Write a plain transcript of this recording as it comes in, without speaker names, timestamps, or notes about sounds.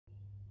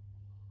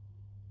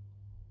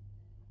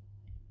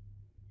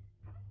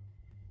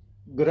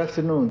Good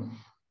afternoon.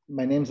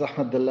 My name is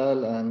Ahmed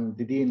Dalal. I'm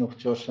the Dean of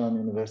Georgetown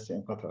University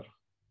in Qatar.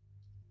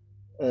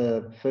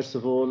 First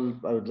of all,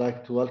 I would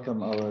like to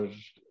welcome our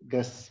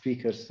guest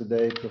speakers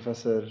today,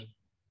 Professor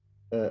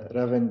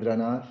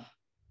Ravindranath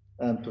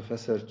and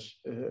Professor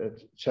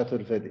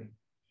Chaturvedi,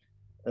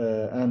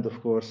 and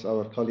of course,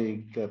 our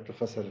colleague,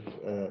 Professor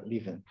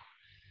Levin.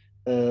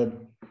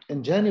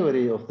 In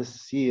January of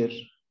this year,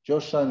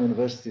 Georgetown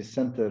University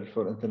Center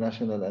for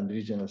International and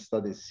Regional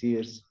Studies,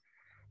 CIRS,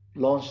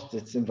 launched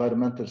its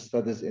Environmental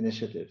Studies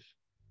Initiative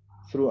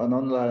through an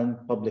online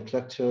public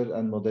lecture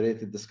and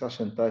moderated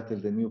discussion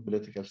titled "The New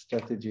Political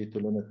Strategy to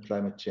Limit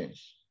Climate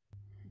Change."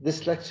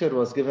 This lecture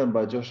was given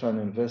by Georgetown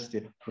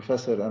University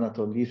Professor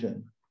Anatol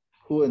Levin,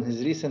 who in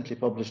his recently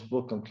published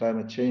book on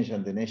climate change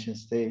and the nation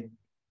state,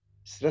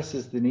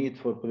 stresses the need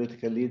for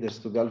political leaders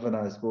to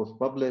galvanize both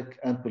public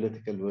and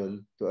political will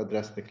to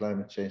address the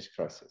climate change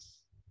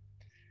crisis.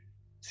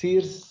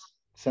 CIRS,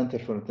 Center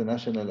for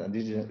International and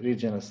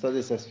Regional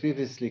Studies, has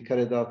previously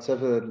carried out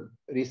several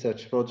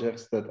research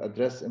projects that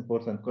address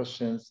important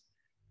questions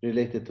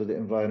related to the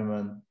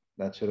environment,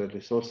 natural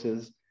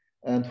resources,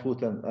 and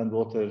food and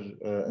water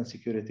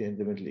insecurity in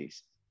the Middle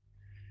East.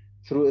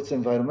 Through its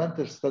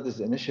Environmental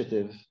Studies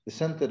Initiative, the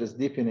Center is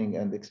deepening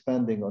and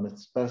expanding on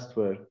its past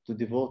work to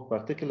devote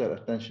particular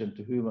attention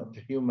to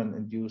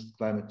human-induced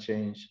climate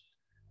change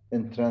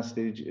in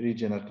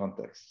trans-regional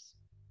contexts.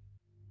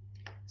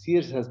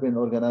 CIRS has been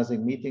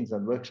organizing meetings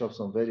and workshops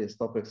on various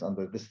topics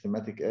under this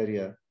thematic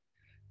area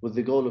with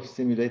the goal of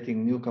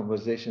stimulating new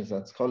conversations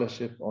and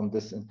scholarship on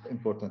this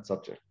important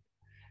subject.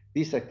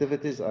 These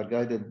activities are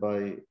guided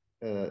by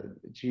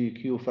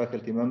GEQ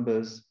faculty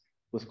members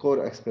with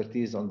core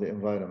expertise on the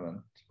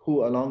environment,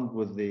 who along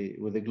with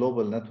the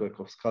global network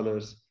of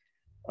scholars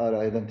are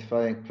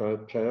identifying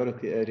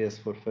priority areas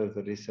for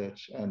further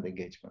research and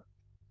engagement.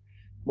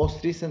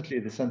 Most recently,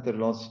 the Center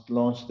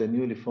launched a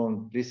newly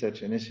formed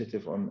research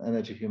initiative on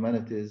energy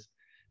humanities,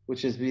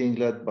 which is being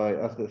led by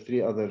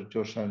three other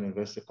Georgetown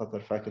University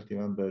Qatar faculty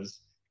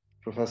members,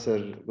 Professor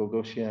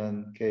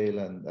Gogoshian, Kale,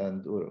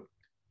 and Uruk.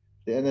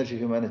 The Energy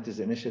Humanities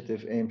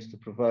Initiative aims to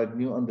provide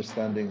new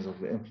understandings of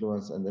the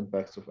influence and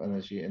impacts of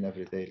energy in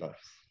everyday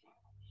life.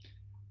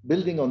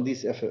 Building on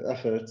these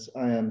efforts,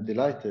 I am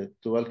delighted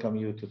to welcome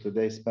you to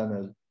today's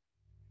panel,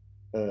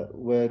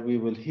 where we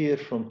will hear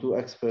from two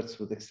experts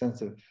with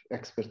extensive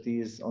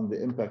expertise on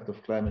the impact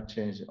of climate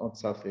change on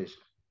South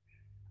Asia.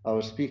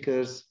 Our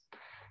speakers,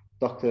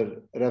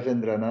 Dr.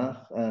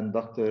 Ravindranath and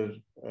Dr.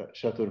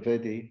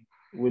 Chaturvedi,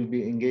 will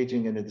be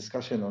engaging in a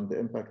discussion on the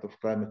impact of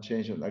climate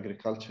change on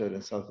agriculture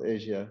in South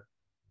Asia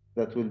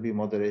that will be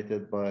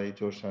moderated by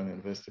Georgetown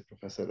University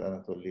Professor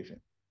Anatol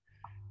Levin.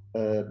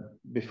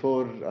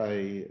 Before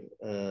I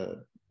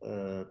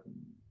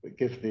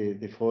give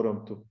the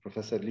forum to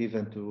Professor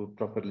Levin to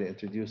properly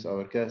introduce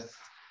our guests,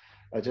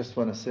 I just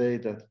want to say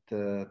that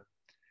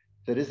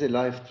there is a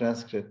live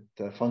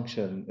transcript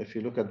function. If you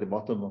look at the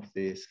bottom of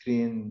the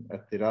screen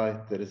at the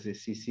right, there is a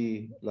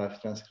CC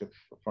live transcript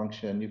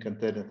function. You can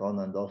turn it on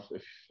and off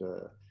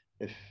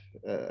if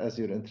as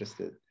you're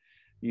interested.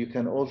 You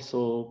can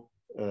also,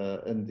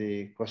 in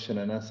the question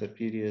and answer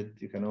period,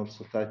 you can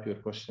also type your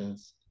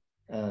questions,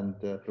 and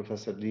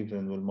Professor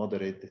Levin will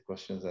moderate the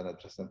questions and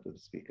address them to the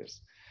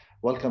speakers.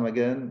 Welcome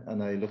again,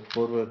 and I look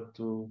forward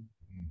to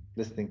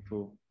listening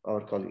to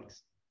our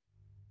colleagues.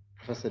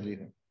 Professor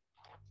Levin.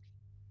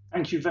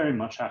 Thank you very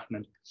much,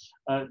 Ahmed.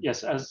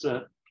 Yes, as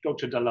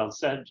Dr. Dalal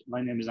said,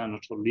 my name is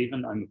Anatol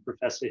Levin. I'm a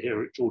professor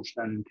here at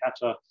Georgetown in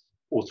Qatar,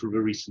 author of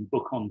a recent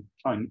book on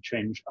climate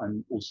change.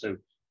 I'm also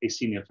a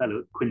senior fellow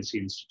at Quincy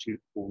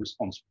Institute for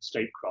Responsible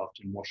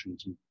Statecraft in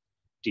Washington,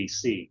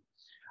 DC.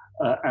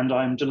 And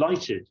I'm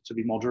delighted to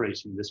be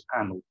moderating this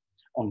panel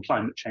on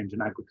climate change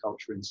and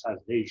agriculture in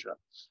South Asia.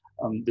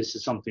 This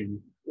is something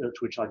to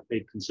which I've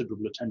paid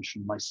considerable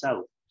attention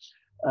myself.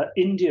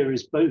 India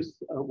is both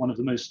one of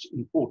the most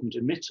important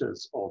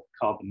emitters of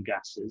carbon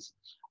gases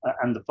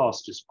and the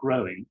fastest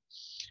growing.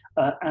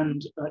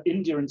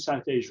 India and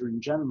South Asia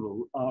in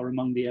general are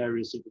among the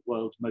areas of the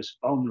world most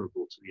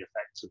vulnerable to the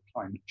effects of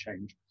climate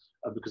change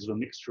because of a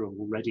mixture of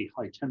already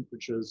high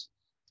temperatures,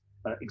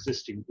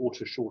 existing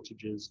water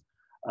shortages,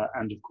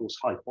 and of course,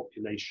 high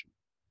population.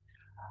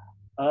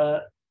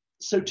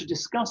 So to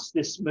discuss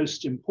this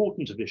most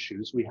important of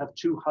issues, we have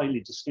two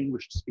highly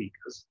distinguished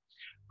speakers,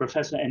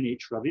 Professor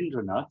N.H.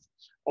 Ravindranath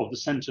of the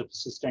Center for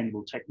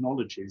Sustainable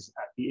Technologies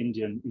at the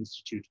Indian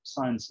Institute of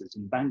Sciences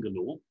in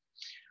Bangalore.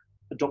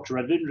 Dr.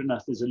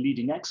 Ravindranath is a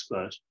leading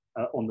expert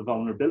on the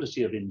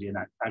vulnerability of Indian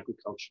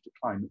agriculture to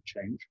climate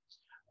change,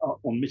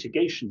 on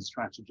mitigation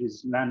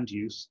strategies, land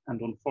use,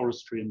 and on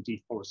forestry and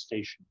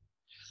deforestation.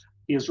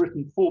 He has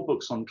written 4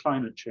 books on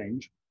climate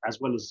change, as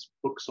well as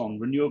books on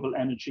renewable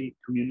energy,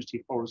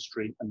 community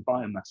forestry, and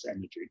biomass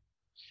energy.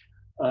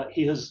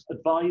 He has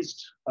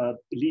advised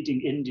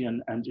leading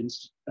Indian and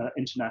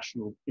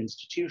international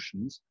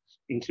institutions,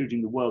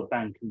 including the World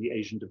Bank and the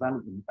Asian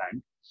Development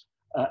Bank,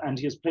 and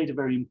he has played a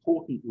very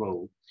important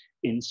role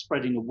in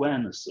spreading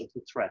awareness of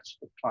the threat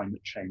of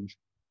climate change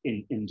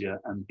in India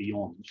and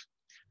beyond.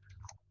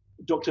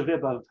 Dr.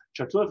 Vaibhav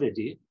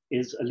Chaturvedi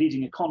is a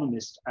leading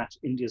economist at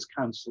India's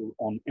Council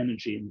on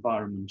Energy,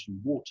 Environment and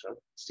Water,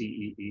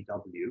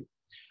 CEEW,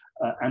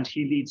 and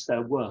he leads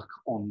their work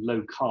on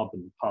low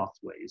carbon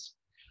pathways.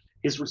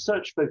 His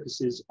research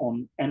focuses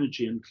on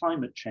energy and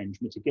climate change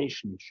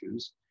mitigation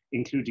issues,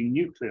 including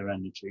nuclear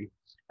energy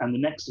and the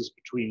nexus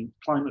between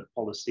climate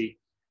policy,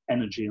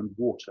 energy and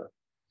water.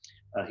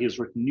 He has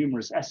written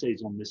numerous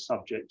essays on this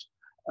subject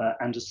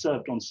and has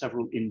served on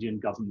several Indian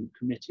government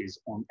committees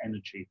on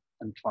energy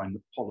and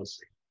climate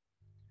policy.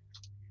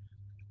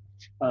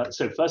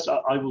 So first,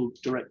 I will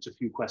direct a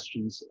few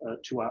questions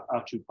to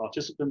our two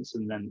participants,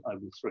 and then I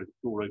will throw the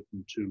floor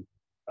open to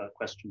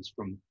questions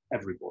from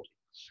everybody.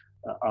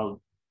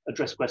 I'll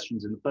address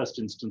questions in the first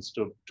instance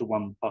to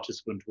one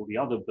participant or the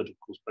other, but of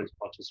course both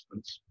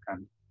participants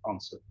can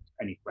answer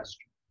any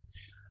question.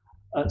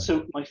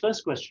 So my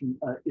first question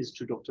is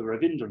to Dr.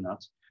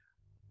 Ravindranath.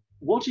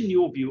 What, in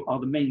your view, are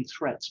the main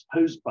threats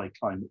posed by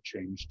climate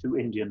change to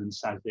Indian and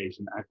South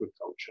Asian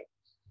agriculture?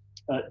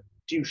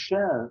 Do you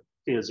share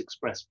fears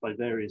expressed by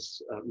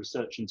various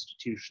research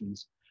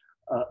institutions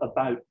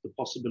about the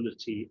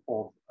possibility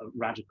of a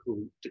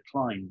radical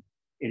decline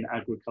in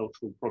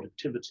agricultural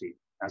productivity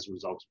as a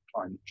result of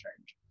climate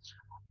change?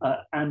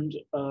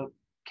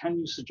 Can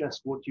you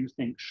suggest what you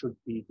think should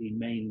be the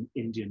main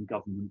Indian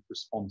government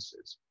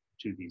responses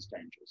to these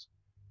dangers?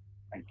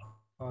 Thank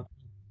you.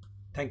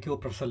 Thank you,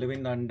 Professor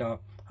Levin, and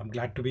I'm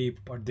glad to be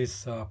at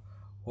this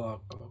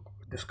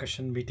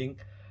discussion meeting.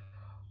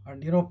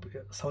 And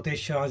South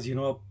Asia, as you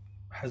know,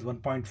 has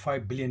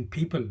 1.5 billion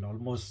people,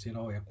 almost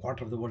a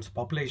quarter of the world's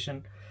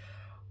population,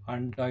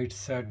 and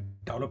it's a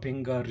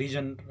developing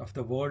region of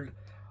the world,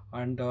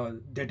 and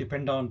they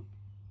depend on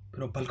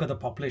bulk of the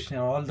population,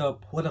 and all the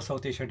whole of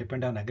South Asia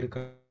depend on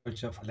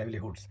agriculture for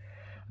livelihoods.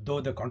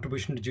 Though the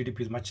contribution to GDP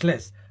is much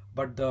less,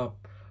 but the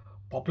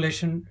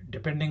population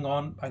depending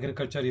on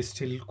agriculture is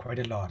still quite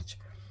a large.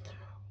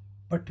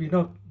 But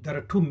there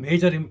are two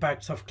major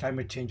impacts of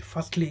climate change.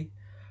 Firstly,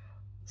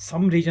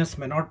 some regions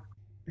may not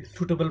be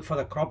suitable for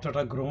the crops that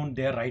are grown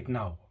there right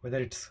now, whether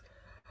it's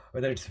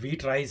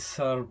wheat, rice,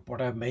 or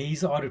whatever,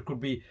 maize, or it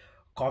could be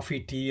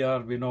coffee, tea,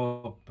 or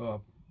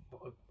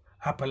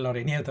apple, or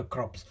any other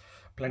crops,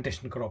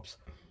 plantation crops.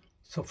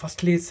 So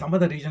firstly, some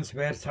of the regions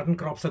where certain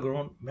crops are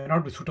grown may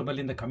not be suitable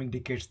in the coming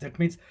decades. That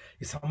means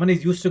if someone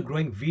is used to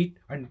growing wheat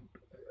and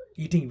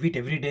eating wheat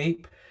every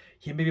day,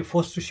 he may be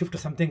forced to shift to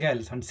something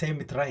else, and same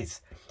with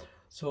rice.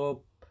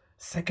 So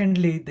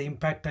secondly, the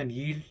impact on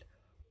yield,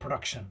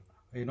 production,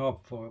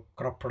 for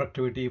crop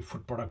productivity,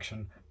 food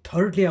production.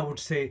 Thirdly, I would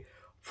say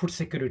food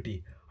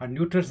security and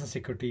nutrition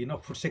security.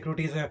 Food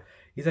security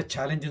is a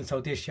challenge in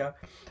South Asia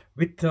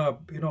with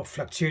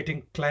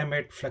fluctuating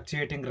climate,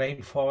 fluctuating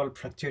rainfall,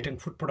 fluctuating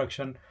food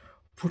production.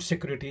 Food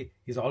security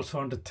is also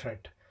under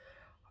threat.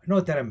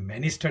 There are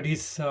many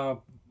studies,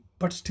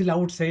 but still I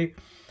would say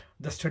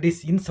the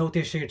studies in South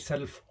Asia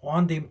itself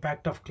on the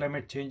impact of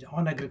climate change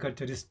on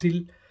agriculture is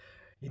still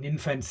in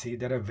infancy.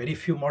 There are very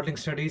few modeling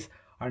studies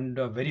and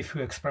very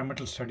few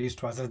experimental studies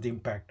to assess the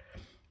impact.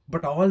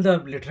 But all the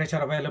literature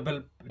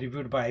available,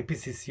 reviewed by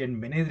IPCC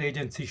and many other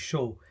agencies,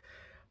 show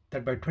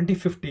that by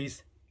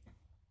 2050s,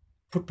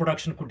 food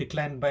production could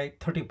decline by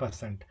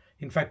 30%.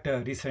 In fact,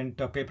 a recent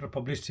paper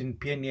published in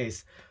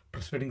PNAS,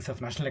 Proceedings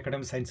of National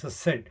Academy of Sciences,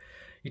 said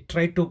it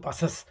tried to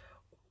assess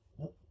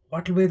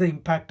what will be the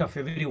impact of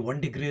every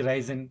 1 degree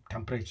rise in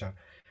temperature.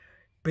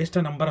 Based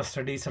on a number of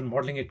studies and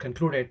modeling, it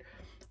concluded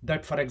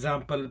that, for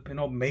example,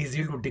 maize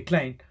yield would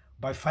decline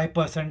by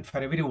 5% for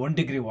every 1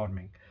 degree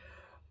warming.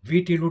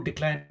 Wheat yield would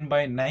decline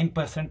by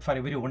 9% for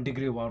every 1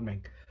 degree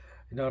warming.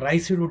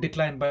 Rice yield would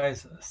decline by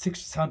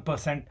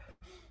 6-7%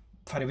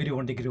 for every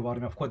 1 degree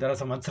warming. Of course, there are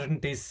some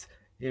uncertainties.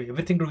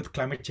 Everything to do with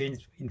climate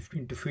change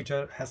into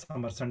future has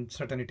some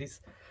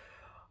uncertainties.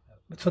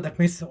 So that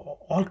means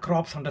all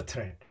crops under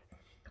threat.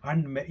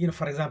 And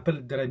for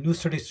example, there are new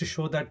studies to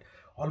show that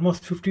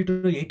almost 50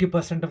 to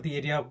 80% of the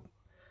area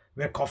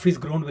where coffee is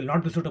grown will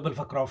not be suitable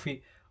for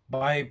coffee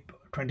by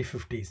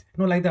 2050s.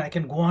 Like that, I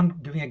can go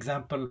on giving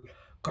example.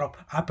 Crop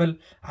apple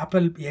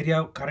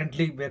area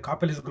currently where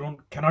apple is grown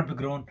cannot be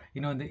grown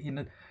in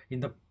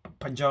the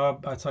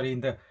Punjab,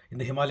 in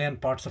the Himalayan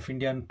parts of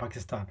India and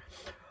Pakistan.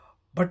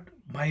 But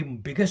my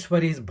biggest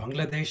worry is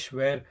Bangladesh,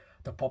 where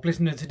the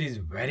population density is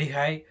very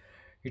high.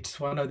 It's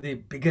one of the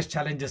biggest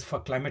challenges for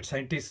climate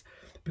scientists,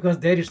 because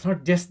there it's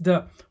not just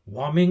the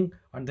warming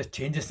and the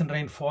changes in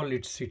rainfall,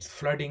 it's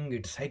flooding,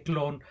 it's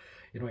cyclone,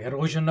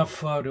 erosion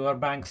of river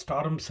banks,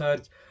 storm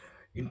surge,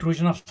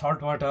 intrusion of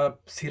salt water,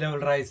 sea level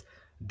rise.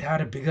 There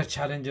are bigger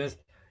challenges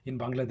in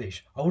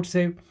Bangladesh. I would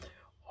say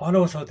all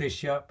over South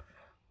Asia,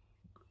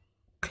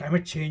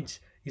 climate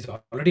change is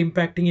already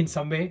impacting in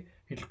some way.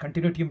 It will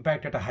continue to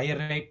impact at a higher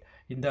rate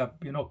in the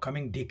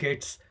coming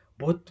decades,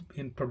 both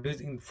in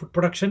producing food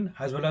production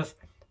as well as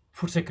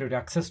food security,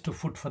 access to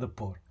food for the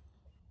poor.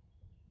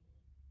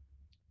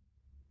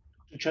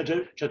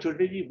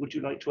 Chaturvedi, would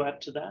you like to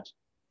add to that?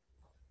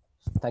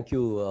 Thank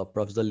you,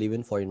 Professor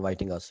Levin, for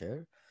inviting us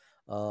here.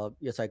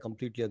 Yes, I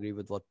completely agree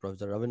with what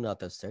Professor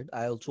Ravindranath has said.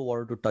 I also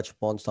wanted to touch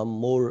upon some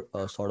more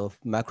sort of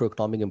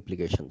macroeconomic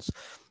implications.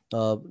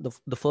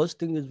 The first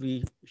thing is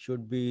we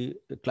should be,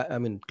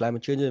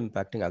 climate change is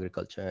impacting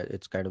agriculture.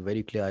 It's kind of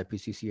very clear.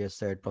 IPCC has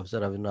said,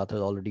 Professor Ravindranath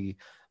has already,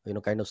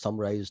 kind of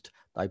summarized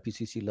the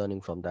IPCC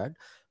learning from that.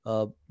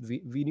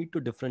 We need to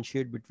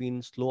differentiate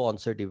between slow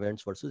onset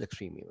events versus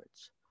extreme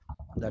events.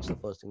 That's the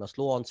first thing. Now,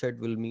 slow onset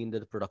will mean that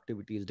the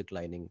productivity is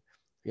declining,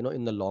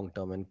 in the long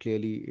term, and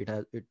clearly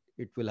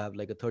it will have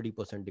like a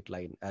 30%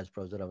 decline, as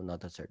Professor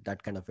Ravindranath said.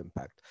 That kind of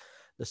impact.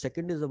 The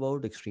second is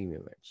about extreme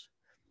events.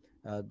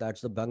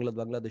 That's the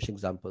Bangladesh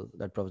example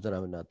that Professor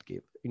Ravindranath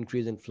gave.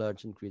 Increasing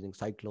floods, increasing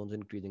cyclones,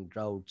 increasing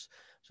droughts.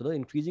 So the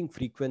increasing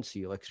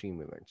frequency of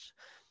extreme events,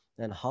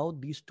 and how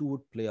these two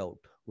would play out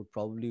would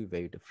probably be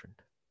very different.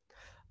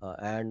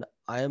 And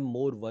I am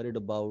more worried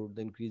about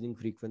the increasing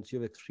frequency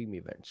of extreme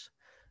events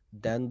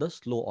than the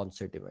slow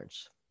onset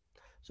events,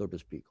 so to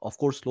speak. Of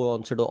course, slow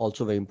onset are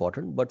also very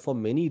important, but for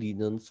many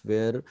regions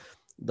where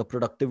the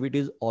productivity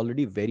is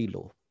already very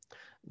low,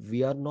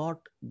 we are not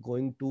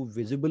going to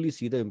visibly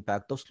see the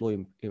impact of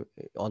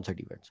onset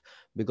events,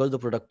 because the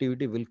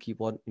productivity will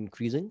keep on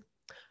increasing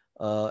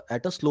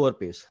at a slower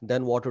pace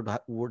than what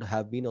would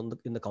have been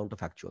in the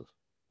counterfactual.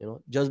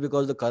 Just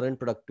because the current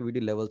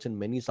productivity levels in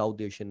many South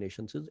Asian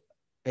nations is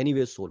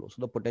anyway so low, so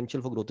the potential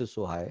for growth is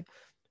so high,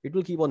 it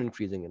will keep on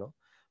increasing.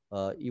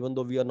 Even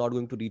though we are not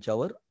going to reach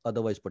our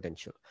otherwise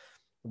potential.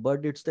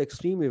 But it's the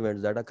extreme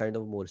events that are kind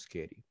of more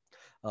scary.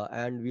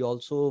 And we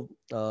also,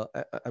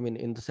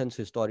 in the sense,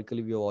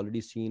 historically, we have already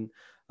seen,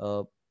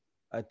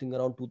 I think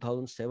around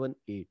 2007,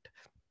 8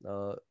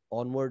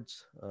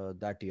 onwards,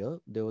 that year,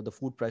 the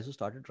food prices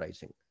started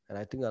rising. And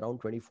I think around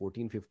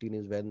 2014, 15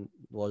 is when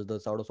was the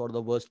sort of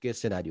the worst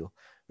case scenario,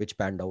 which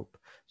panned out.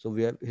 So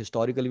we have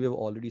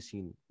already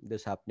seen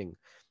this happening.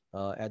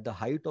 At the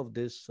height of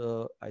this,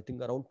 I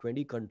think around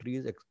 20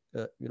 countries,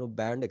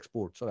 banned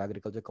exports of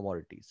agriculture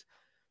commodities.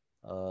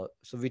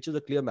 So which is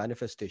a clear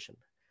manifestation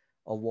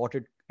of what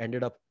it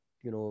ended up,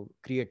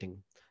 creating.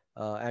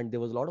 And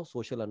there was a lot of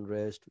social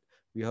unrest.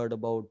 We heard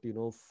about,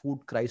 food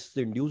crisis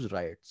induced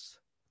riots,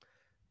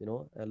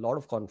 a lot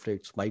of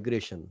conflicts,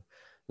 migration.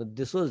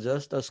 This was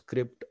just a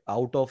script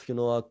out of,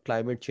 a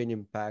climate change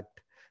impact,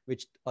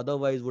 which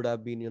otherwise would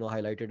have been,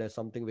 highlighted as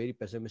something very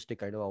pessimistic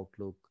kind of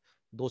outlook,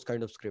 those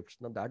kind of scripts.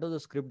 Now that was a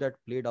script that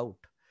played out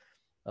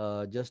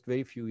just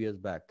very few years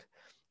back.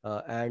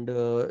 And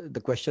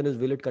the question is,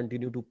 will it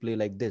continue to play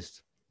like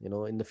this,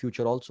 in the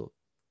future also?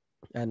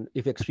 And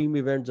if extreme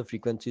events, the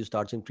frequency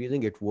starts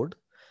increasing, it would.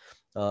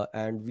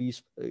 And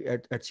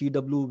at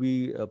CW,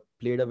 we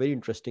played a very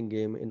interesting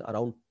game in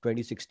around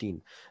 2016.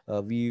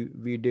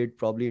 We did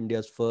probably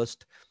India's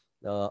first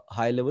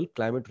high-level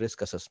climate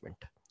risk assessment,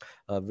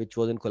 which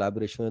was in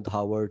collaboration with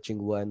Harvard,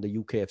 Tsinghua, and the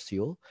UK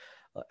FCO.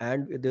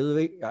 And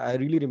I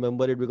really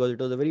remember it because it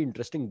was a very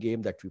interesting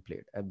game that we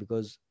played, and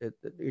because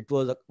it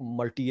was a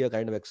multi-year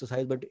kind of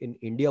exercise. But in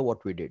India,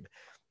 what we did,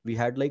 we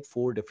had like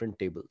 4 different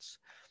tables.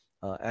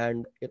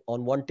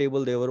 On one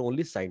table, there were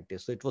only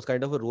scientists. So it was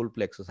kind of a role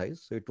play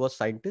exercise. So it was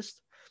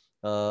scientists.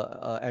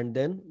 And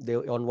then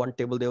on one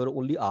table, there were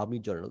only army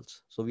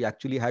journals. So we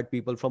actually had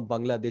people from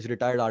Bangladesh,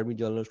 retired army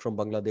journals from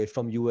Bangladesh,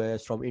 from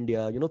US, from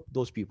India,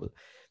 those people.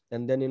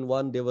 And then in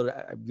one, there were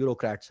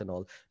bureaucrats and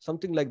all,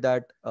 something like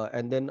that.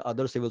 And then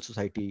other civil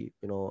society,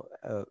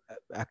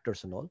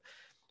 actors and all.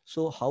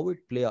 So how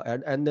it play out,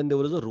 and then there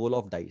was a roll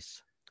of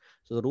dice.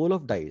 So the roll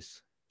of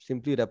dice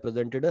simply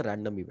represented a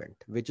random event,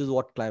 which is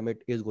what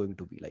climate is going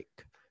to be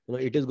like.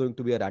 It is going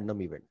to be a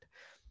random event.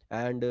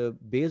 And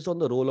based on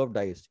the roll of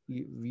dice,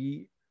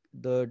 the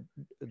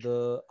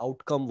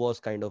outcome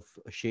was kind of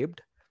shaped,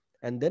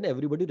 and then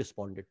everybody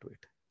responded to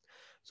it.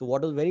 So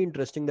what was very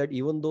interesting, that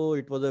even though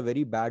it was a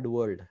very bad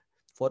world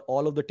for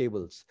all of the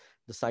tables,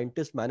 the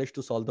scientists managed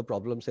to solve the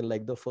problems in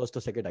like the first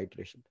or second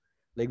iteration.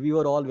 Like we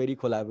were all very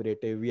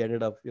collaborative. We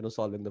ended up,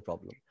 solving the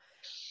problem.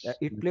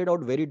 It played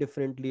out very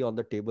differently on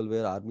the table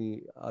where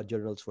army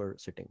generals were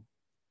sitting.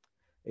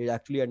 It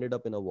actually ended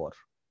up in a war.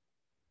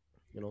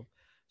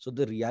 So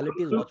the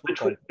reality is much more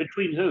complex.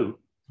 Between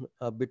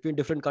who? Between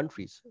different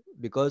countries,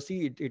 because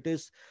see, it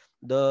is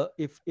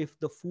if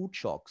the food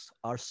shocks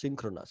are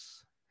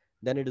synchronous,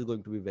 then it is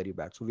going to be very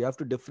bad. So we have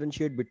to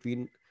differentiate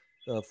between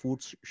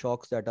food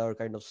shocks that are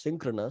kind of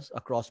synchronous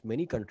across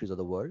many countries of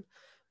the world,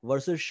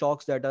 versus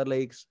shocks that are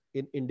like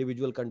in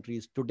individual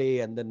countries today,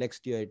 and the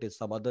next year it is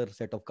some other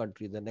set of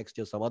countries, the next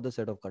year some other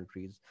set of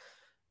countries.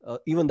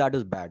 Even that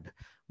is bad.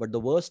 But the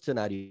worst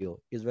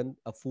scenario is when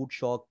a food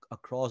shock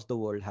across the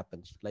world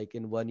happens, like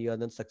in one year,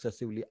 and then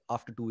successively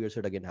after 2 years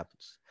it again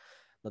happens.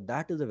 Now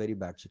that is a very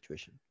bad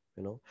situation,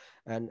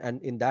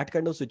 and in that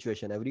kind of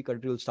situation, every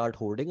country will start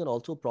hoarding, and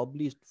also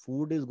probably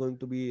food is going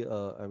to be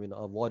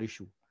a war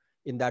issue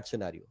in that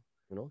scenario.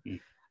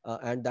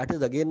 And that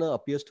is again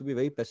appears to be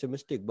very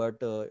pessimistic, but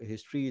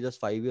history just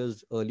 5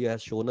 years earlier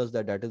has shown us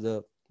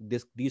that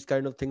these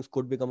kind of things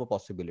could become a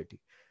possibility.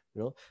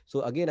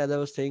 So again, as I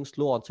was saying,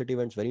 slow onset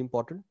events very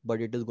important,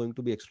 but it is going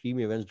to be extreme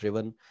events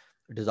driven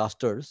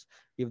disasters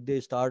if they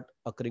start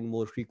occurring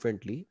more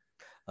frequently.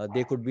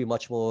 they could be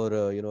much more,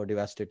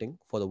 devastating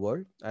for the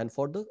world and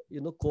for the,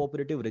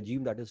 cooperative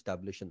regime that is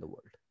established in the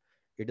world.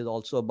 It is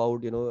also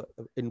about,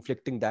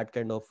 inflicting that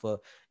kind of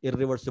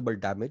irreversible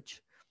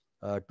damage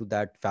to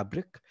that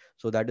fabric.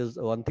 So that is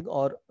one thing.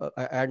 Or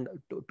and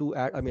to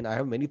add, I mean, I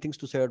have many things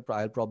to say.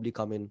 I'll probably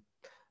come in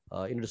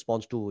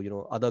response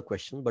to other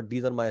questions, but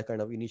these are my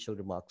kind of initial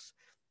remarks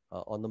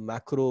on the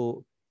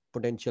macro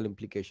potential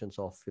implications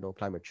of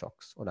climate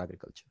shocks on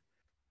agriculture.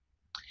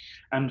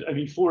 And I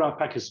mean, for our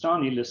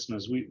Pakistani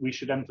listeners, we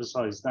should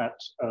emphasize that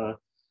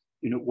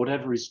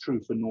whatever is true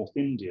for North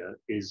India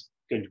is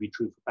going to be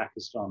true for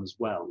Pakistan as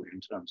well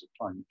in terms of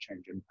climate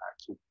change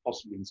impacts, or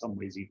possibly in some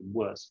ways even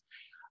worse.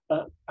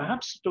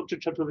 Perhaps, Dr.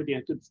 Chaturvedi,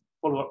 I could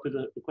follow up with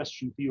a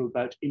question for you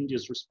about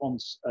India's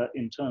response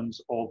in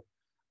terms of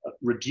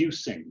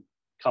reducing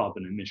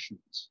carbon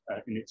emissions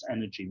in its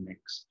energy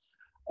mix.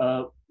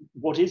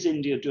 What is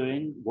India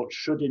doing? What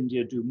should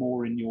India do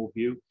more in your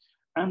view?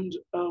 And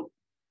a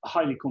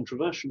highly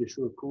controversial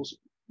issue, of course,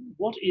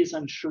 what is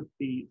and should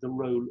be the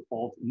role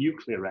of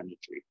nuclear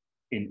energy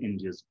in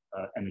India's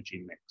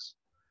energy mix?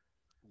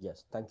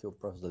 Yes, thank you,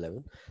 Professor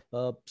Levin.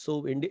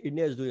 So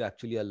India is doing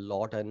actually a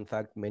lot, and in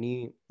fact,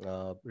 many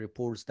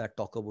reports that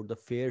talk about the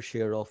fair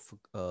share of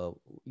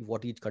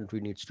what each country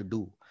needs to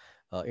do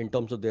in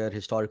terms of their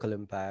historical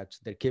impacts,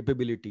 their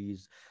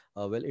capabilities.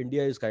 Well,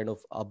 India is kind of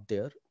up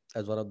there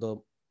as one of the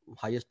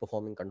highest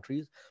performing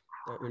countries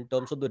in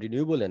terms of the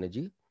renewable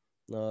energy.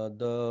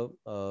 The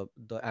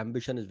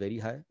ambition is very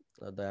high.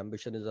 The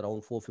ambition is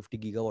around 450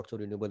 gigawatts of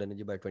renewable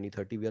energy by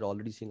 2030. We are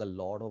already seeing a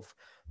lot of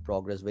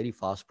progress, very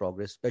fast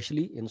progress,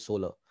 especially in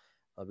solar,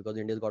 because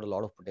India's got a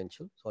lot of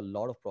potential. So a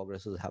lot of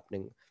progress is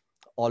happening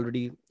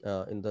already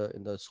in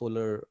the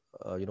solar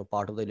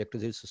part of the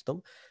electricity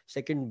system.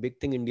 Second big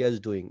thing India is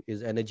doing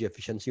is energy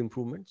efficiency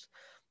improvements.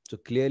 So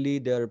clearly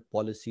there are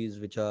policies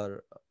which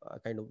are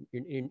kind of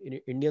in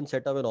Indian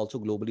setup, and also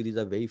globally these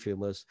are very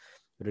famous,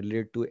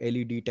 related to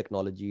LED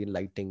technology and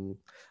lighting.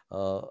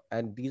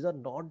 And these are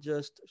not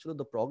just, so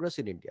the progress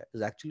in India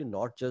is actually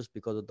not just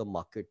because of the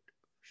market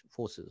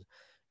forces.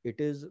 It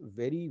is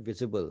very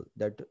visible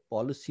that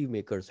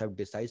policymakers have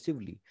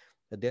decisively,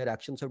 their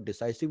actions have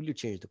decisively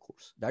changed the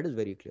course. That is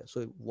very clear.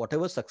 So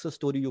whatever success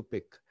story you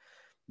pick,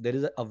 there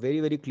is a very,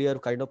 very clear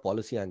kind of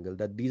policy angle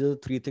that these are the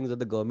three things that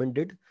the government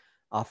did,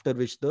 after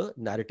which the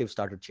narrative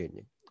started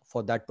changing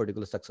for that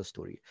particular success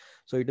story.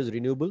 So it is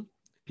renewable,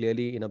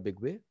 clearly in a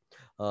big way.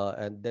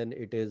 And then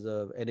it is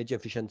energy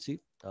efficiency,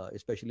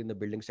 especially in the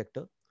building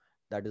sector.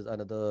 That is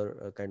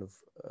another kind of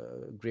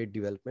great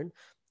development.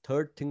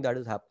 Third thing that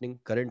is happening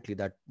currently,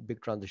 that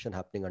big transition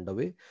happening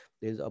underway,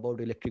 is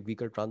about electric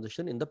vehicle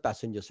transition in the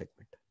passenger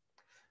segment.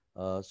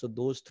 So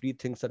those three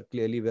things are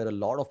clearly where a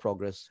lot of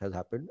progress has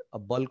happened. A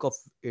bulk of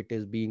it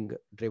is being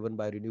driven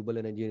by renewable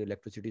energy and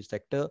electricity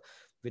sector,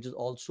 which is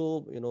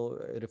also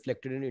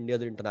reflected in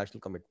India's international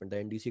commitment, the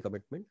NDC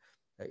commitment,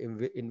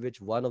 in which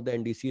one of the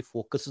NDC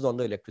focuses on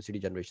the electricity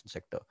generation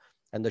sector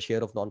and the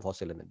share of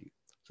non-fossil energy.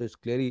 So it's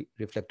clearly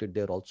reflected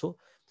there also.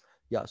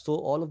 Yeah, so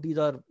all of these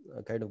are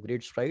kind of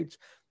great strides,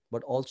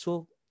 but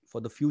also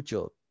for the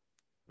future,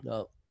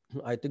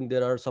 I think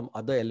there are some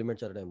other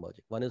elements that are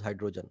emerging. One is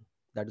hydrogen,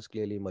 that is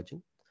clearly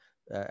emerging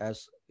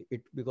as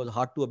it, because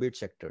hard to abate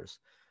sectors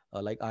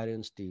like iron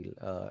and steel,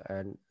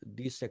 and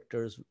these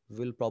sectors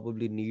will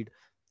probably need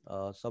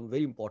some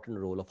very important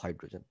role of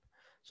hydrogen.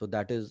 So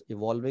that is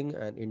evolving,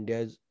 and India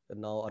is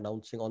now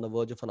announcing, on the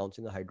verge of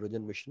announcing a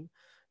hydrogen mission.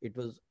 It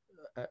was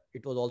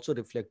also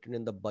reflected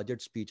in the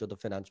budget speech of the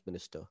finance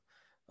minister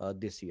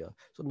this year.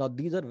 So now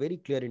these are very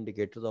clear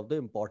indicators of the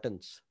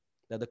importance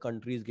that the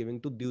country is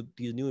giving to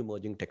these new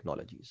emerging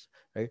technologies,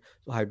 right?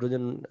 So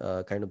hydrogen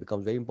kind of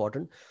becomes very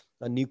important.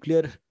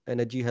 Nuclear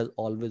energy has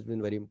always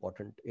been very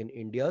important in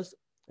India's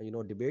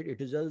debate.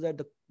 It is just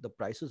that the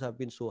prices have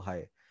been so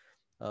high,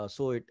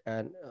 so it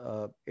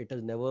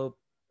has never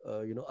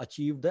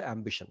achieved the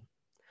ambition.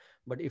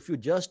 But if you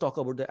just talk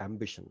about the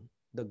ambition,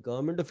 the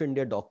government of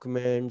India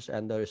documents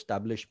and the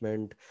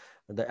establishment,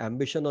 the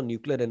ambition on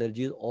nuclear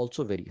energy is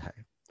also very high.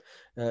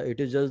 It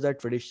is just that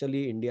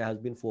traditionally India has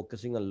been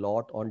focusing a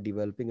lot on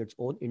developing its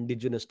own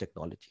indigenous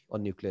technology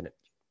on nuclear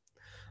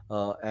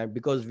energy. And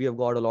because we have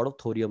got a lot of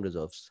thorium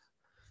reserves,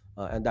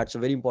 and that's a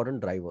very important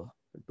driver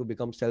to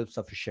become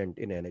self-sufficient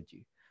in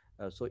energy.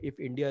 So if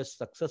India is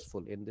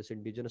successful in this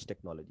indigenous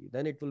technology,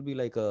 then it will be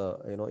like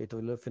it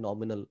will be a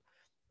phenomenal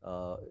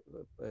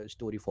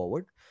story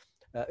forward.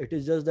 It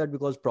is just that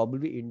because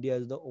probably India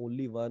is the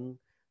only one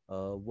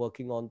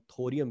working on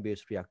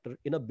thorium-based reactor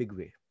in a big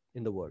way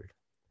in the world.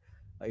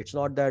 It's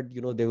not that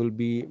there will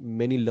be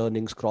many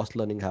learnings, cross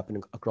learning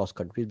happening across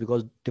countries,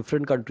 because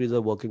different countries are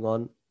working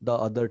on the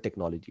other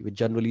technology, which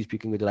generally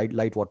speaking is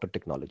light water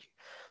technology.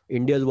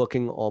 India is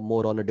working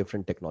more on a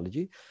different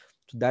technology.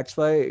 So that's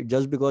why,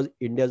 just because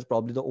India is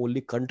probably the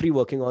only country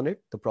working on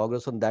it, the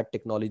progress on that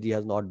technology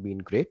has not been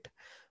great.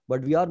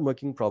 But we are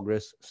making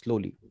progress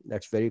slowly.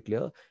 That's very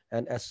clear.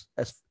 And as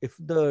if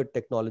the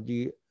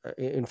technology,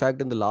 in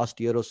fact, in the last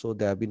year or so,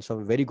 there have been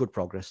some very good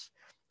progress.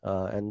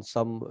 And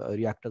some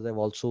reactors have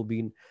also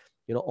been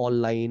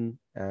online,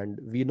 and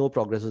we know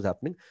progress is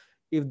happening.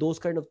 If those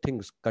kind of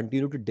things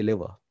continue to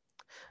deliver,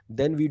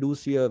 then we do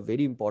see a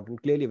very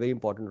important, clearly a very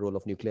important role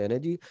of nuclear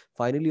energy.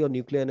 Finally, on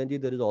nuclear energy,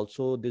 there is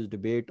also this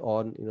debate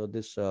on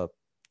this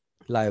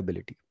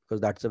liability, because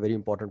that's a very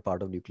important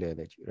part of nuclear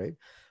energy, right?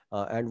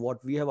 And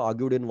what we have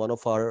argued in one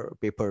of our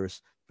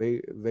papers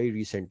very very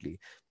recently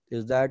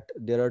is that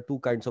there are two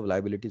kinds of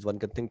liabilities one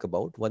can think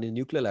about. One is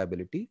nuclear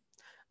liability.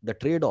 The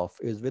trade-off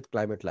is with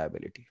climate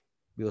liability,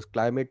 because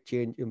climate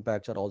change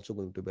impacts are also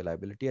going to be a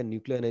liability, and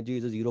nuclear energy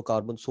is a zero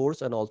carbon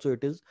source, and also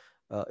it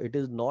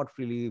is not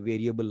really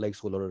variable like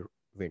solar or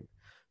wind.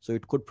 So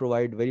it could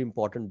provide very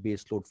important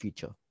base load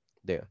feature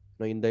there,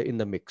 in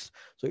the mix.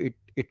 So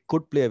it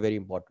could play a very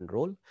important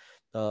role.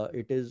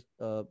 It is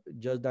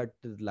just that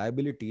the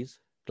liabilities,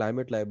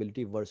 climate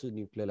liability versus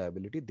nuclear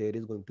liability, there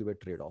is going to be a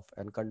trade-off,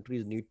 and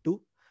countries need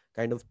to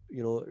kind of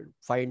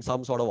find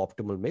some sort of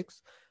optimal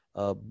mix.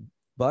 uh,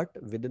 but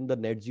within the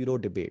net zero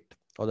debate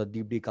or the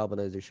deep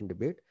decarbonization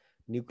debate,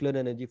 nuclear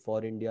energy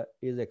for India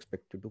is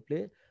expected to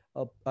play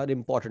an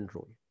important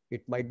role.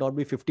 It might not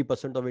be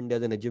 50% of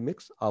India's energy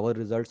mix. Our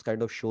results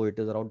kind of show it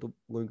is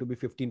going to be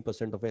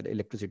 15% of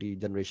electricity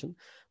generation,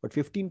 but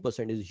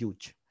 15% is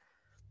huge.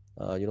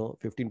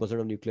 15%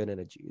 of nuclear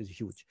energy is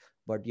huge.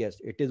 But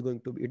yes, it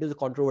is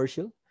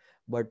controversial.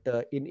 But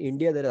in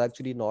India, there is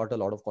actually not a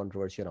lot of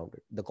controversy around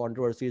it. The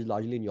controversy is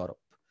largely in Europe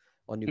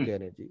on nuclear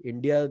energy.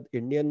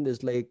 Indian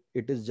is like,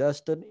 it is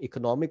just an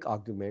economic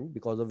argument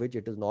because of which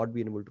it has not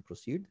been able to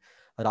proceed,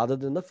 rather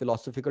than the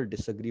philosophical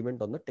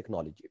disagreement on the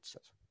technology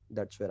itself.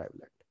 That's where I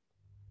will end.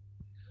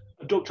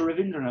 Dr.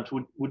 Ravindranath,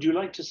 would you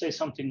like to say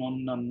something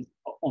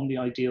on the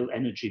ideal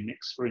energy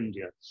mix for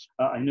India?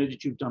 I know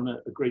that you've done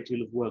a great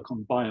deal of work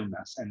on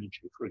biomass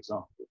energy, for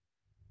example.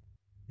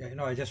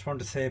 Yeah, I just want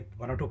to say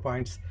one or two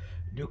points.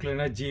 Nuclear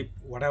energy,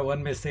 whatever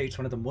one may say, it's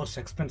one of the most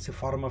expensive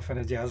form of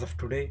energy as of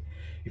today.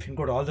 If you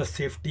include all the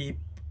safety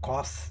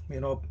costs,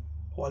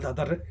 all the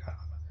other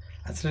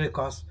ancillary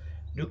costs,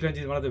 nuclear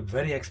energy is one of the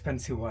very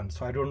expensive ones.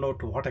 So I don't know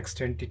to what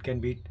extent it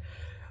can meet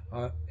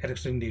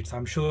electricity needs.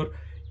 I'm sure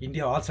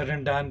India, all said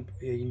and done,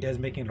 India is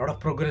making a lot of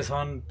progress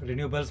on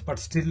renewables, but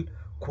still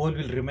coal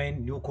will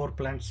remain. New coal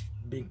plants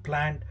being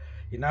planned,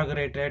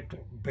 inaugurated,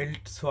 built.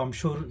 So I'm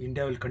sure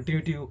India will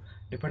continue to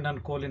depend on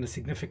coal in a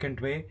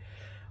significant way.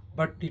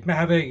 But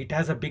it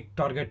has a big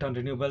target on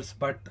renewables,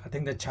 but I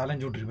think the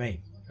challenge would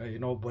remain.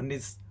 One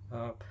is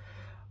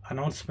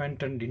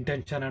announcement and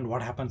intention and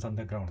what happens on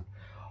the ground.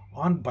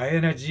 On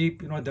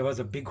bioenergy, there was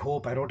a big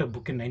hope. I wrote a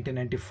book in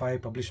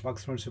 1995, published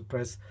Oxford University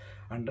Press,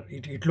 and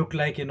it looked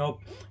like, there was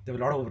a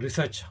lot of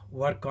research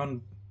work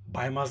on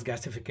biomass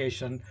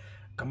gasification,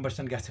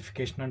 combustion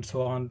gasification, and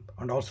so on,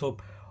 and also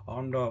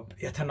on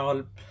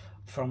ethanol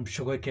from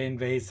sugarcane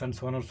waste and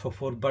so on and so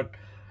forth. But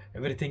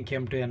everything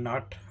came to a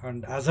knot,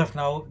 and as of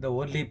now, the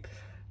only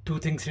two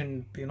things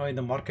in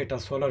the market are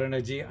solar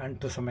energy and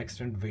to some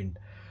extent wind.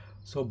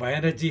 So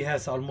bioenergy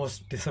has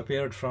almost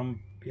disappeared from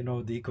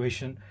the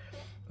equation.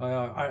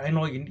 I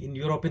know in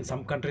Europe, in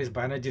some countries,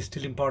 bioenergy is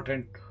still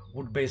important,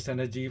 wood-based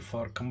energy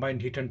for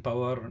combined heat and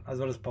power as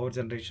well as power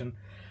generation.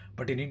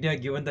 But in India,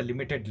 given the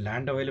limited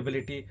land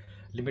availability,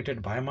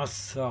 limited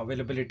biomass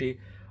availability,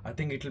 I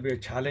think it will be a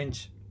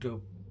challenge to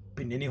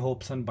pin any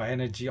hopes on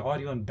bioenergy or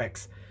even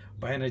BECS,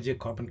 bioenergy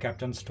carbon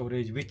capture and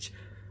storage, which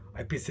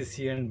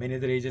IPCC and many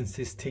other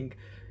agencies think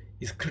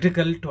is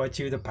critical to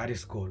achieve the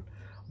Paris goal.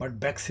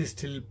 But BECS is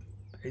still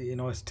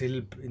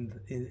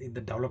in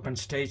the development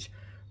stage.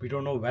 We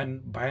don't know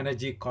when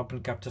bioenergy carbon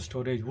capture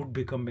storage would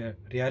become a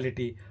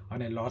reality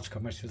on a large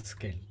commercial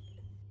scale.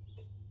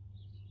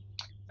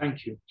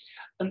 Thank you.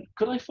 And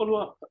could I follow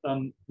up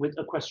with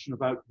a question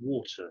about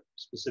water,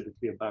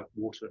 specifically about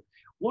water?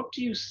 What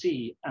do you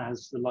see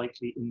as the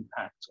likely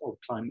impact of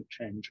climate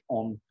change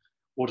on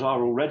what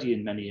are already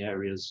in many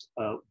areas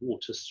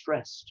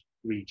water-stressed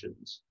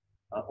regions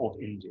of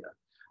India?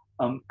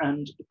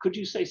 And could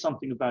you say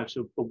something about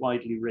a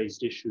widely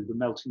raised issue, the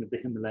melting of the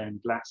Himalayan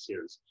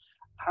glaciers?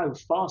 How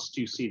fast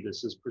do you see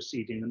this as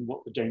proceeding, and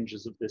what the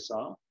dangers of this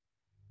are?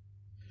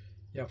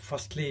 Yeah,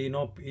 firstly,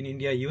 in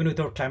India, even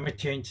without climate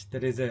change,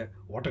 there is a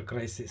water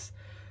crisis.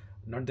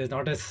 There's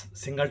not a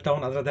single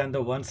town other than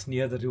the ones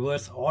near the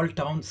rivers. All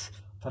towns,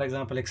 for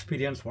example,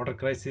 experience water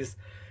crisis.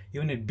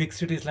 Even in big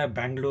cities like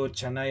Bangalore,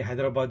 Chennai,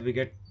 Hyderabad, we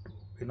get,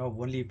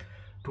 only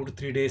 2 to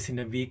 3 days in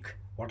a week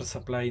water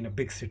supply in a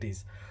big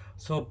cities.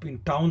 So in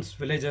towns,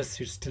 villages,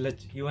 it's still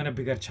even a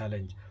bigger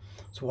challenge.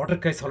 So water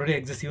crisis already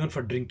exists even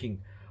for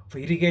drinking. For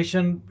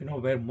irrigation,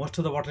 where most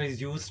of the water is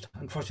used,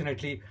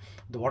 unfortunately,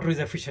 the water is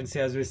efficiency,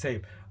 as we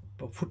say,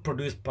 food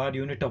produced per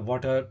unit of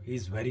water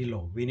is very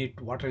low. We need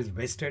water is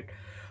wasted.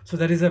 So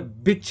there is a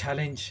big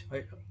challenge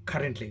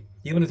currently,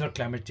 even without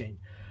climate change.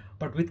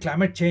 But with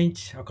climate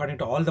change, according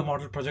to all the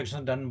model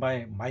projections done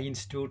by my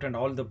institute and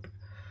all the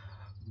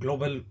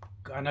global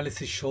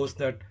analysis shows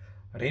that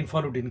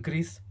rainfall would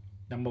increase,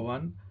 number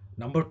one.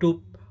 Number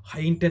two,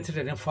 high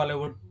intensity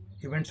rainfall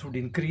events would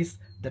increase.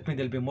 That means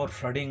there'll be more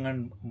flooding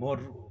and more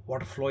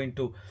water flow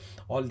into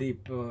all the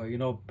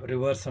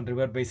rivers and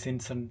river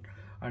basins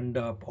and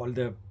all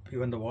the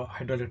even the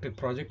hydroelectric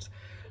projects,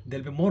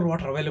 there'll be more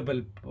water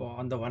available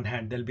on the one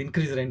hand, there'll be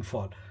increased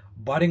rainfall.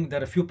 Barring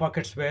there are a few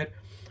pockets where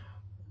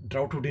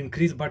drought would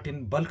increase, but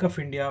in bulk of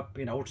India,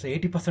 in I would say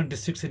 80%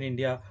 districts in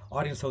India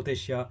or in South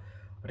Asia,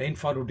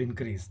 rainfall would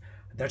increase.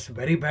 That's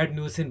very bad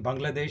news in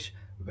Bangladesh,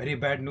 very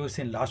bad news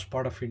in large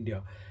part of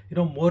India.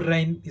 More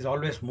rain is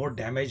always more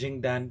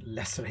damaging than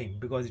less rain,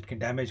 because it can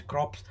damage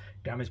crops,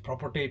 damage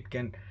property, it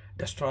can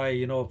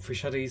destroy,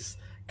 fisheries,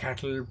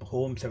 cattle,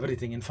 homes,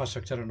 everything,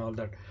 infrastructure and all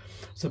that.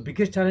 So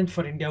biggest challenge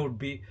for India would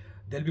be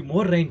there'll be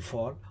more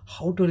rainfall,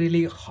 how to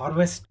really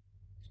harvest,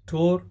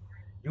 store,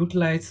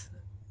 utilize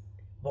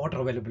water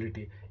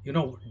availability.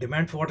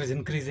 Demand for water is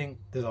increasing.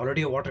 There's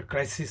already a water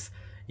crisis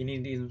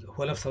in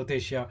whole of South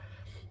Asia.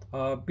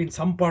 In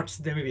some parts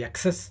there may be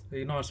excess,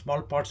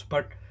 small parts,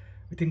 but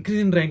with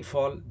increasing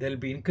rainfall there'll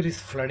be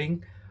increased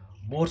flooding,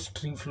 more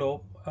stream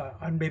flow,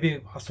 and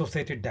maybe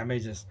associated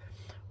damages.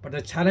 But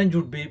the challenge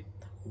would be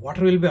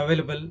water will be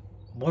available,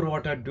 more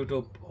water, due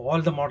to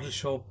all the models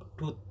show,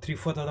 two,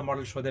 three-fourths of the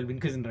models show there'll be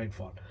increase in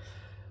rainfall.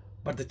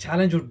 But the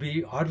challenge would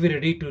be, are we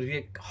ready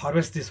to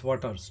harvest this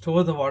water,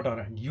 store the water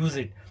and use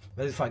it,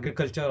 whether it's for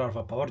agriculture or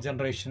for power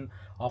generation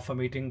or for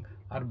meeting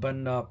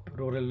urban,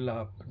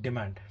 rural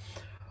demand.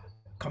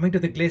 Coming to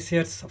the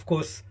glaciers, of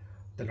course,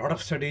 there are a lot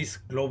of studies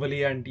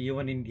globally and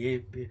even in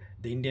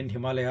the Indian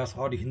Himalayas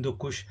or the Hindu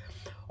Kush.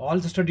 All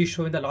the studies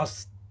show in the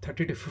last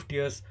 30 to 50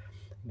 years,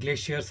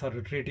 glaciers are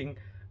retreating.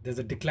 There's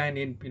a decline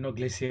in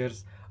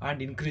glaciers and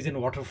increase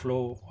in water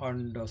flow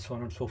and so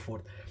on and so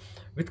forth.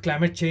 With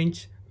climate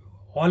change,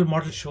 all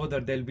models show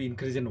that there'll be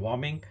increase in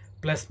warming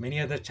plus many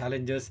other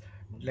challenges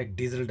like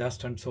diesel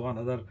dust and so on,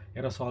 other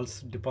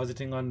aerosols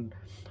depositing on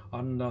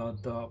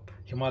the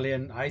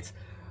Himalayan ice.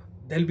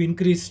 There'll be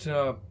increased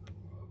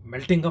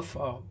melting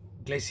of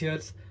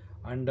glaciers,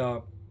 and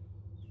the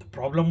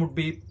problem would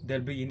be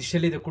there'll be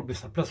initially there could be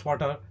surplus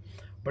water,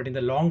 but in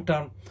the long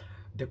term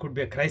there could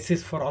be a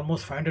crisis for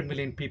almost 500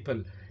 million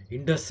people.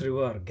 Indus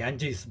River,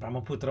 Ganges,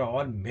 Brahmaputra,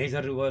 all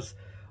major rivers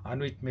on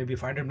which maybe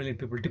 500 million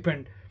people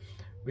depend,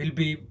 will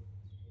be,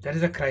 there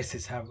is a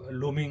crisis have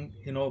looming.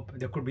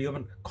 There could be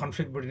even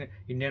conflict between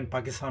India and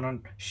Pakistan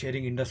on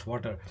sharing Indus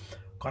water,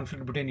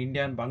 conflict between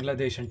India and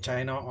Bangladesh and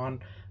China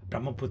on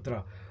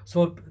Brahmaputra.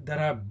 So there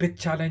are big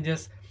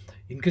challenges.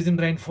 Increase in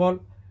rainfall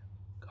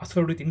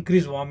associated with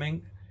increased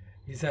warming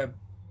is a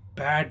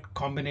bad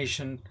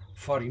combination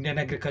for Indian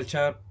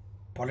agriculture,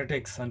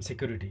 politics and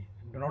security.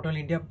 Not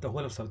only India, but the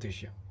whole of South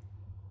Asia.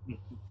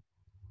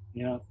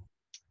 Yeah.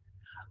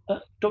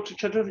 Dr.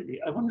 Chaturvedi,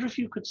 I wonder if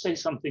you could say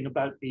something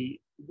about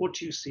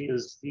what you see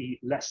as the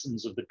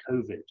lessons of the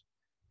COVID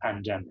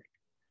pandemic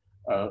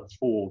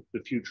for the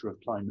future of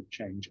climate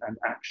change and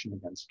action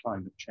against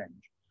climate change.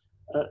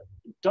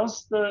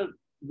 Does the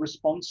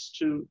response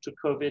to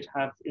COVID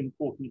have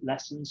important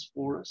lessons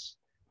for us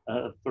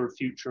for a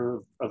future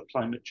of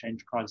climate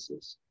change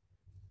crisis?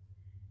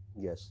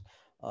 Yes.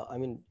 I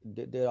mean,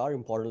 there are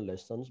important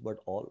lessons, but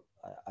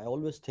I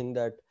always think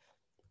that,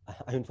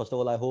 I mean, first of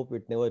all, I hope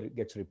it never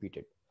gets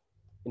repeated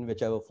in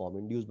whichever form,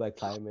 induced by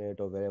climate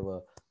or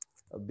wherever,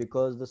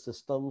 because the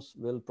systems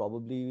will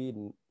probably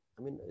be,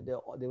 I mean,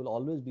 they will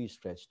always be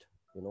stretched,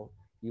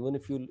 even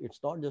if it's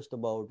not just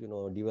about,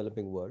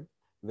 developing world,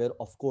 where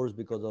of course,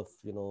 because of,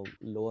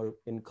 lower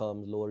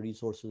incomes, lower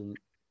resources,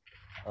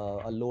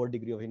 a lower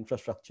degree of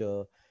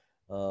infrastructure,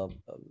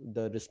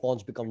 the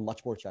response becomes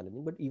much more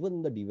challenging. But even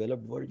in the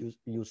developed world,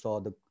 you saw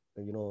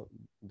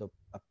the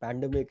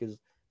pandemic is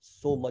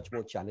so much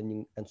more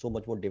challenging and so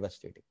much more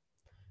devastating,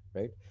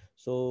 right?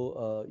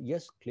 So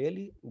yes,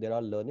 clearly there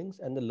are learnings,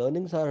 and the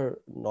learnings are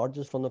not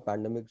just from the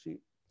pandemic. See,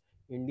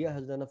 India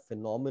has done a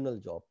phenomenal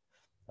job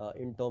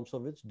in terms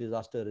of its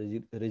disaster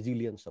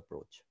resilience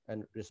approach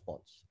and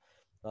response.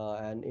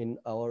 And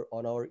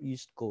on our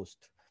east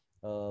coast,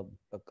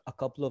 a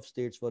couple of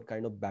states were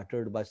kind of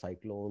battered by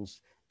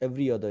cyclones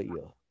every other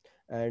year.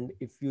 And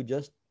if you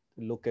just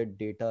look at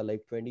data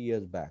like 20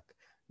 years back,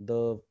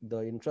 the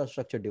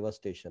infrastructure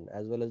devastation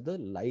as well as the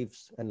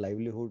lives and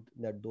livelihood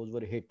that those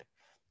were hit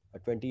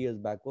 20 years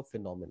back were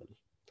phenomenal.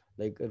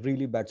 Like a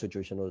really bad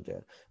situation was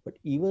there. But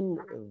even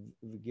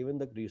given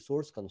the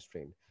resource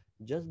constraint,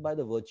 just by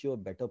the virtue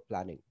of better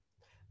planning,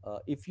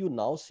 if you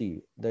now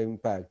see the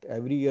impact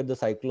every year, the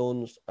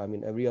cyclones, I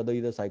mean, every other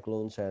year the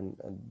cyclones and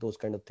those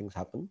kind of things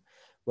happen,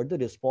 but the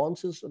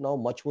response is now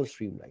much more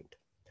streamlined.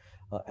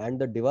 And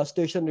the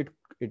devastation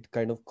it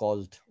kind of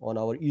caused on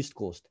our east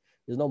coast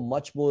is now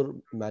much more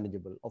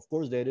manageable. Of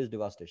course, there is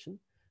devastation,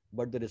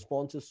 but the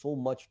response is so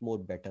much more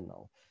better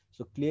now.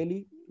 So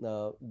clearly,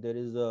 there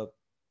is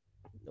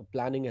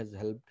planning has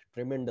helped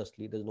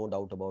tremendously. There's no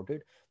doubt about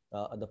it.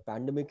 The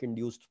pandemic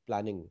induced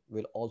planning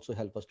will also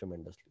help us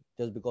tremendously,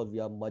 just because we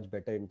are much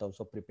better in terms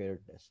of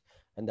preparedness,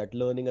 and that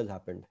learning has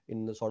happened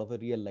in the sort of a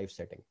real life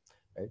setting,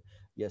 right?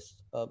 Yes.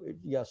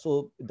 Yeah.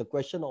 So the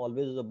question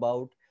always is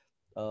about,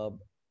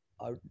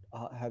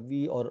 have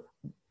we, or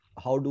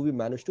how do we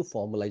manage to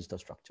formalize the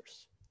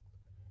structures?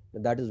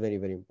 That is very,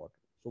 very important.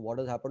 So what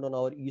has happened on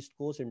our east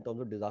coast in terms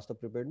of disaster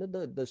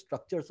preparedness, the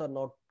structures are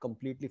not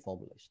completely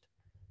formalized.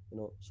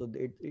 So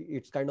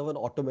it's kind of an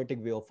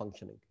automatic way of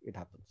functioning. It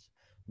happens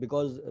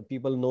because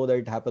people know that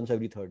it happens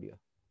every third year.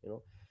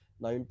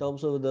 Now in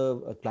terms of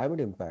the climate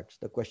impacts,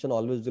 the question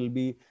always will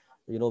be,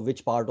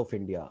 which part of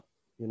India,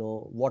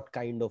 what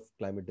kind of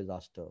climate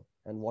disaster,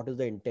 and what is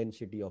the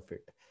intensity of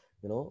it.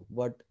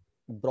 But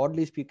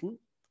broadly speaking,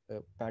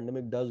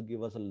 pandemic does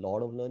give us a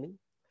lot of learning.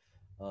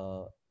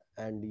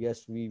 And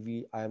yes,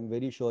 I am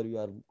very sure you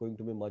are going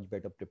to be much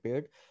better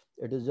prepared.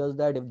 It is just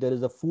that if there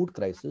is a food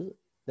crisis,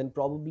 then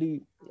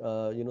probably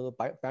the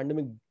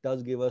pandemic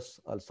does give us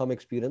some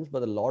experience,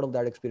 but a lot of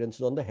that experience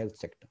is on the health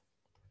sector,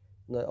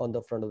 on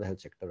the front of the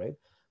health sector, right?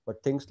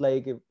 But things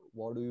like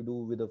what do you do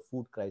with a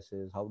food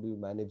crisis? How do you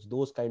manage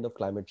those kind of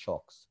climate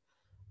shocks?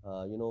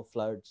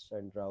 Floods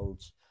and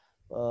droughts.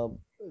 Um,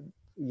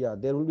 yeah,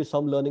 there will be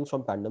some learnings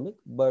from pandemic,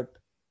 but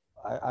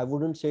I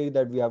wouldn't say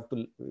that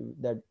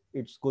that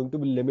it's going to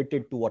be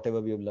limited to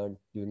whatever we have learned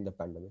during the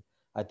pandemic.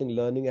 I think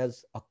learning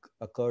has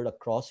occurred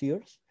across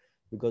years,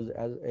 because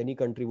as any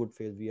country would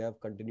face, we have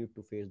continued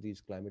to face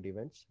these climate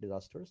events,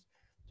 disasters.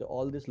 So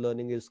all this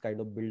learning is kind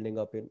of building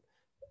up in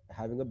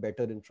having a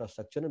better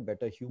infrastructure and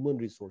better human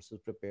resources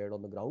prepared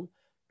on the ground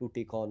to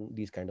take on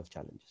these kind of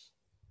challenges.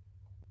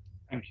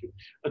 Thank you.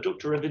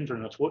 Dr.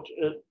 Ravindranath,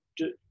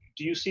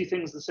 do you see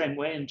things the same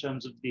way in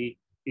terms of the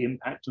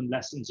impact and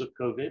lessons of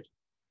COVID?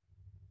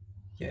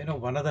 Yeah,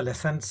 one of the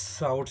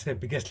lessons, I would say,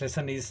 biggest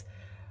lesson is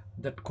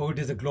that COVID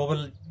is a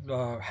global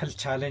health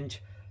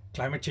challenge.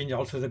 Climate change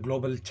also is a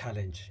global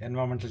challenge,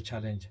 environmental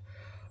challenge.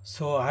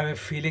 So I have a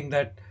feeling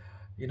that,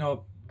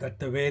 that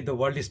the way the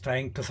world is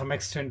trying to some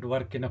extent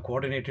work in a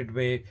coordinated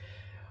way,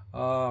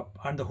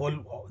 and the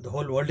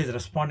whole world is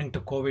responding to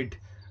COVID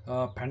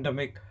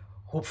pandemic.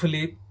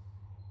 Hopefully,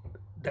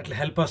 that will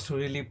help us to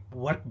really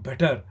work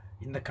better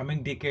in the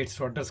coming decades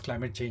to address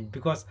climate change,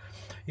 because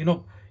you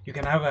know you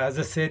can have, as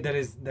I say, there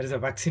is a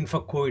vaccine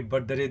for COVID,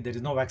 but there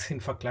is no vaccine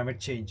for climate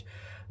change.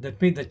 That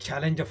means the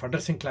challenge of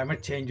addressing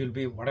climate change will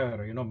be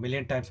whatever,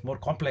 million times more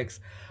complex,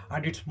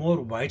 and it's more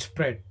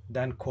widespread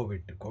than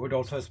COVID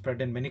also has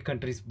spread in many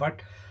countries,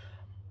 but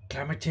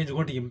climate change is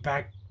going to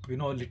impact,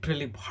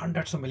 literally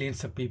hundreds of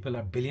millions of people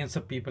or billions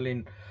of people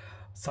in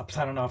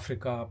sub-Saharan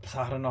Africa,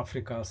 Saharan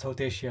Africa,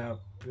 South Asia,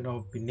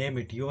 we name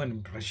it,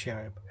 even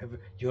Russia,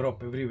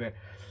 Europe, everywhere.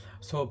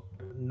 So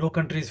no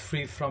country is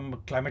free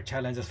from climate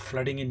challenges,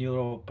 flooding in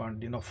Europe,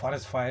 and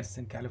forest fires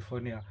in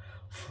California,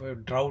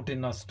 drought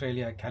in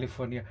Australia,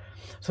 California.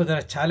 So there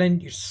are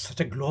challenge. It's such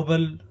a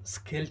global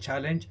scale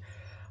challenge.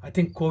 I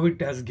think COVID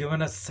has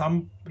given us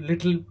some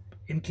little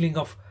inkling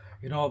of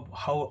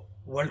how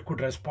world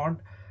could respond.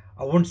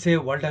 I won't say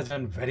world has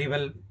done very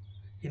well,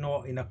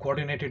 in a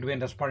coordinated way in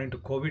responding to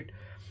COVID.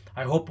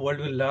 I hope world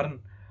will learn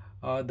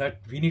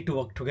that we need to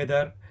work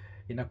together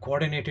in a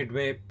coordinated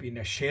way, in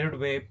a shared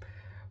way,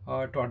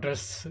 to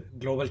address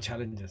global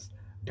challenges.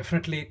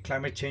 Definitely,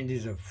 climate change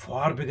is a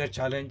far bigger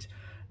challenge.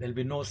 There'll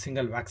be no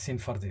single vaccine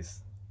for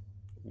this.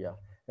 Yeah,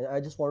 and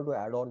I just wanted to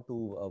add on to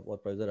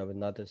what Professor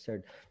Ravindranath has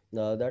said,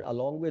 that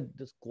along with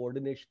this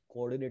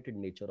coordinated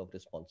nature of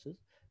responses,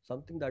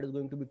 something that is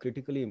going to be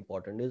critically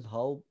important is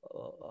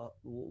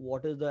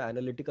what is the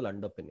analytical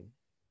underpinning.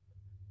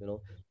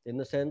 In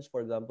the sense,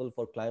 for example,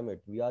 for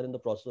climate, we are in the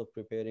process of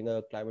preparing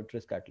a climate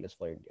risk atlas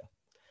for India.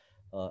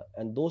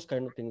 And those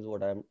kind of things,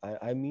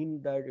 I mean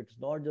that it's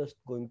not just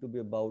going to be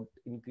about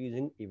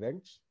increasing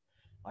events.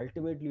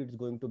 Ultimately, it's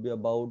going to be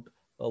about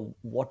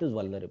what is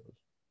vulnerable,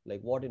 like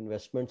what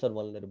investments are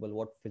vulnerable,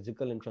 what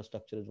physical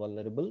infrastructure is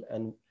vulnerable,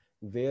 and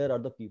where are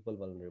the people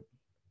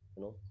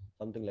vulnerable,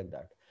 something like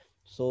that.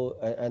 So,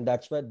 and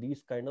that's why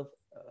these kind of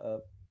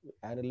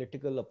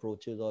analytical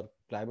approaches or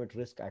climate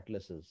risk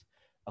atlases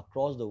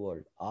across the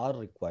world are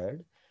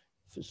required,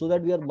 so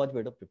that we are much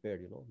better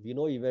prepared. We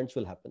know events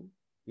will happen.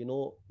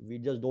 We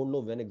just don't know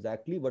when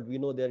exactly, but we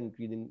know they're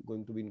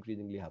going to be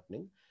increasingly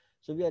happening.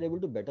 So we are able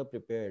to better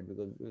prepare,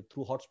 because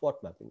through hotspot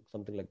mapping,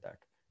 something like that.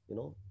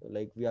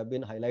 Like we have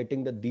been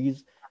highlighting that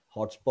these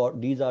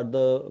are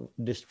the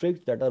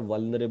districts that are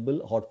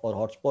vulnerable or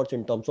hotspots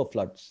in terms of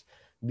floods.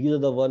 These are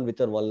the ones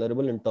which are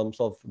vulnerable in terms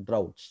of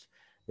droughts.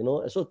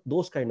 So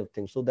those kind of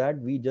things, so that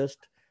we just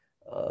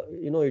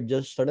it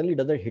just suddenly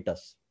doesn't hit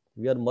us.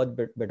 We are much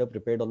better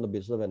prepared on the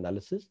basis of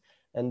analysis,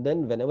 and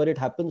then whenever it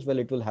happens, well,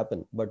 it will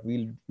happen, but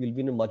we'll be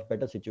in a much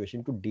better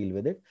situation to deal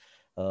with it.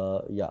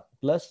 Yeah,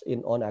 plus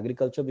on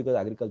agriculture, because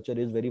agriculture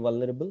is very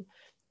vulnerable,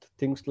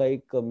 things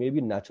like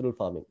maybe natural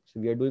farming. So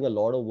we are doing a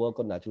lot of work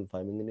on natural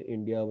farming in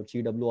India, but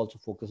CW also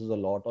focuses a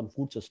lot on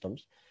food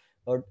systems.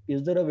 But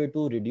is there a way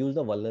to reduce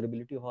the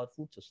vulnerability of our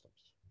food systems?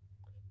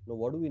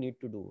 What do we need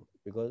to do?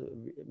 Because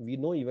we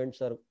know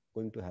events are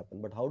going to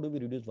happen, but how do we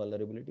reduce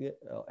vulnerability,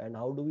 and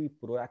how do we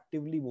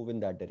proactively move in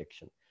that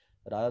direction,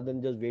 rather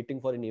than just waiting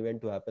for an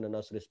event to happen and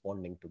us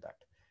responding to that?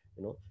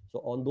 So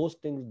on those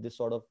things, this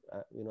sort of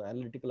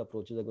analytical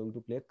approaches are going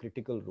to play a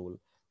critical role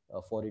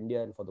for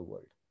India and for the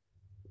world.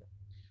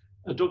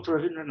 Dr.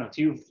 Ravindranath,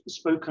 you've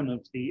spoken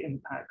of the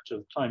impact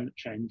of climate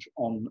change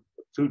on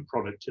food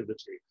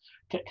productivity.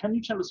 Can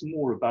you tell us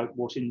more about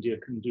what India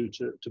can do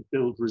to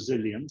build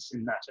resilience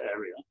in that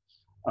area?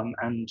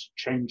 and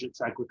change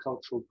its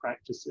agricultural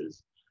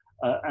practices?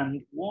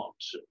 And what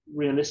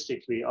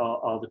realistically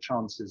are the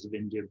chances of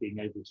India being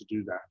able to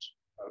do that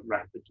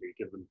rapidly,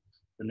 given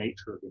the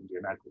nature of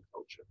Indian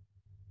agriculture?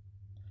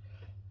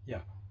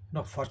 Yeah,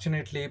 no,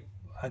 fortunately,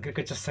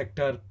 agriculture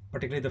sector,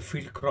 particularly the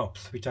field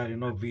crops, which are,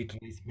 wheat,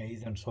 rice,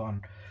 maize, and so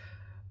on,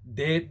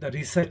 the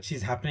research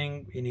is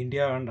happening in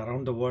India and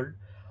around the world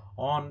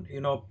on,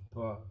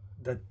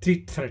 the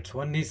three threats.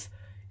 One is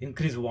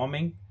increased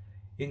warming,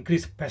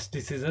 increased pest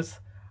diseases,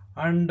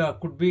 and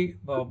could be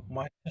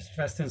moisture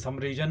stress in some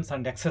regions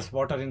and excess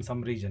water in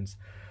some regions.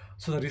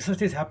 So the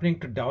research is happening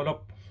to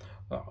develop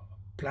uh,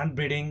 plant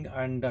breeding,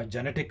 and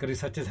genetic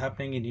research is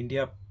happening in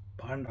India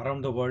and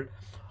around the world.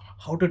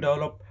 How to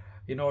develop,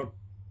 you know,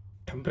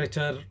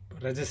 temperature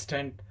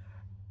resistant,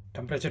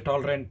 temperature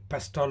tolerant,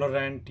 pest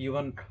tolerant,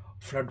 even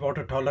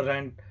floodwater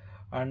tolerant,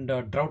 and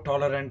drought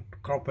tolerant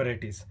crop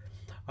varieties.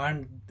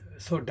 And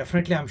so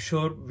definitely I'm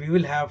sure we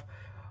will have,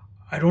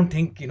 I don't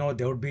think,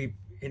 there would be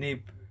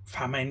any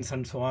famines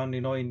and so on,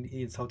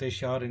 in South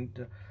Asia or in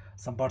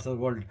some parts of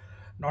the world,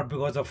 not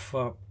because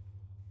of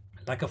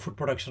lack of food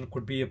production.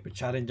 Could be a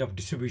challenge of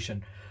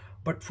distribution,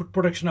 but food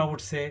production, I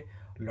would say,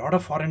 a lot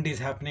of R&D is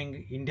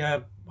happening.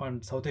 India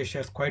and South Asia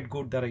is quite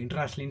good. There are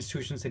international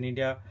institutions in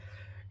India.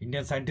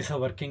 Indian scientists are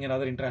working in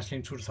other international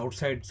institutes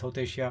outside South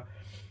Asia.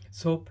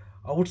 So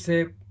I would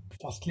say,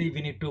 firstly,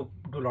 we need to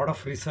do a lot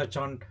of research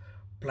on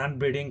plant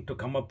breeding to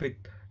come up with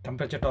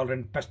temperature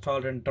tolerant, pest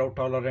tolerant, drought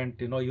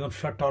tolerant, even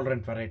flood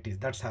tolerant varieties.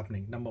 That's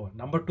happening. Number one.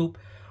 Number two,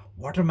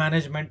 water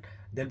management.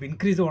 There'll be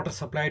increased water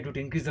supply to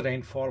increase the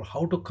rainfall.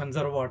 How to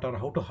conserve water,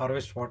 how to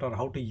harvest water,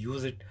 how to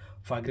use it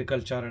for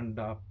agriculture and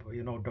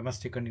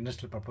domestic and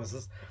industrial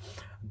purposes.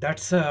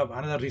 That's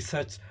another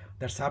research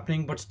that's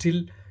happening. But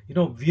still,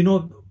 we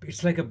know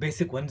it's like a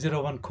basic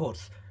 101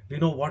 course. We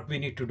know what we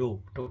need to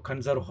do to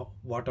conserve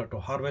water, to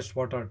harvest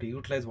water, to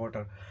utilize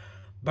water.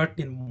 But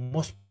in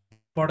most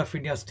part of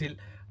India, still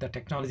the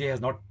technology has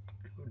not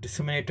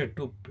disseminated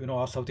to,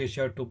 our South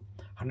Asia, to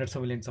hundreds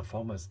of millions of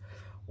farmers.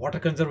 Water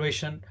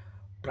conservation,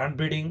 plant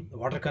breeding,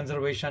 water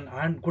conservation,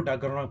 and good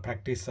agronomic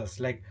practices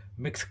like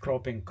mixed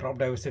cropping, crop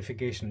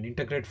diversification,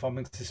 integrated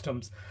farming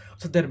systems.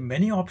 So there are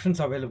many options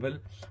available.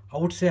 I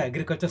would say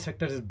agriculture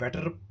sector is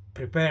better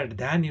prepared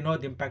than, the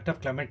impact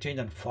of climate change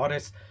on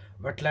forests,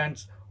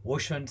 wetlands,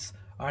 oceans,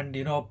 and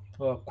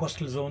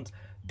coastal zones.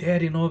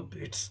 There,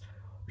 it's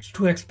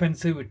too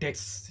expensive. It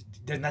takes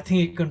There's nothing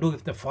you can do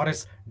if the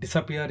forests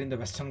disappear in the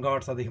Western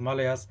Ghats or the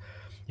Himalayas.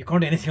 You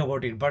can't do anything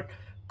about it. But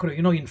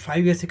in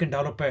 5 years you can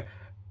develop a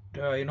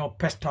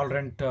pest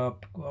tolerant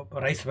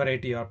rice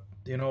variety, or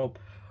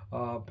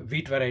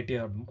wheat variety,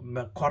 or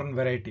corn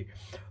variety.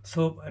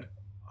 So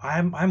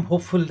I'm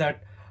hopeful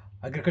that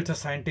agriculture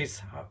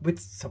scientists, with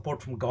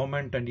support from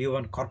government and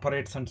even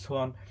corporates and so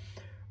on,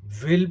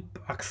 will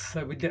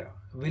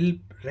will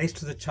rise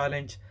to the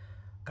challenge,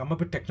 come up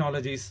with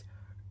technologies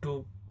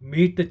to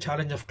meet the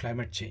challenge of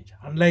climate change,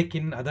 unlike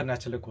in other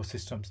natural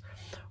ecosystems.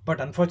 But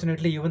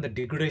unfortunately, even the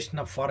degradation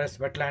of forests,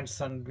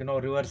 wetlands, and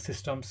river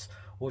systems,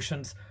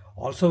 oceans,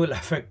 also will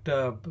affect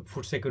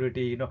food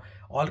security.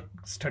 All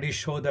studies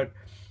show that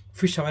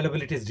fish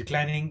availability is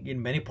declining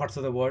in many parts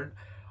of the world,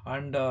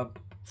 and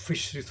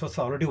fish resources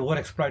are already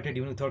overexploited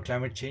even without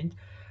climate change.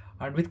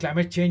 And with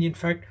climate change, in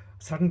fact,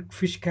 certain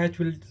fish catch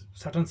will,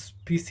 certain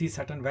species,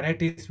 certain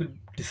varieties will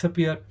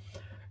disappear,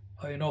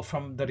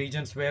 from the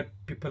regions where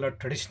people are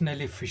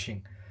traditionally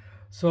fishing.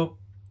 So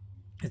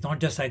it's not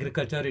just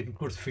agriculture; it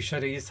includes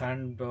fisheries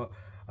and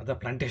other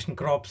plantation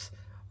crops,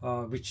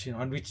 which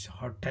on which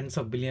tens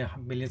of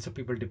millions of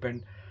people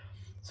depend.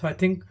 So I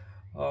think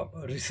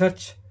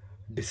research,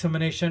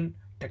 dissemination,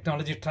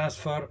 technology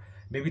transfer,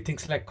 maybe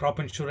things like crop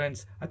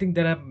insurance. I think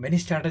there are many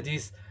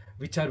strategies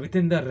which are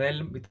within the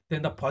realm,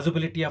 within the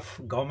possibility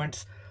of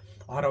governments,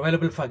 are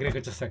available for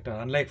agriculture sector,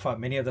 unlike for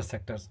many other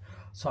sectors.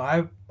 So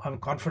I'm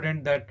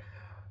confident that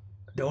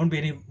there won't be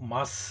any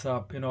mass,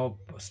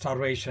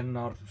 starvation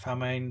or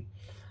famine,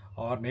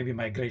 or maybe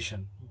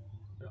migration,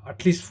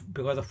 at least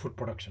because of food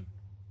production.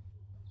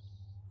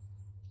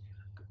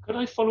 Could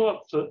I follow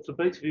up for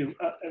both of you?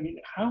 I mean,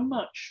 how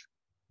much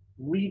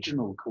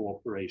regional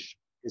cooperation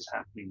is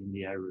happening in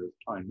the area of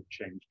climate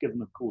change,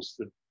 given, of course,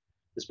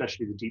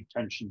 especially the deep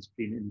tensions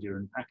between India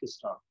and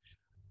Pakistan?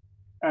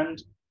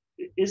 And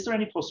is there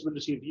any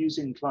possibility of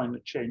using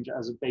climate change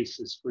as a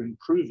basis for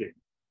improving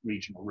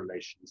regional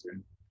relations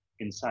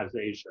in South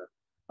Asia?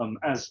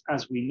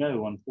 As we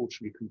know,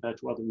 unfortunately, compared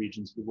to other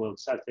regions of the world,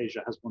 South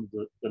Asia has one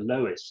of the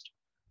lowest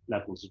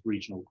levels of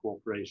regional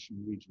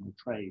cooperation, regional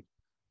trade.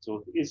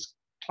 So is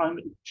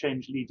climate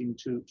change leading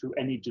to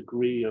any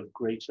degree of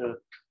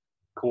greater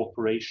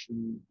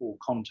cooperation or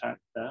contact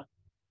there?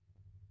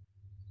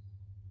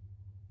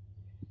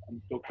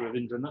 Dr.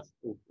 Ravindranath,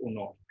 or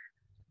not?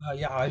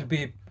 Yeah, I'll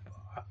be,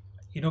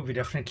 we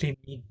definitely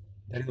need,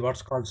 there is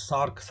what's called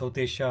SARC, South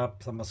Asia,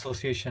 some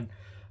association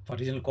for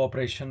regional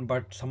cooperation,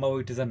 but somehow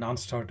it is a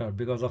non-starter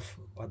because of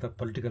other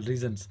political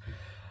reasons.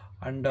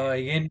 And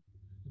again,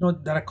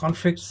 there are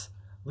conflicts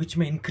which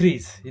may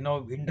increase.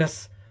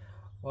 Indus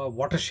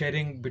Water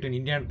sharing between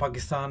India and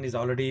Pakistan is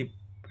already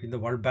in the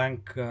World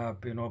Bank,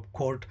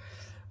 court.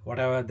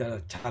 Whatever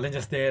the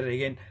challenges there,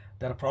 again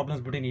there are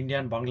problems between India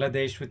and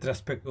Bangladesh with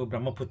respect to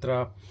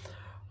Brahmaputra,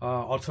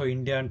 also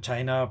India and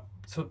China.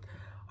 So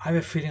I have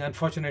a feeling,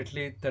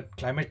 unfortunately, that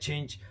climate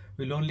change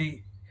will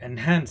only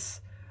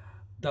enhance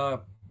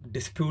the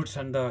disputes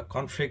and the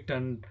conflict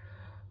and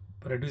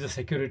reduce the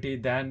security.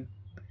 Than,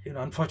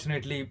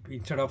 unfortunately,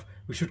 instead of,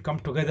 we should come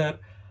together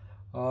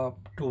to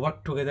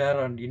work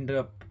together, and in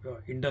the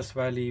Indus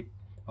Valley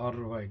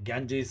or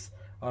Ganges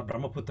or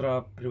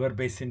Brahmaputra river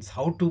basins,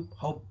 how to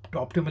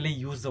optimally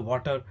use the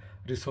water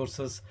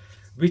resources,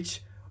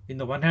 which in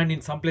the one hand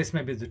in some place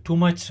maybe is too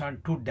much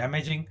and too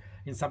damaging,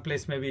 in some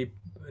place maybe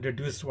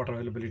reduced water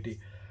availability.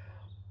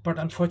 But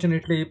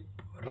unfortunately,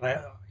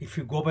 if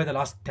you go by the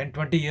last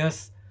 10-20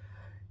 years,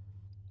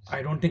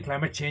 I don't think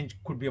climate change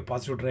could be a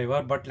positive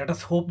driver. But let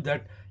us hope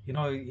that,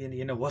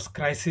 in a worst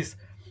crisis,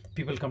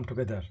 people come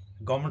together,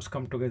 governments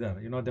come together.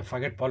 They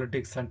forget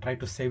politics and try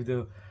to save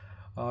the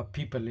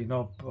people.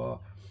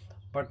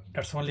 But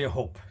that's only a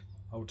hope,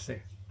 I would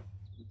say.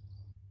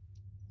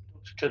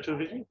 Dr.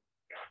 Chaturvedi?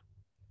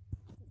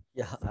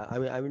 Yeah,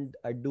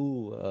 I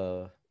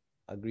do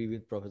agree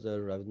with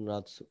Professor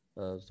Ravindranath's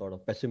sort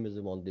of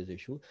pessimism on this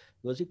issue,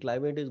 because see,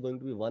 climate is going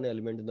to be one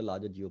element in the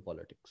larger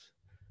geopolitics.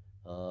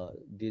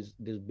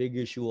 This big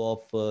issue of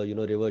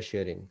river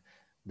sharing,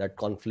 that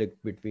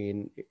conflict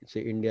between,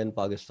 say, India and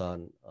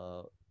Pakistan,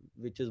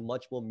 which is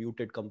much more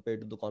muted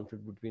compared to the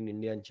conflict between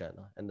India and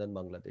China and then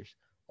Bangladesh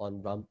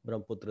on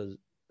Brahmaputra's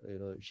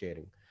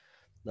sharing.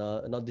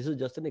 Now this is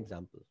just an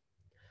example.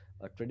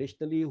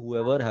 Traditionally,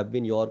 whoever have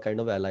been your kind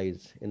of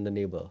allies in the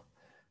neighbor,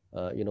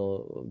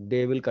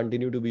 they will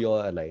continue to be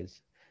your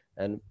allies.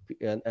 And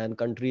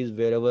countries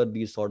wherever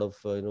these sort of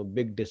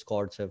big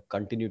discords have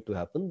continued to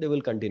happen, they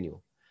will continue.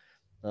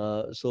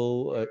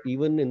 So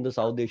even in the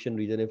South Asian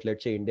region, if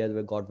let's say India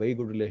has got very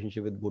good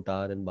relationship with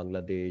Bhutan and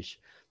Bangladesh,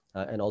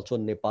 and also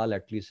Nepal,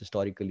 at least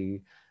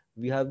historically,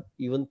 we have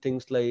even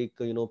things like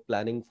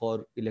planning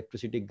for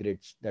electricity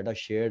grids that are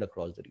shared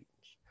across the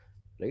regions,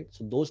 right?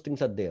 So those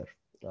things are there.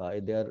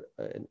 They are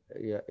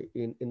yeah,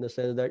 in the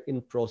sense that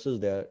in process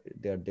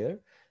they are there,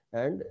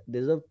 and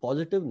there's a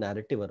positive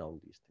narrative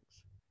around these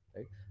things,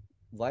 right?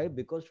 Why?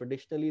 Because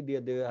traditionally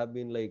they have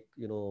been like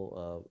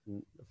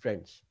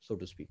friends, so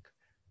to speak.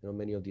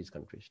 Many of these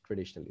countries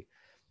traditionally,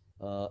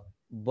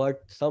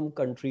 but some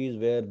countries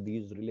where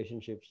these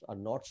relationships are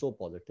not so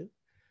positive,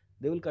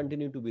 they will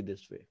continue to be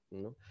this way.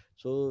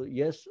 So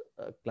yes,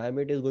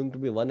 climate is going to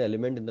be one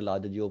element in the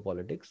larger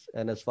geopolitics,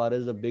 and as far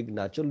as the big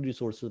natural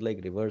resources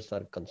like rivers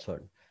are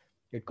concerned,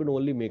 it could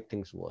only make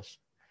things worse.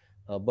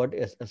 But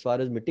as far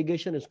as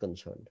mitigation is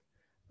concerned,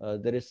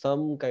 there is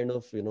some kind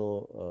of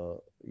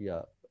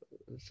yeah,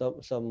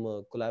 some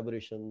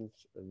collaborations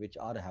which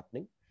are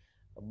happening,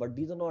 but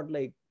these are not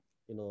like,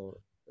 you know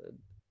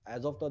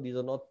as of now, these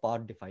are not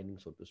part defining,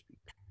 so to speak.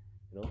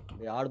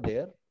 They are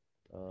there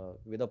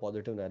with a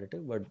positive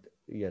narrative, but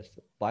yes,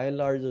 by and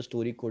large the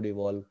story could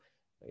evolve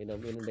in a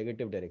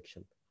negative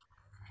direction.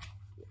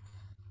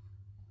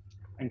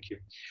 Thank you.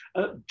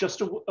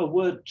 Just a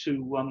word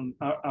to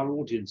our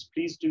audience.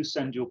 Please do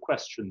send your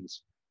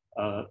questions,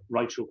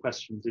 write your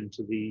questions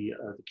into the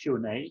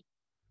Q&A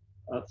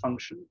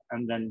function,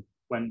 and then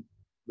when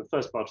the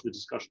first part of the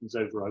discussion is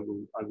over, I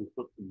will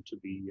put them to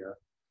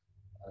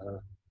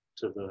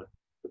the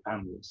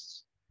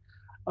panelists.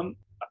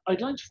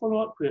 I'd like to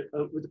follow up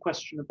with a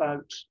question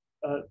about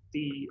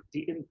the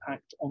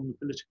impact on the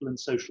political and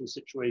social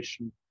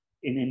situation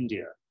in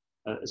India,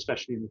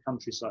 especially in the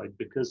countryside,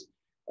 because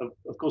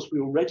of course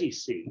we already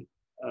see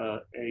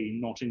a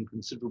not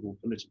inconsiderable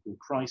political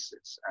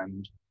crisis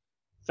and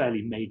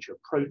fairly major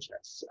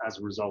protests as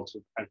a result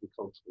of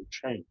agricultural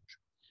change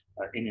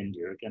in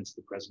India against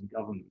the present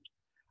government.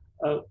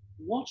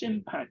 What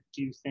impact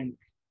do you think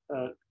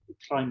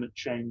climate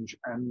change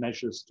and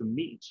measures to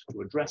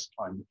address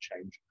climate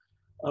change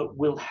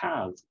will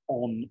have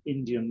on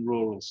Indian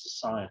rural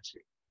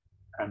society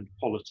and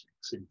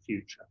politics in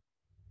future?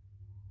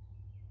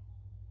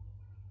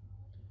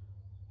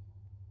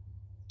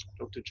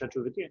 Dr.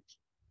 Chaturvedi, I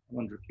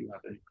wonder if you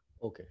have any.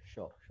 Okay,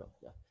 sure.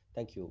 Yeah,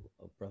 thank you,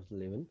 Professor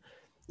Levin.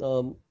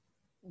 Um,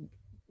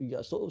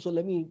 yeah, so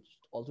let me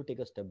also take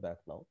a step back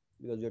now,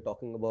 because we're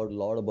talking about a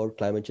lot about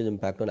climate change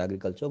impact on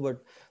agriculture,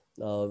 but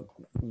uh,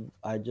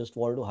 I just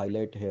wanted to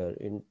highlight here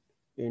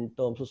in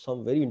terms of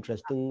some very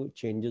interesting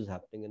changes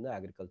happening in the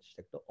agriculture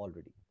sector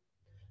already.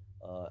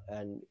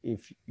 And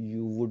if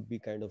you would be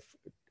kind of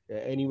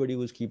anybody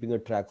who's keeping a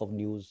track of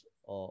news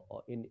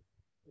or in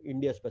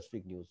India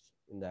specific news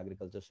in the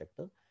agriculture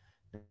sector,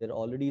 there are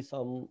already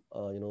some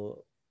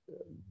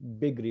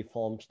big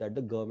reforms that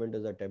the government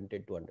has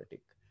attempted to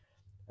undertake,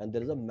 and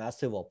there is a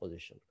massive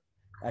opposition,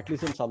 at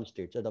least in some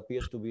states. It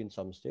appears to be in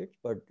some states,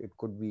 but it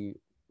could be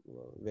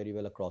very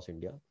well across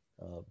India.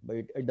 But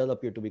it does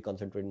appear to be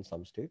concentrated in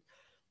some states.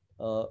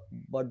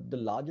 But the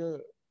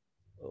larger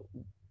uh,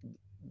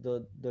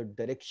 the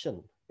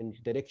direction, in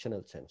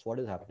directional sense, what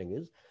is happening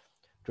is,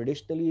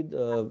 traditionally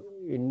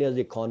India's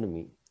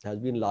economy has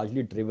been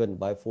largely driven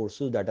by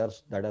forces that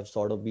have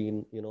sort of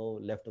been,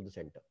 left of the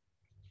center.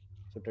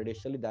 So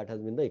traditionally, that has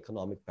been the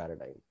economic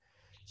paradigm.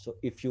 So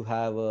if you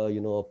have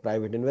a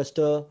private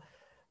investor,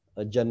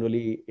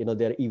 generally,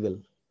 they're evil.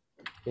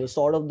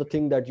 Sort of the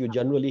thing that you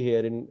generally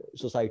hear in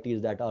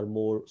societies that are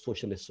more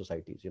socialist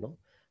societies,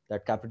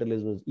 that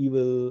capitalism is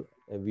evil,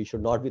 and we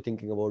should not be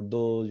thinking about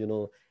those,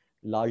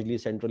 largely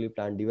centrally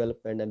planned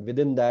development. And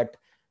within that,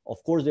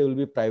 of course, there will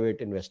be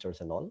private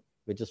investors and all,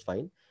 which is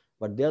fine,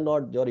 but they are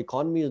not, your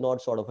economy is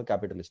not sort of a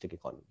capitalistic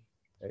economy,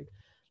 right?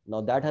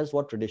 Now that has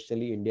what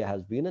traditionally India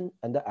has been,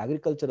 and the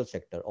agricultural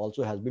sector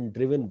also has been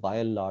driven by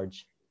and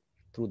large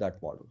through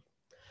that model.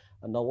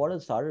 And now what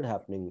has started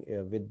happening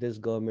with this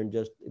government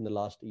just in the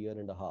last year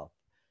and a half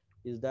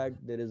is that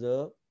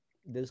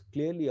there's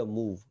clearly a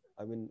move.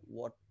 I mean,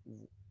 what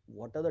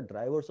are the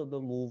drivers of the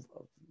move?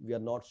 We are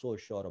not so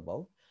sure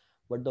about,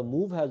 but the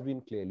move has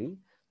been clearly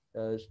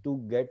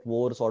to get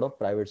more sort of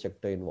private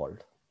sector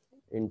involved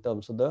in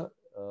terms of the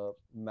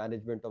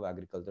management of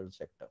agricultural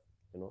sector.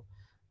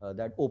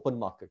 That open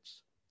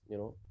markets.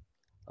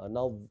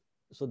 Now,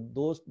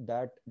 so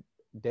that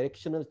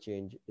directional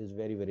change is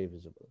very, very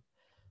visible.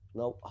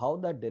 Now, how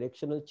that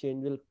directional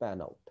change will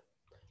pan out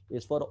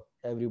is for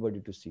everybody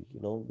to see,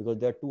 because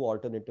there are two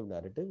alternative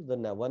narratives.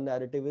 The one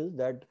narrative is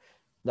that,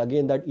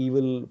 again, that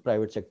evil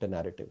private sector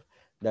narrative,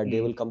 that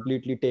they will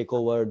completely take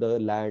over the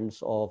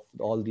lands of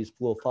all these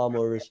poor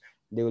farmers.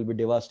 They will be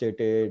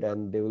devastated,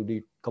 and they will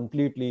be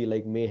completely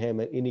like mayhem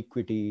and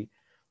inequity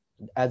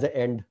as an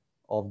end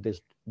of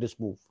this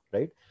move,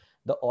 right?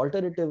 The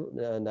alternative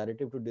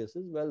narrative to this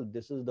is, well,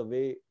 this is the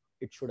way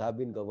it should have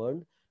been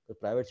governed. The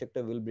private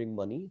sector will bring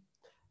money,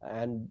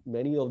 and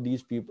many of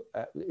these people,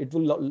 it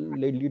will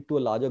lead to a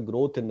larger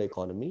growth in the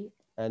economy,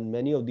 and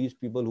many of these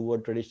people who were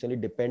traditionally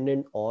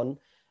dependent on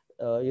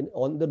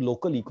the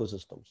local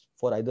ecosystems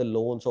for either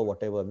loans or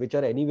whatever, which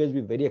are anyways be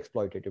very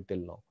exploitative till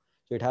now.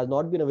 So it has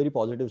not been a very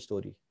positive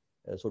story,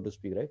 so to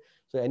speak, right?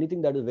 So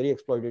anything that is very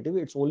exploitative,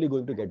 it's only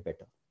going to get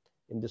better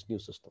in this new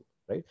system,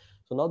 right?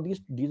 So now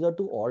these are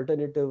two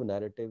alternative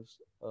narratives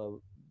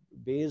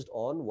based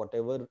on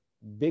whatever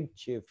big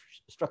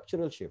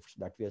structural shifts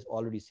that we are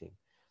already seeing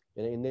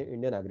in the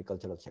Indian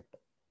agricultural sector.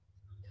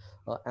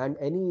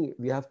 And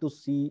we have to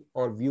see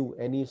or view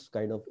any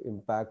kind of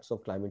impacts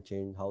of climate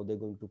change, how they're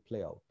going to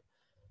play out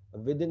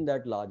within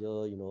that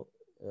larger,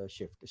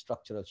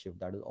 structural shift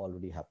that is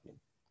already happening,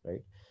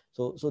 right?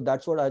 So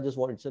that's what I just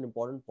want. It's an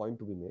important point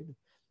to be made,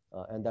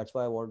 and that's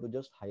why I want to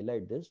just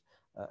highlight this,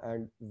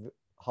 and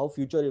how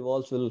future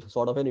evolves will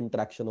sort of an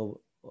interaction of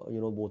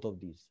both of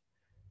these,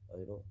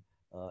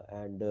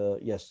 and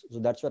yes, so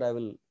that's where I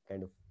will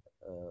kind of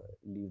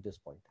leave this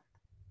point.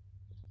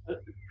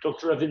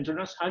 Dr.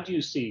 Ravindranath, how do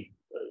you see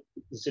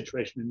the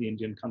situation in the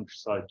Indian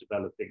countryside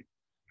developing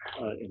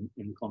in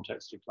the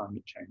context of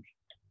climate change?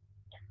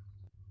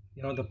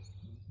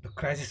 The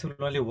crisis will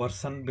only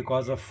worsen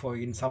because of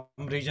in some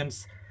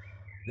regions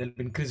there will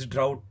be increased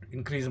drought,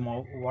 increased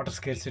water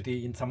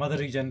scarcity. In some other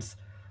regions,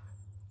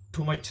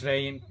 too much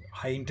rain,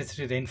 high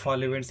intensity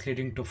rainfall events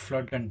leading to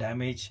flood and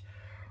damage.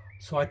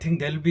 So I think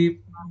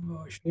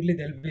surely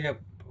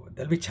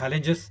there'll be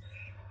challenges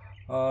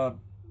uh,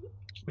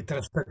 with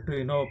respect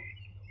to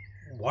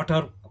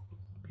water.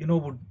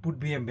 Would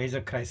be a major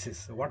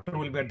crisis. Water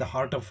will be at the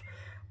heart of,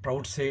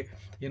 proud say,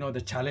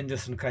 the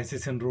challenges and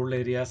crisis in rural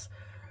areas,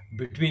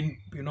 between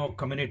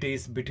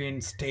communities, between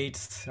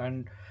states,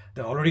 and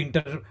there already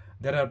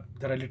there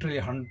are literally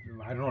I don't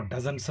know,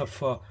 dozens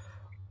of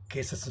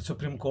cases in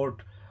Supreme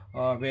Court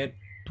where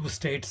two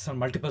states and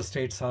multiple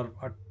states are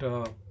at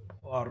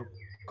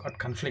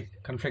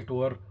conflict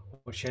over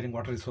sharing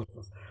water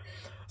resources.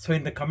 So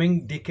in the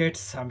coming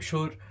decades, I'm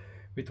sure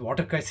with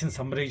water crisis in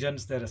some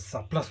regions, there is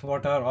surplus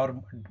water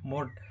or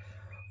more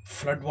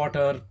flood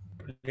water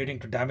leading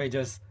to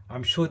damages.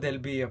 I'm sure there'll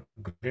be a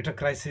greater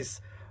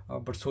crisis,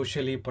 but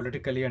socially,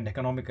 politically, and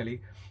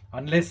economically,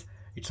 unless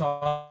it's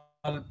all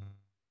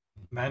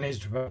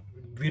managed well.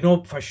 We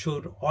know for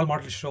sure, all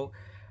models show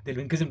there'll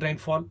be increase in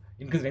rainfall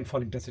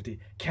intensity.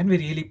 Can we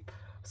really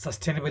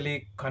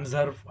sustainably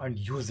conserve and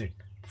use it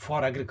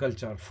for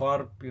agriculture,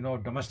 for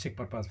domestic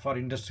purpose, for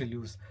industrial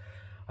use?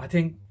 I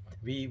think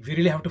we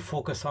really have to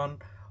focus on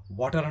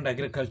water and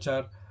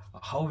agriculture,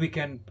 how we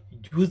can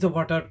use the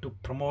water to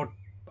promote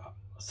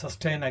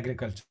sustain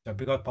agriculture,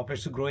 because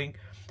population is growing,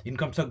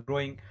 incomes are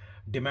growing,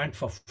 demand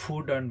for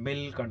food and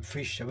milk and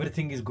fish,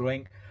 everything is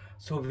growing.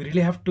 So we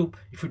really have to,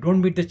 if you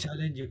don't meet the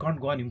challenge, you can't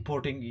go on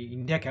importing.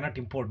 India cannot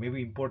import,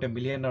 maybe import a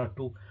million or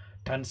two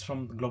tons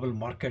from the global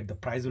market, the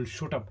price will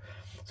shoot up.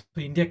 So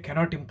India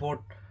cannot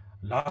import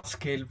large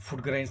scale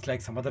food grains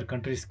like some other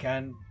countries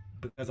can,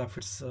 because of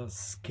its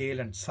scale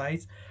and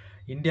size.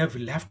 India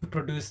will have to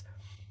produce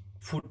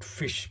food,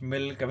 fish,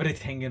 milk,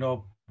 everything,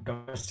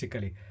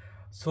 domestically.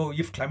 So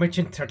if climate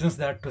change threatens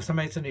that, to some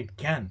extent it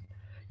can.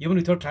 Even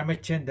without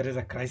climate change, there is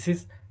a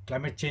crisis.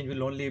 Climate change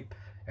will only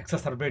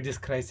exacerbate this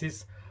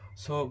crisis.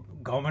 So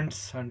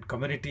governments and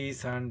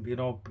communities and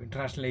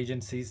international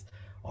agencies,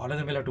 all of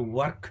them will have to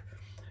work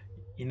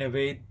in a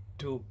way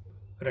to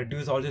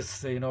reduce all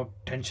these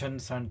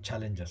tensions and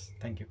challenges.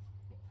 Thank you.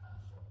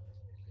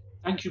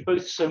 Thank you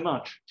both so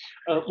much.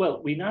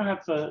 Well, we now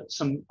have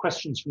some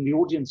questions from the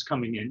audience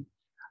coming in.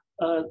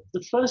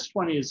 The first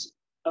one is,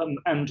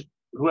 and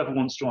whoever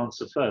wants to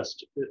answer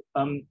first,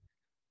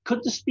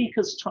 could the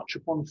speakers touch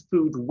upon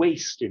food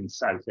waste in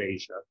South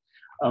Asia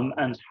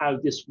and how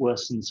this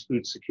worsens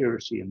food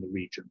security in the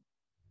region?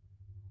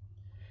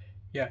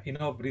 Yeah,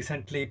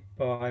 recently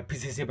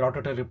IPCC brought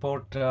out a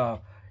report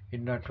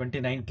in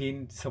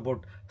 2019. It's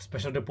about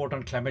special report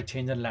on climate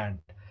change and land.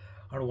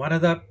 And one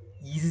of the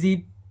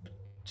easy,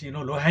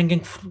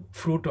 low-hanging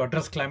fruit to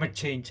address climate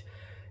change,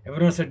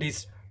 everyone said,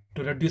 is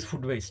to reduce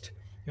food waste.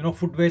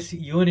 Food waste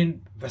even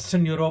in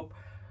Western Europe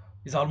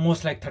is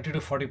almost like 30 to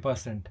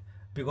 40%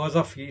 because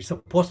of it's a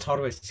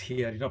post-harvest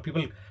here.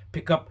 People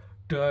pick up,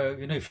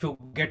 if you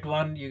get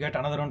one, you get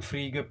another one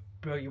free.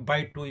 You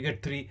buy two, you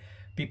get three.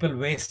 People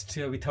waste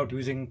without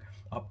using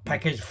a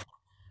packaged food.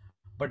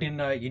 But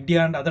in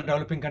India and other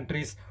developing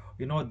countries,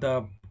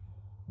 the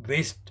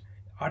waste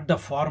at the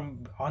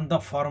farm, on the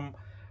farm,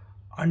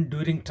 and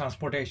during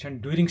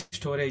transportation, during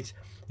storage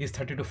is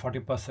 30 to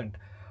 40%.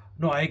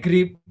 No, I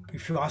agree.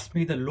 If you ask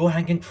me, the low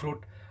hanging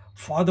fruit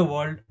for the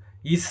world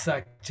is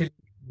actually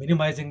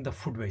minimizing the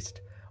food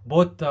waste,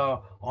 both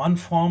on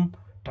farm,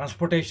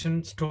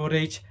 transportation,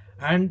 storage,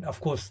 and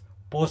of course,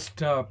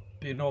 post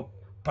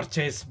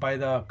purchase by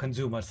the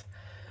consumers.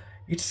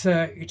 It's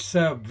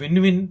a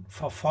win-win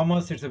for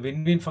farmers. It's a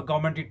win-win for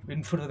government. It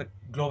win for the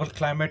global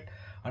climate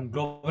and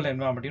global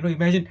environment.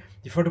 Imagine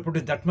if you have to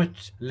produce that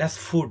much less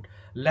food,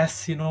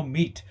 less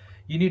meat,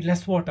 you need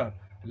less water,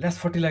 less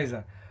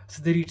fertilizer.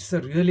 So there it's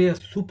a really a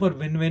super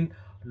win-win,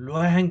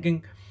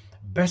 low-hanging,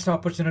 best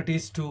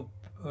opportunities to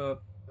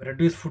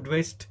reduce food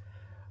waste,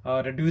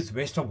 reduce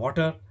waste of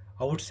water.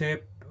 I would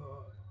say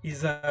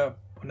is a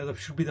another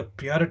should be the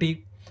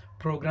priority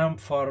program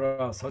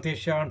for South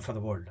Asia and for the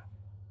world.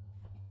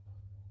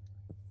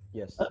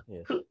 Yes,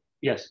 yes.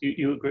 Yes,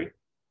 you agree?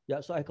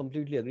 Yeah, so I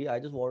completely agree. I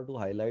just wanted to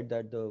highlight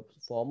that the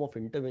form of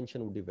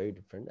intervention would be very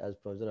different, as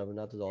Professor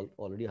Ravindranath has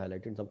already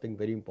highlighted something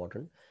very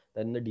important.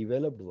 That in the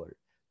developed world,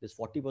 this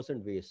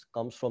 40% waste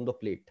comes from the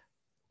plate.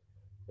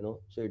 So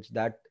it's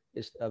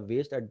a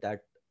waste at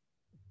that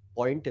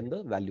point in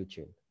the value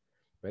chain,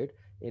 right?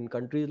 In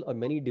countries or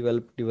many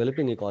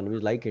developing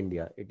economies like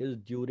India, it is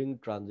during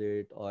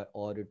transit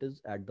or it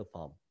is at the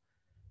farm.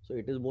 So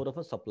it is more of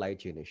a supply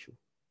chain issue.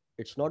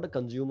 It's not a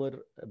consumer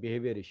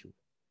behavior issue.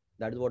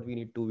 That is what we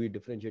need to be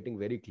differentiating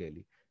very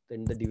clearly.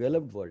 In the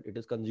developed world, it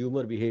is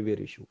consumer behavior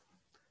issue.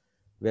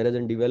 Whereas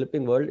in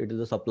developing world, it is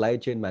a supply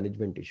chain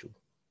management issue,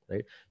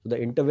 right? So the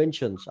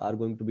interventions are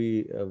going to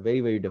be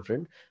very, very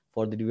different.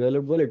 For the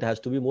developed world, it has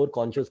to be more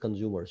conscious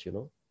consumers,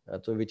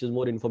 so which is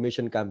more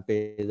information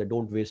campaigns that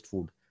don't waste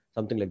food,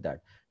 something like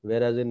that.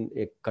 Whereas in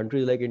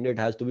countries like India, it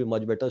has to be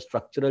much better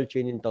structural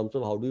change in terms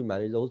of how do you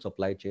manage the whole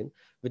supply chain,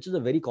 which is a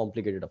very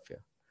complicated affair.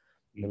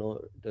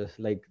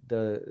 Like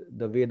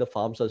the way the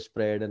farms are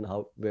spread and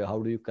how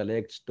do you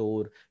collect,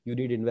 store, you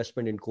need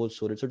investment in cold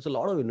storage. So it's a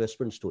lot of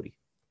investment story,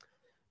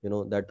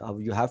 that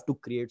you have to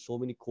create so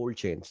many cold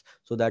chains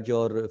so that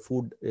your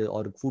food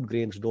or food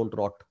grains don't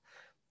rot,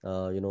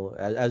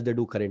 as they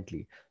do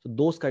currently. So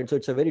those kinds, so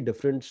it's a very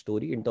different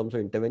story in terms of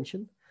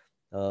intervention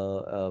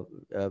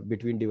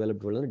between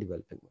developed world and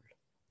developing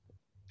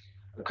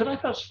world. Could I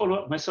perhaps follow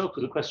up myself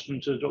with a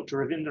question to Dr.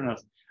 Ravindranath?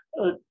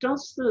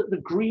 Does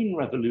the Green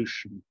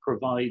Revolution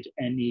provide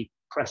any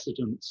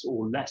precedents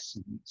or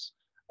lessons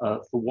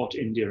for what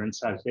India and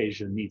South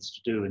Asia needs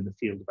to do in the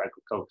field of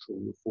agricultural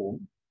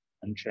reform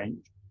and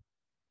change?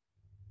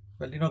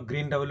 Well,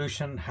 Green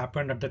Revolution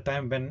happened at the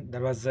time when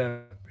there was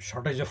a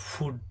shortage of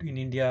food in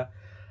India.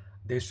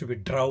 There used to be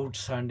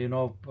droughts, and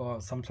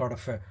some sort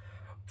of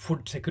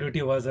food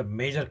security was a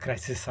major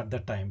crisis at the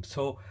time.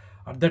 So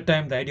at that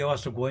time, the idea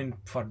was to go in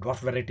for dwarf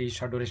varieties,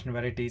 short duration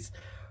varieties,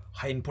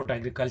 high input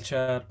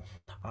agriculture,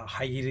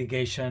 high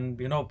irrigation.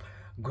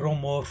 Grow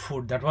more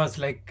food. That was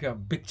like a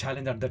big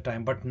challenge at the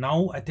time. But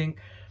now I think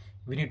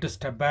we need to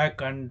step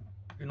back, and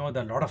there are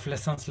a lot of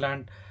lessons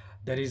learned.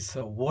 There is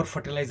over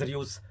fertilizer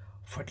use.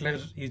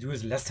 Fertilizer is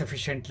used less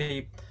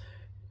efficiently.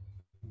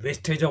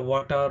 Wastage of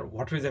water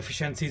is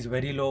efficiency is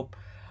very low,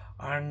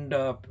 and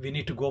we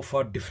need to go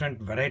for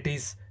different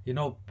varieties.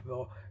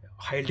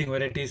 High yielding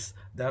varieties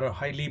that are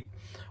highly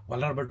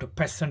vulnerable to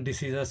pests and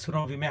diseases.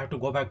 We may have to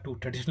go back to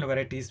traditional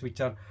varieties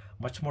which are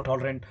much more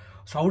tolerant.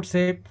 So I would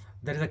say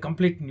there is a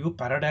complete new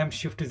paradigm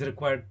shift is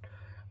required.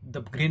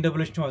 The Green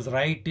Revolution was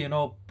right, in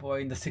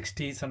the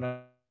 60s and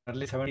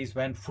early 70s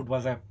when food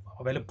was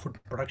available, food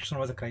production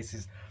was a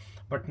crisis.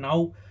 But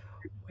now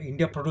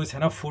India produces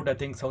enough food. I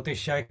think South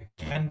Asia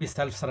can be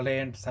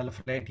self-reliant,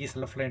 is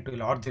self-reliant to a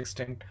large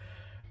extent.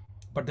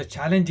 But the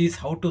challenge is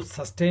how to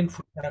sustain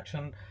food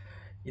production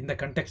in the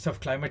context of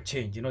climate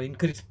change.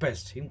 Increase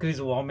pests,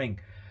 increase warming,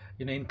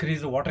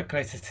 increase the water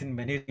crisis in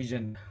many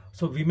regions.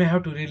 So we may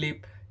have to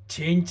really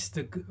change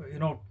the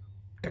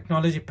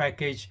technology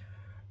package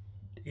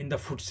in the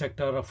food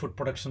sector or food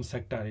production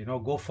sector.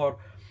 Go for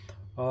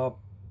uh,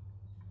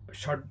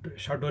 short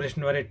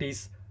duration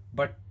varieties,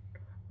 but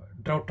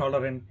drought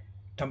tolerant,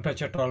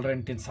 temperature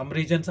tolerant in some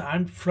regions,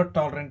 and flood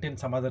tolerant in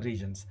some other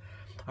regions,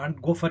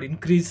 and go for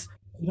increase.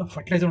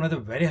 Fertilizer is another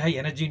very high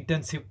energy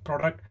intensive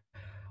product.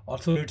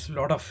 Also, it's a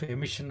lot of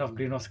emission of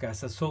greenhouse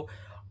gases. So,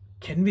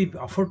 can we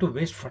afford to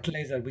waste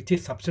fertilizer, which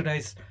is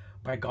subsidized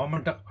by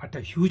government at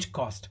a huge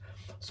cost?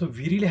 So,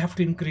 we really have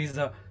to increase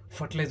the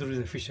fertilizer use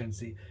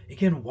efficiency.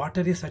 Again,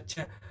 water is such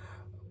a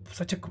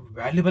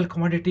valuable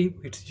commodity.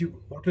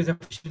 Water use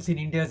efficiency in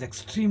India is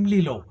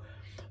extremely low.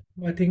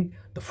 I think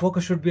the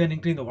focus should be on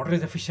increasing the water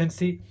use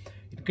efficiency,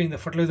 increasing the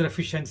fertilizer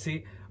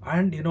efficiency,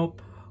 and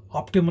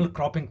optimal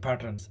cropping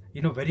patterns.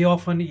 Very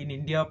often in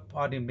India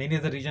or in many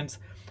other regions,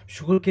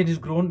 sugarcane is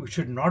grown which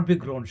should not be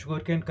grown.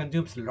 Sugarcane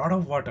consumes a lot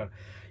of water.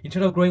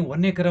 Instead of growing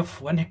 1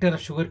 hectare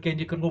of sugarcane,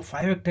 you can grow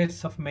 5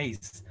 hectares of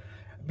maize,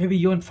 maybe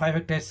even 5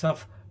 hectares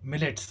of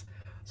millets,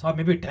 so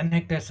maybe 10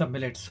 hectares of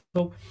millets.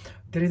 So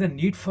there is a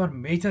need for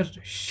major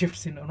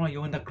shifts in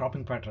even the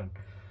cropping pattern.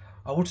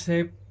 I would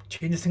say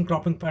changes in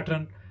cropping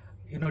pattern,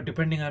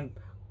 depending on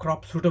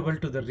crop suitable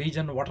to the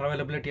region, water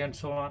availability, and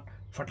so on.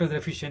 Fertilizer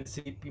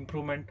efficiency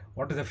improvement,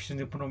 water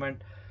efficiency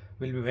improvement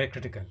will be very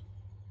critical.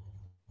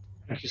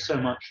 Thank you so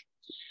much.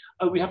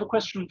 We have a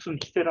question from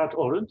Firat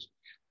Orant.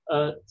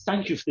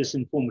 Thank you for this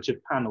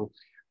informative panel.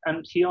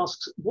 And he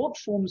asks, what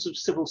forms of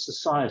civil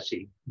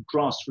society,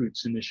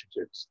 grassroots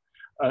initiatives,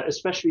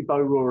 especially by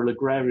rural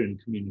agrarian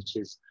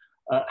communities,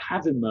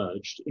 have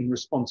emerged in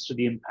response to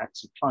the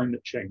impacts of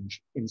climate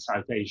change in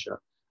South Asia?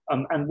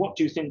 And what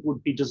do you think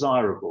would be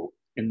desirable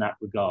in that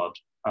regard?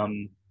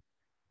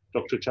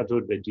 Dr.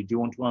 Chaturvedi, do you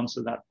want to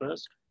answer that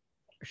first?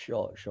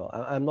 Sure.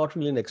 I'm not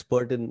really an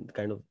expert in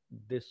kind of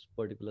this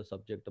particular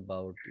subject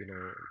about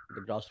the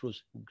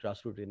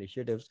grassroots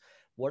initiatives.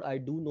 What I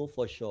do know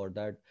for sure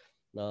that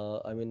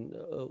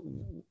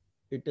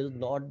it has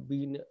not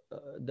been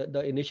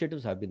the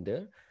initiatives have been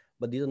there,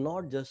 but these are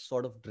not just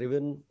sort of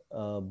driven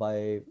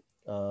by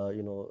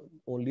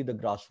only the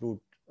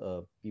grassroots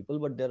people,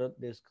 but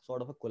there's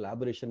sort of a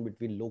collaboration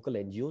between local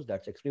NGOs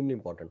that's extremely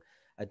important.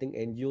 I think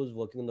NGOs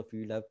working in the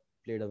field have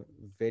played a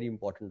very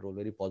important role,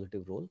 very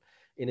positive role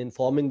in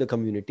informing the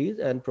communities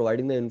and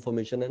providing the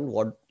information and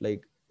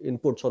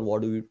inputs on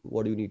what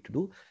do you need to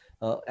do,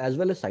 as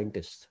well as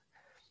scientists.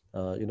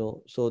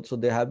 So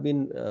there have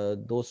been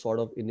those sort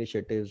of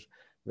initiatives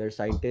where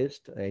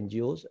scientists,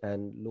 NGOs,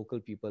 and local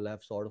people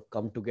have sort of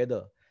come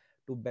together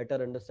to better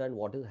understand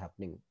what is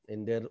happening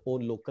in their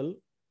own local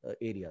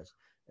areas,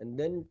 and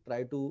then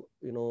try to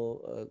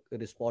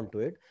respond to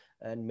it.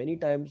 And many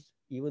times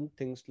even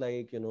things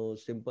like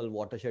simple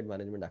watershed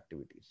management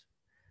activities,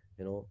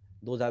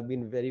 those have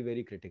been very,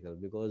 very critical,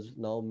 because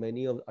now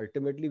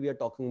ultimately we are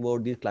talking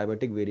about these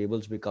climatic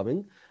variables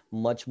becoming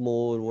much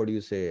more,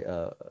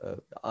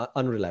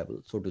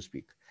 unreliable, so to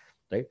speak,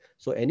 right?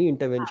 So any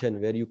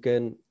intervention where you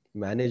can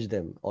manage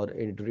them or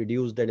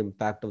reduce that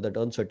impact of that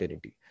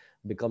uncertainty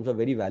becomes a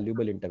very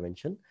valuable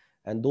intervention.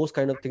 And those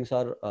kind of things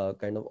are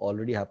kind of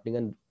already happening,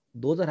 and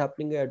those are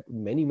happening at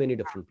many, many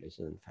different places,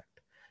 in fact.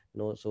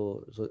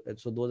 So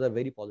those are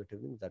very positive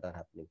things that are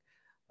happening.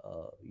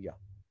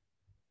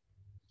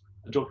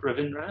 Dr.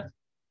 Ravindranath?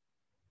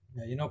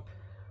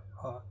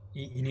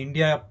 In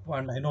India,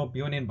 and I know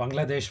even in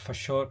Bangladesh for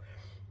sure,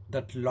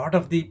 that a lot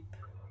of the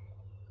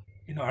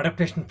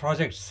adaptation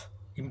projects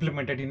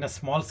implemented in a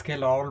small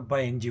scale are all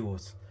by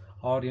NGOs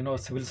or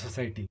civil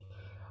society.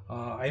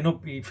 I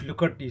know if you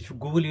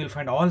Google, you'll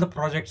find all the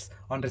projects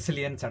on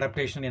resilience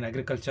adaptation in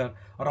agriculture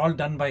are all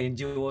done by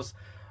NGOs.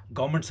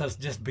 Governments are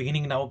just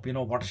beginning now,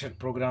 watershed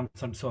programs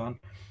and so on.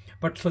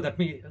 But so that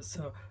means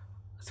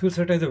civil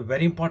society has a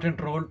very important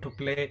role to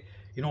play.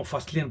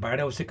 Firstly in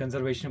biodiversity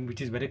conservation,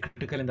 which is very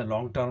critical in the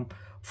long term,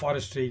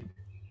 forestry,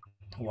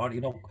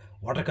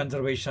 water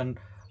conservation,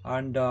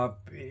 and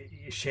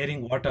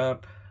sharing water,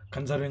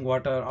 conserving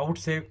water. I would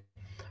say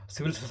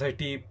civil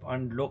society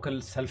and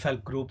local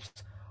self-help groups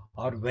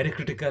are very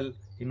critical,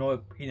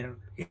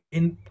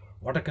 in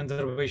water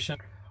conservation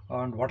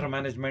and water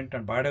management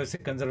and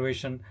biodiversity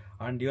conservation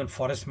and even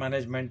forest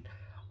management.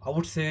 I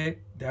would say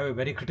they have a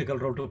very critical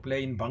role to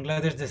play. In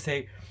Bangladesh, they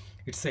say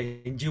it's the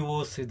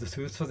NGOs, it's the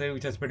civil society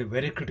which has played a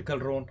very critical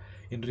role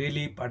in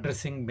really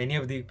addressing many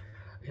of the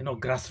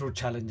grassroots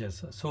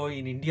challenges. So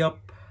in India,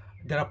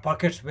 there are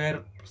pockets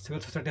where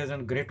civil society has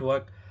done great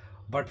work,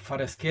 but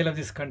for a scale of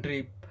this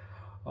country,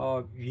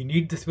 we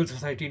need the civil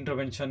society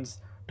interventions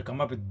to come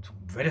up with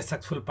very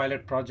successful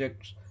pilot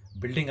projects,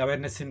 building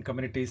awareness in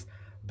communities,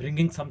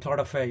 bringing some sort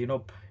of a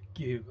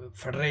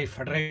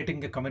federating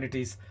the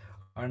communities,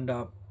 and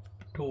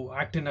to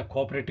act in a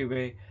cooperative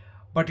way.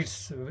 But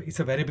it's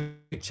a very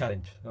big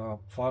challenge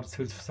for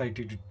civil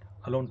society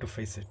alone to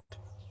face it.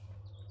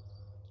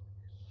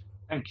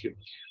 Thank you.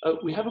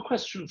 We have a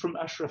question from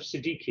Ashraf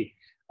Siddiqui.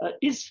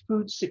 Is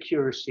food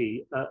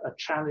security a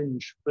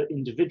challenge for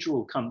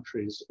individual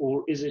countries,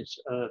 or is it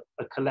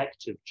a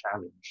collective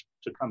challenge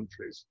to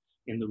countries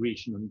in the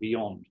region and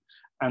beyond?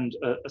 And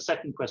a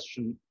second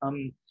question,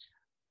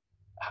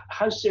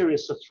 how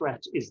serious a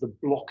threat is the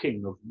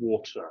blocking of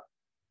water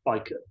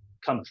by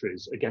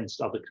countries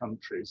against other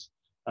countries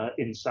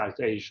in South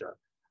Asia?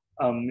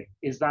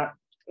 Is that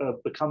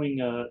becoming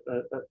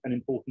an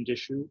important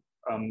issue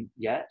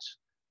yet?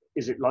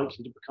 Is it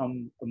likely to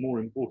become a more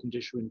important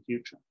issue in the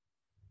future?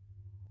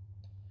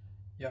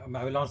 Yeah,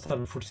 I will answer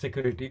on food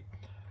security.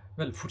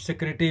 Well, food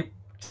security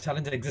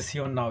challenge exists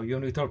even now,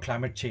 even without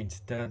climate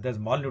change. There's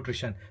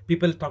malnutrition.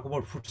 People talk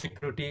about food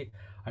security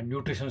and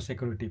nutritional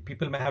security.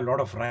 People may have a lot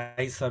of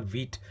rice or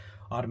wheat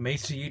or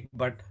maize to eat,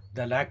 but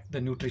they lack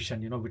the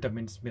nutrition,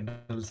 vitamins,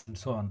 minerals, and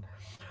so on.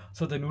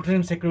 So the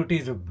nutrition security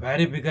is a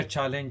very bigger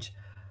challenge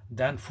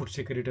than food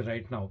security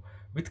right now.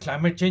 With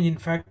climate change, in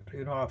fact,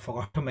 I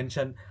forgot to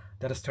mention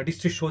there are studies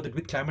to show that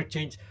with climate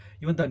change,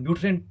 even the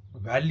nutrient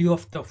value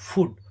of the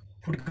food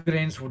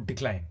grains would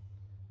decline.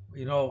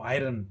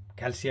 Iron,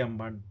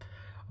 calcium, and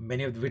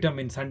many of the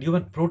vitamins, and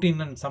even protein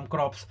in some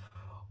crops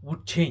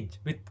would change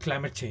with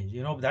climate change.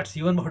 That's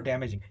even more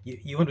damaging.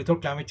 Even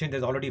without climate change,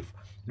 there's already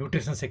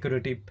nutrition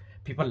security.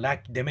 People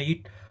lack, they may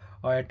eat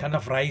a ton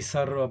of rice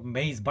or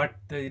maize, but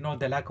they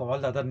lack all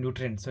the other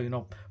nutrients.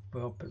 So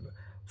uh,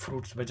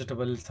 fruits,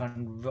 vegetables,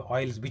 and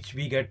oils, which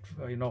we get,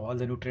 all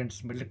the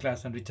nutrients, middle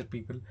class and richer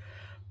people.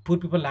 Poor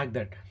people lack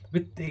that.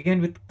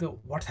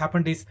 What's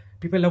happened is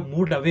people have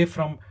moved away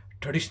from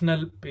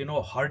traditional,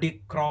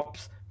 hardy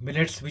crops,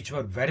 millets, which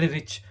were very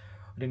rich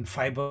in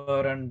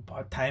fiber and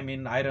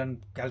thiamine,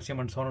 iron, calcium,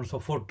 and so on and so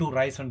forth, to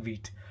rice and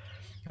wheat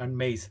and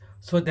maize.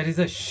 So there is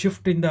a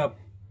shift in the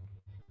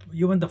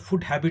even the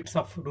food habits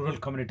of rural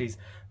communities.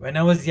 When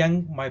I was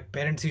young, my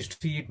parents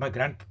used to eat, my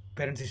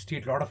grandparents used to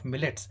eat a lot of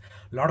millets,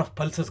 a lot of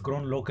pulses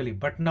grown locally.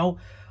 But now,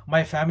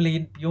 my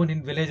family, even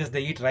in villages,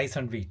 they eat rice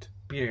and wheat.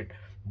 Period.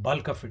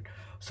 Bulk of it.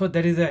 So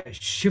there is a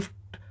shift.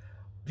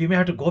 We may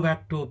have to go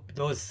back to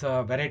those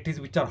varieties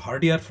which are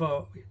hardier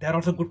for. They are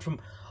also good from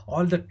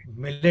all the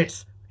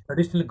millets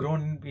traditionally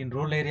grown in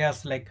rural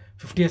areas like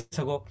 50 years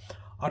ago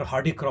are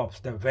hardy crops.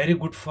 They're very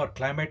good for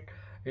climate.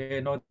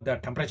 They're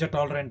temperature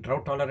tolerant,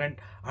 drought tolerant,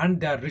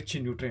 and they are rich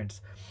in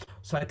nutrients.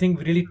 So I think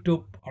we really need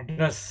to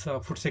address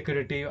food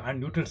security and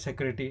nutrient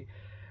security,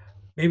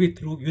 maybe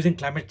through using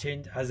climate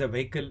change as a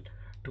vehicle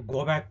to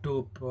go back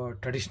to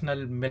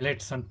traditional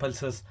millets and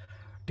pulses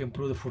to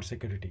improve the food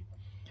security.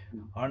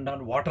 And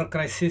on water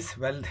crisis,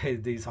 well,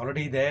 it's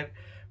already there.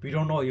 We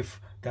don't know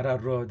if there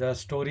are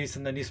stories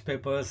in the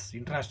newspapers,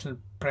 international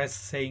press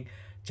saying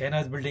China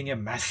is building a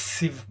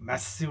massive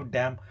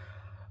dam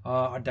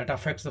that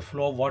affects the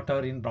flow of water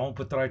in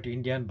Brahmaputra to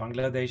India and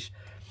Bangladesh.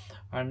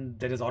 And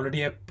there is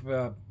already a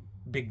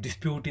big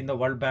dispute in the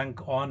World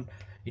Bank on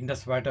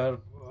Indus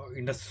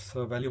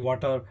Valley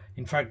water.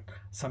 In fact,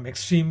 some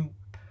extreme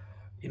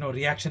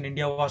reaction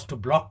India was to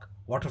block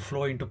water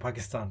flow into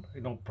Pakistan.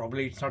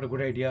 Probably it's not a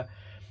good idea.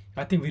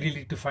 I think we really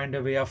need to find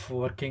a way of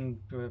working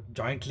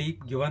jointly,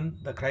 given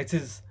the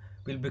crisis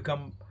will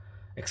become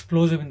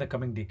explosive in the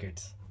coming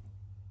decades.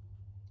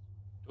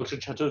 Dr.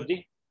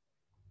 Chaturvedi?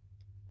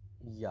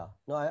 Yeah,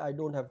 no, I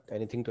don't have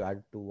anything to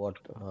add to what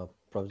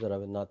Professor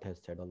Ravindranath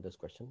has said on this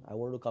question. I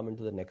want to come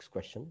into the next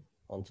question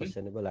on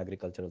sustainable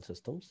agricultural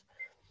systems,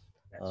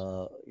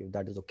 if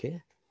that is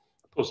okay.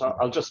 Of course,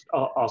 I'll just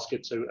ask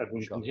it so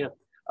everyone can hear.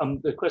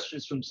 The question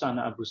is from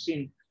Sana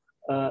Abrusin.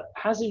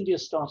 Has India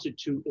started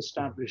to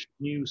establish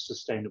new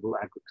sustainable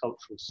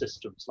agricultural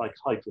systems like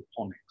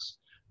hydroponics?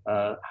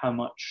 How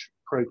much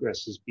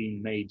progress has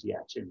been made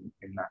yet in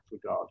that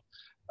regard?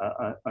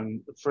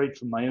 I'm afraid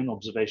from my own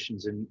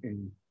observations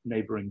in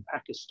neighboring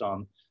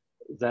Pakistan,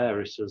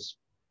 there it has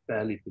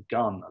barely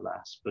begun,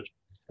 alas, but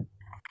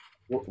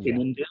in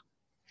India?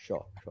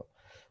 Sure.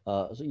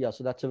 So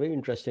that's a very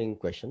interesting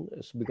question.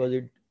 It's because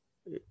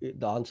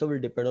the answer will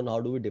depend on how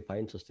do we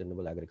define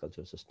sustainable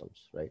agricultural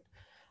systems, right?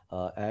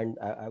 And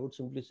I would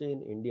simply say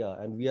in India,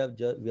 and we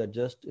are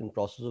just in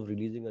process of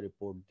releasing a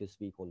report this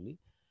week only,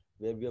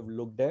 where we have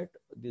looked at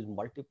these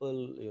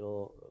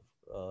multiple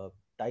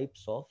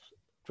types of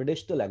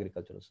traditional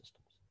agricultural systems.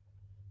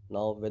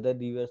 Now, whether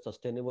these are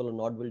sustainable or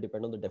not will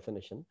depend on the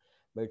definition,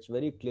 but it's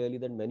very clearly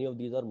that many of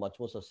these are much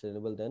more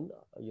sustainable than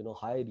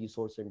high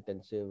resource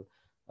intensive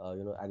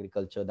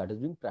agriculture that is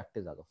being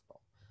practiced as of now.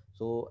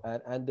 So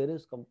and there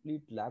is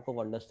complete lack of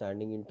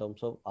understanding in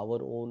terms of our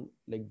own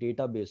like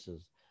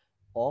databases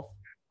of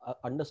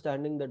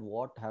understanding that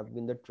what have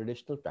been the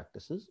traditional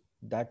practices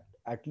that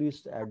at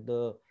least at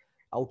the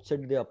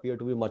outset they appear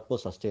to be much more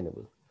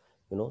sustainable,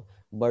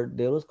 but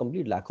there was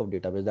complete lack of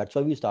database. That's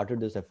why we started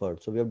this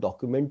effort. So we have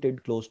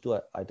documented close to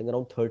I think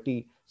around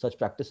 30 such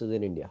practices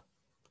in India,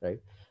 right,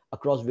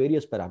 across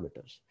various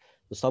parameters.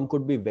 So some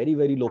could be very,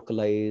 very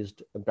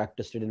localized and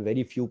practiced in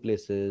very few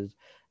places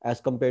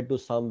as compared to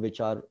some which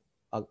are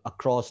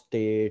across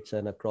states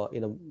and across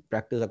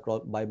practiced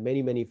across by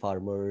many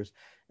farmers,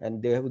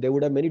 and they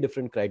would have many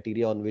different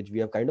criteria on which we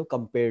have kind of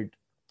compared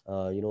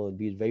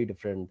these very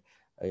different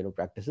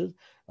practices.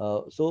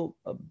 So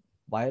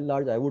by and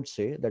large, I would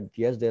say that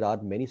yes, there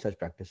are many such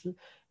practices.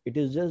 It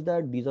is just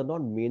that these are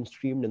not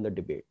mainstreamed in the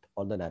debate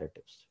or the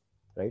narratives,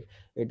 right?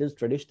 It is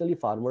traditionally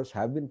farmers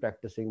have been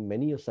practicing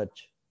many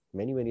such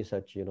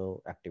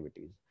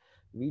activities.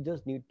 We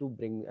just need to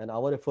bring, and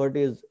our effort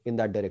is in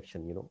that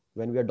direction.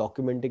 When we are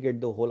documenting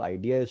it, the whole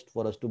idea is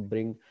for us to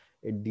bring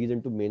these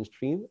into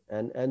mainstream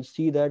and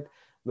see that,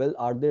 well,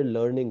 are there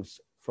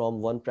learnings from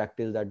one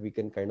practice that we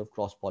can kind of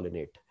cross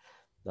pollinate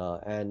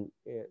and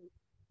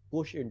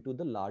push into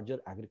the larger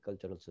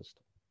agricultural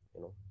system,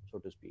 so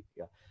to speak.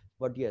 Yeah.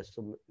 But yes,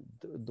 so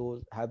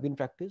those have been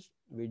practiced.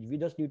 We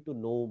just need to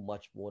know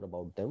much more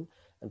about them,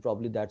 and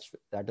probably that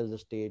is the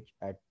stage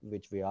at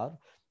which we are.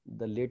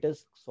 The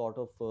latest sort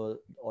of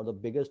or the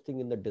biggest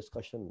thing in the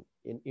discussion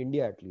in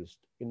India, at least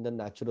in the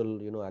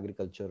natural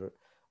agriculture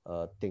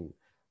thing,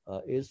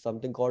 is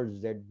something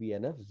called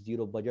ZBNF,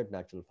 zero budget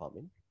natural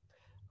farming.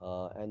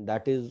 And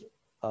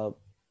uh,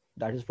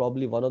 that is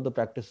probably one of the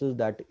practices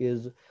that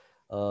is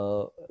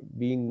uh,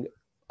 being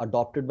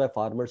adopted by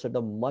farmers at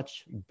a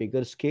much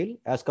bigger scale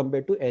as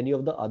compared to any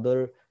of the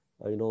other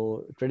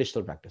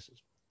traditional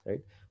practices, right?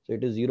 So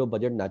it is zero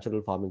budget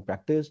natural farming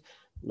practice.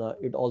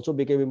 It also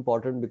became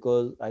important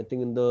because I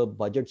think in the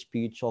budget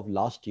speech of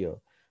last year,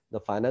 the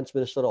finance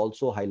minister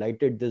also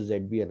highlighted this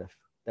ZBNF,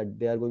 that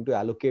they are going to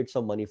allocate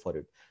some money for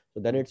it. So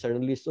then it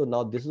suddenly, so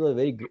now this is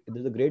this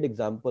is a great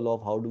example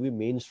of how do we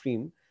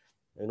mainstream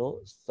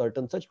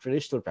certain such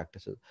traditional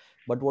practices.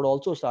 But what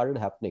also started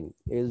happening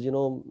is,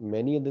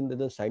 many in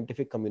the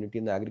scientific community,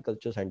 in the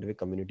agriculture scientific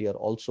community, are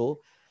also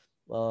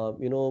uh,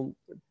 you know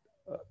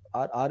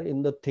are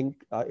in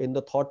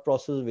the thought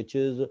process which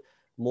is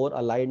more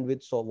aligned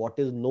with what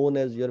is known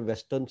as your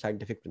Western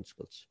scientific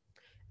principles,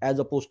 as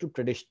opposed to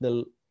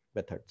traditional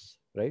methods,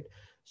 right?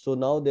 So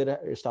now there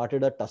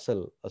started a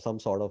tussle, some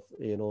sort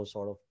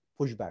of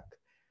pushback,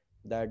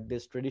 that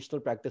these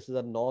traditional practices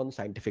are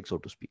non-scientific, so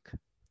to speak.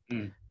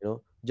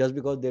 Just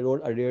because they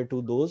don't adhere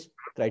to those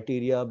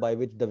criteria by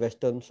which the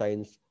Western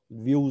science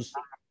views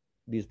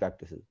these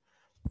practices.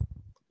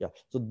 Yeah.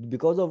 So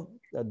because of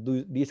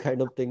these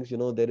kind of things,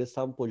 there is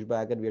some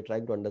pushback, and we are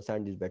trying to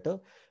understand this better.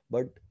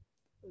 But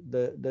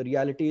the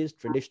reality is,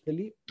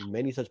 traditionally,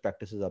 many such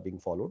practices are being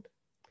followed.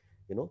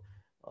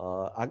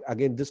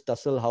 Again, this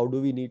tussle, how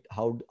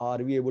are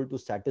we able to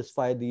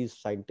satisfy these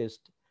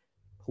scientists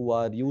who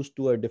are used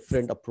to a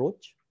different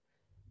approach,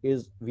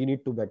 is we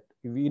need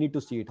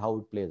to see it, how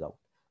it plays out.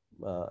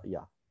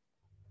 Yeah.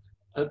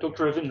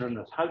 Dr.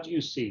 Ravindranath, how do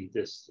you see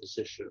this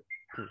issue?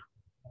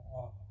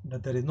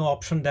 That there is no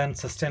option than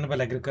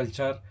sustainable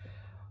agriculture,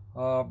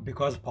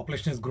 because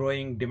population is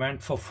growing,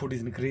 demand for food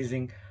is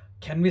increasing.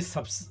 Can we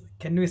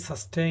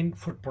sustain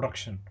food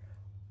production,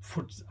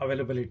 food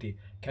availability?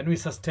 Can we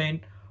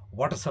sustain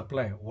water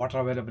supply, water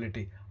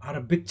availability? Are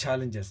a big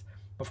challenges.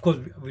 Of course,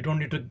 we don't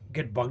need to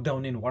get bogged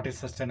down in what is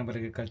sustainable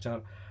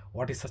agriculture,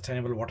 what is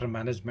sustainable water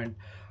management.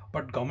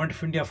 But government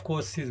of India, of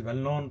course, is well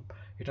known.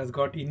 It has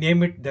got, you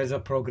name it, there's a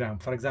program.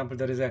 For example,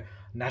 there is a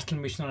national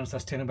mission on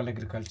sustainable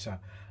agriculture.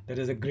 There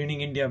is a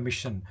greening India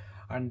mission,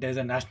 and there's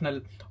a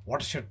national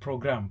watershed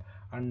program,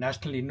 and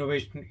national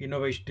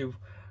innovative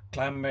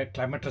climate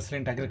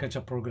resilient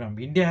agriculture program.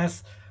 India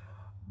has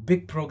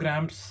big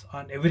programs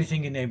on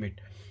everything, you name it.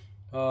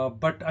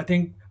 But I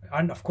think,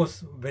 and of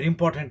course, very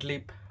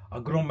importantly,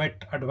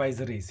 agromet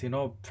advisories.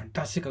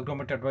 Fantastic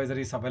agromet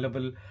advisories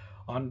available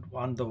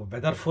on the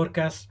weather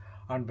forecast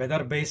and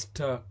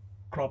weather-based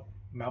crop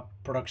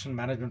production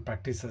management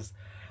practices.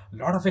 A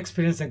lot of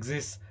experience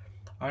exists,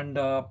 and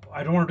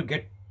I don't want to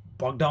get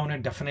bogged down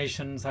in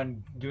definitions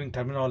and giving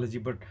terminology.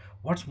 But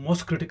what's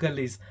most critical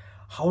is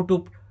how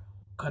to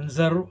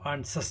conserve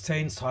and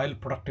sustain soil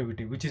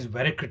productivity, which is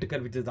very critical,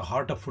 which is the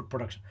heart of food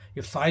production.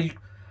 If soil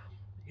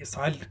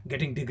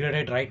getting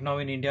degraded right now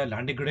in India,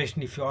 land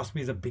degradation, if you ask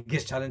me, is the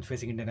biggest challenge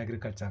facing Indian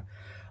agriculture.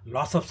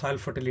 Loss of soil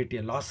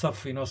fertility, loss of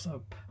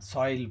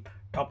soil,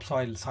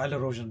 topsoil, soil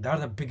erosion.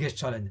 That's the biggest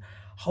challenge.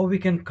 How we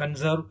can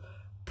conserve,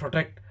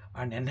 protect,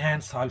 and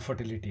enhance soil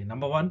fertility.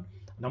 Number one.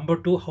 Number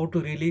two, how to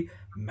really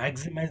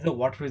maximize the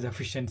water use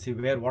efficiency,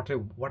 where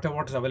whatever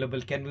water is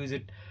available, can we use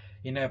it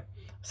in a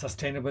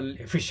sustainable,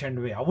 efficient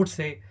way. I would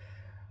say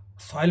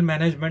soil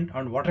management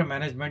and water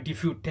management,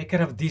 if you take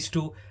care of these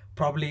two,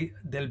 probably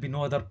there'll be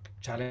no other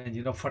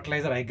challenge.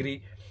 Fertilizer, I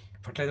agree,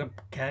 fertilizer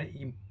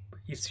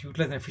its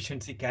utilization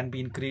efficiency can be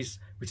increased,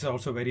 which is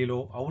also very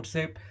low. I would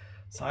say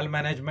soil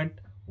management,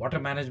 water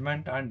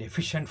management, and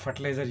efficient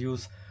fertilizer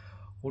use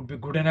would be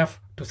good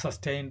enough to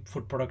sustain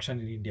food production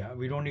in India.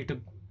 We don't need to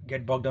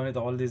get bogged down with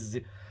all these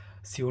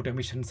CO2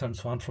 emissions and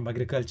so on from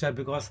agriculture,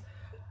 because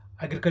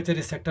agriculture is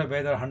a sector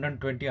where there are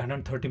 120,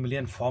 130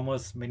 million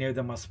farmers. Many of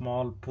them are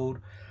small,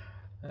 poor.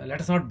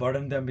 Let us not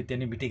burden them with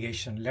any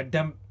mitigation. Let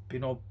them,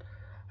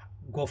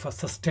 go for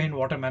sustained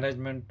water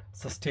management,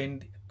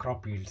 sustained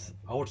crop yields.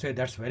 I would say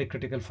that's very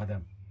critical for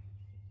them.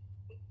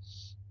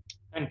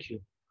 Thank you.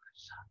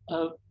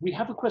 We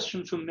have a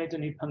question from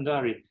Medani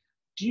Pandari.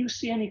 Do you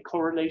see any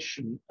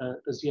correlation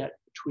as yet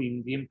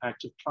between the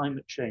impact of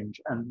climate change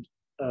and,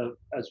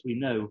 as we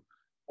know,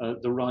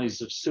 the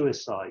rise of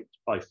suicide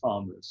by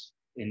farmers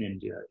in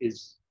India?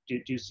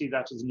 Do you see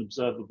that as an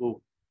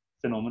observable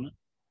phenomenon?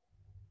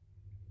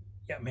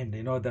 Yeah, I mean,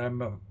 there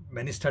are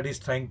many studies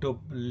trying to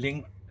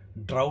link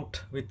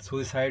drought with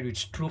suicide,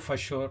 which is true for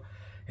sure,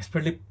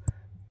 especially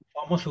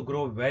farmers who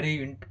grow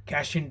very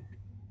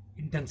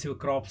intensive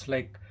crops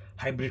like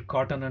hybrid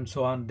cotton and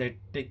so on, they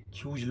take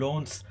huge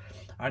loans,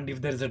 and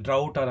if there is a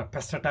drought or a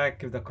pest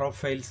attack, if the crop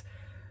fails,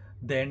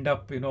 they end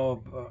up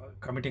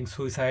committing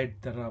suicide.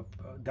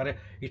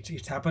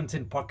 It happens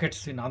in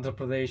pockets in Andhra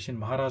Pradesh, in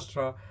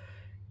Maharashtra.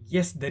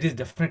 Yes, there is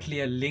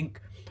definitely a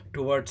link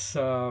towards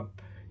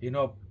you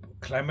know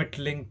climate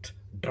linked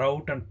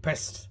drought and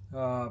pests,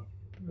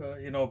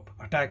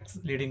 attacks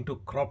leading to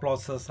crop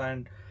losses,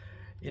 and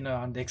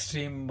on the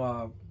extreme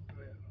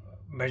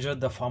measure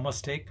the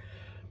farmers take.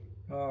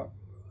 uh,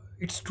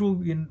 it's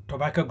true in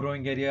tobacco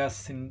growing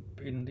areas in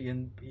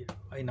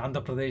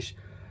Andhra Pradesh.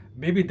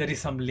 Maybe there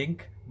is some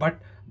link, but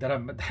there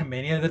are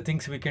many other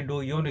things we can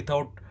do even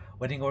without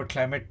worrying about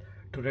climate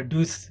to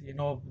reduce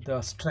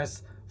the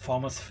stress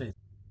farmers face.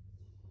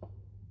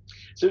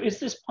 So is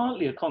this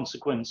partly a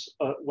consequence,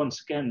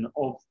 once again,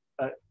 of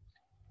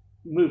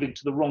moving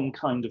to the wrong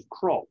kind of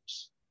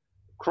crops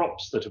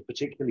that are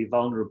particularly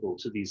vulnerable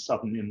to these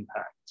sudden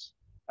impacts,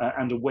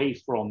 and away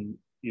from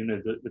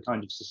the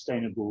kind of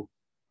sustainable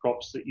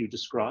crops that you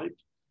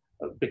described?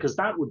 Because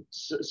that would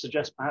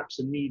suggest perhaps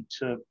a need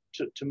to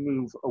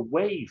move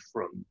away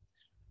from,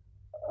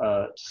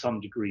 to some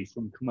degree,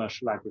 from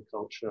commercial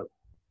agriculture,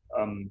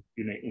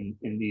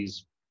 in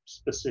these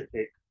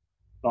specific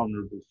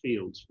vulnerable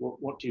fields.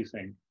 What do you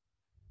think?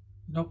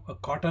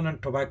 Cotton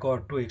and tobacco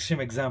are two extreme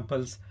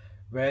examples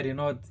where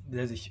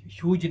there's a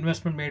huge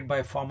investment made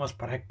by farmers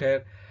per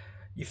hectare.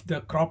 If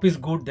the crop is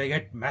good, they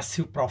get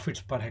massive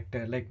profits per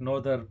hectare. Like no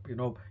other,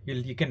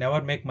 you can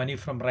never make money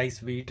from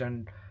rice, wheat,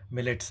 and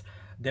millets.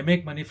 They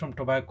make money from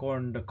tobacco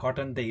and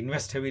cotton. They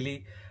invest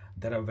heavily.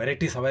 There are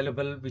varieties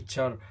available which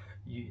are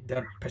they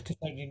are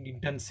pesticide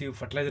intensive,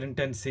 fertilizer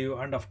intensive,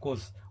 and of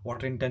course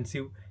water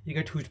intensive. You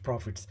get huge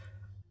profits.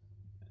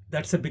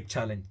 That's a big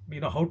challenge.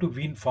 How to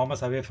wean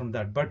farmers away from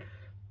that. But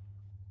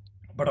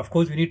of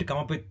course we need to come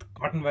up with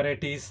cotton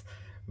varieties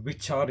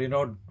which are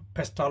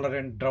pest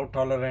tolerant, drought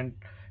tolerant.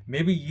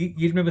 Maybe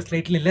yield may be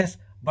slightly less,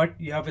 but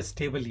you have a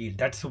stable yield.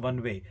 That's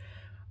one way.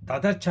 The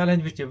other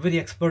challenge which every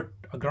expert,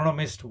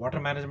 agronomist, water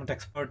management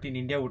expert in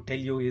India would tell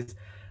you is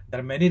there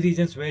are many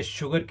regions where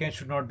sugarcane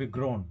should not be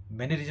grown,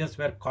 many regions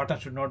where cotton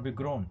should not be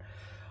grown,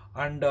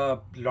 and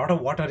a lot of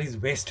water is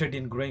wasted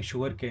in growing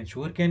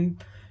sugarcane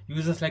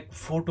uses like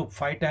 4 to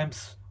 5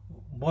 times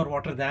more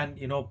water than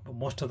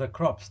most of the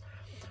crops.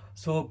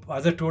 So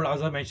as I told,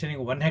 as I was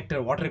mentioning, 1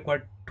 hectare water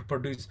required to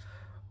produce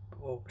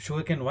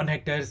sugarcane 1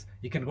 hectares,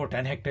 you can go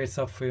 10 hectares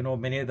of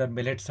many other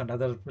millets and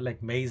other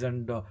like maize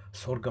and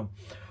sorghum.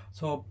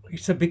 So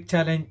it's a big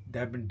challenge.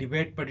 There have been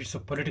debate, but it's a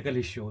political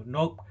issue.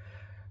 No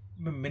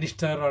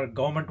minister or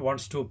government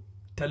wants to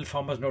tell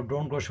farmers, no,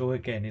 don't grow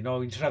sugarcane.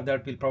 Instead of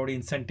that, we'll provide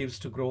incentives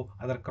to grow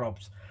other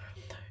crops.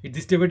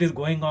 This debate is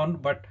going on,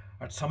 but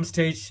at some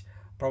stage,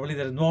 probably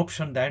there is no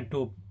option than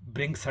to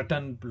bring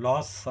certain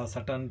laws or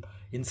certain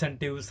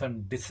incentives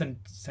and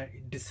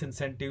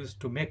disincentives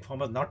to make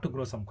farmers not to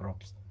grow some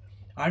crops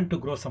and to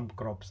grow some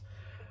crops.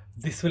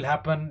 This will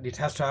happen. It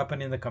has to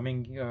happen in the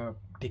coming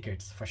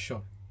decades for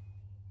sure.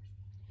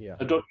 Yeah.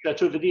 Dr.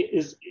 Chaturvedi,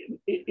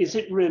 is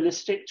it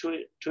realistic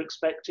to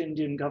expect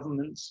Indian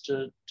governments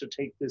to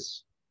take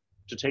this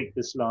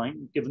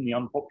line, given the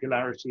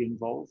unpopularity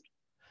involved?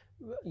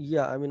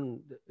 Yeah, I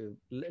mean,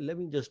 let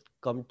me just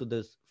come to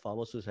this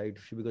farmer suicide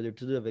issue because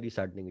it is a very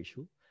saddening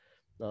issue.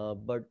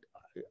 But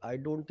I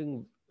don't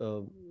think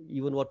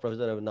even what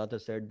Professor Ravindranath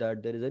has said,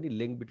 that there is any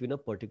link between a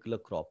particular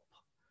crop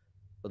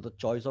or the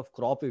choice of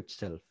crop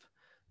itself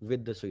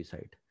with the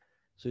suicide.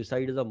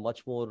 Suicide is a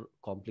much more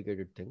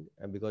complicated thing,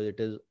 and because it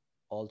is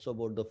also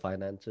about the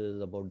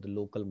finances, about the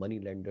local money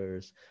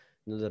lenders,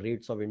 the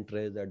rates of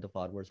interest that the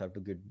farmers have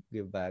to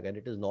give back, and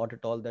it is not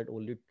at all that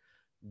only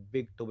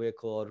big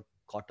tobacco or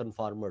cotton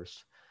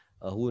farmers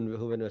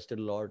who invested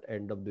a lot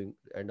end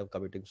up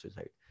committing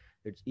suicide.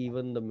 It's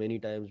even the many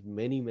times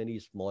many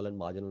small and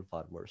marginal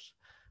farmers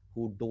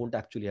who don't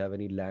actually have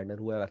any land and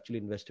who have actually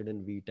invested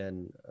in wheat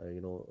and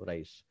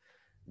rice.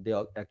 They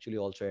actually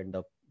also end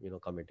up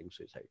committing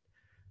suicide.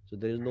 So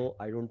there is no,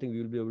 I don't think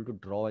we will be able to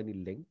draw any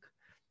link.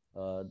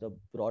 The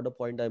broader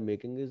point I'm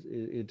making is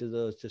it is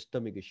a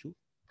systemic issue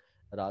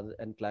rather,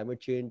 and climate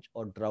change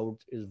or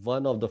droughts is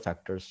one of the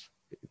factors.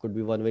 It could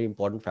be one very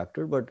important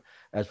factor, but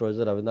as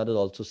Professor Ravindranath has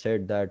also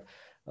said that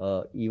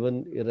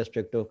even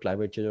irrespective of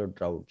climate change or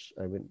droughts,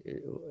 I mean,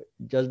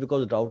 just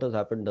because drought has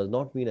happened does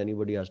not mean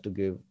anybody has to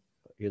give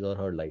his or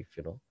her life,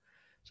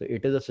 So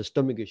it is a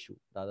systemic issue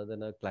rather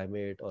than a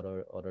climate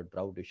or a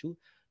drought issue,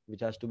 which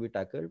has to be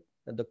tackled.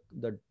 And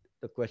the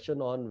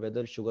question on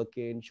whether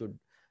sugarcane should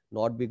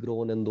not be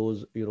grown in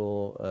those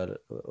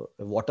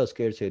water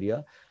scarce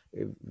area,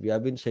 we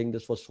have been saying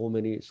this for so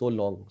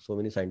long. So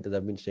many scientists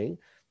have been saying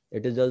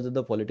it is just that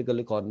the political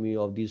economy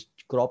of these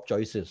crop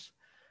choices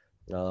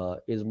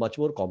is much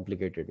more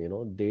complicated.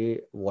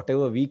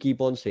 Whatever we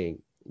keep on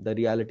saying, the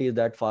reality is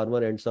that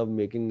farmer ends up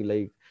making,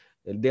 like,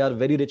 they are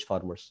very rich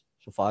farmers.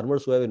 So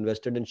farmers who have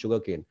invested in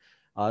sugarcane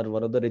are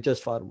one of the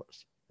richest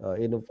farmers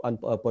in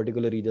a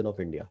particular region of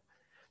India.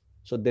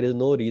 So there is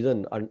no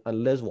reason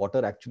unless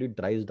water actually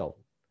dries down.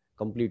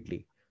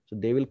 completely. So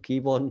they will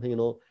keep on,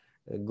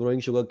 growing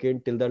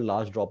sugarcane till that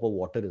last drop of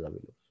water is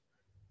available,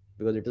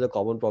 because it is a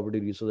common property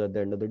resource. At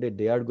the end of the day,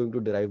 they are going to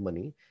derive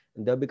money,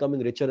 and they are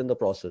becoming richer in the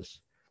process.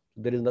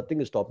 There is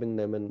nothing stopping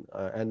them,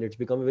 and it's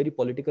become a very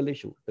political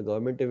issue. The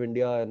government of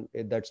India and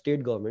that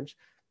state governments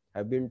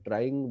have been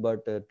trying,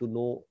 but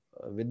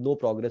with no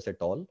progress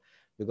at all,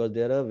 because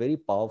they are a very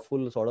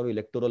powerful sort of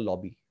electoral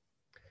lobby.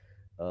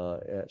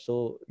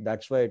 So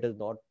that's why it is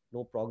not,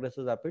 no progress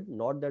has happened.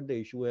 Not that the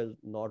issue has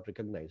not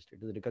recognized; it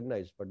is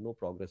recognized, but no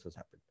progress has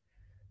happened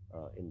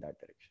in that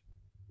direction.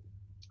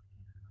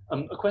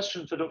 A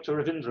question for Dr.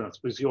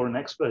 Ravindranath, because you're an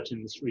expert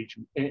in this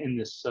region, in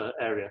this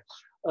area.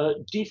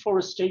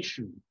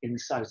 Deforestation in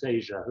South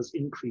Asia has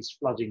increased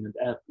flooding and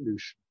air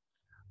pollution.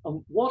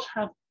 What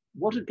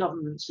are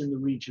governments in the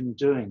region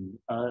doing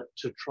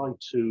to try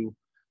to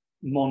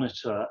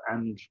monitor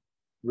and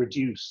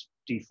reduce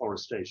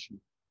deforestation?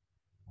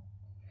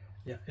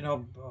 Yeah,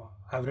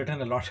 I've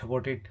written a lot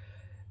about it.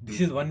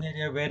 This is one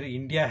area where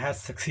India has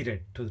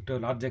succeeded to a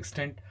large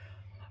extent.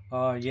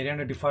 Area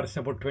under deforestation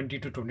about 20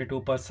 to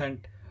 22%.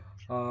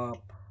 Uh,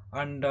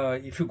 and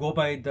if you go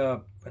by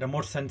the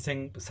remote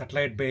sensing,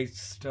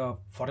 satellite-based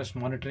forest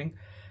monitoring,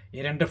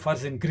 area under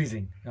forest is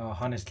increasing.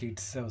 Honestly,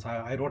 it's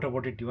I wrote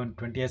about it even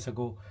 20 years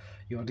ago.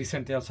 Even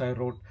recently also I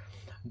wrote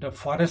the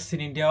forests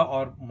in India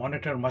are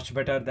monitored much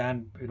better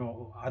than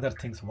other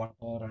things,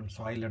 water and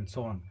soil and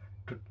so on.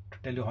 To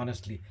tell you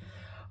honestly,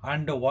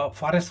 and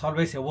forest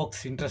always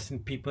evokes interest in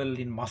people,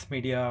 in mass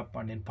media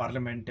and in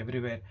parliament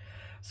everywhere.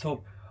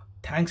 So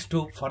thanks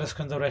to Forest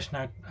Conservation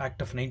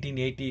Act of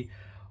 1980,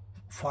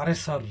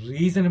 forests are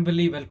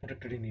reasonably well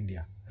protected in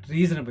India.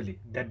 Reasonably,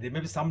 that there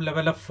may be some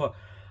level of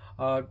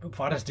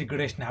forest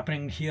degradation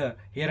happening here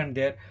and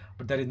there,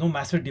 but there is no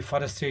massive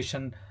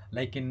deforestation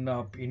like in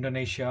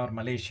Indonesia or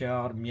Malaysia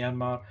or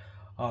Myanmar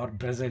or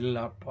Brazil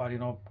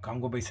or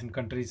Congo Basin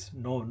countries.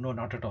 No, no,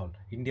 not at all.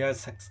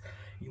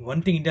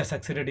 One thing India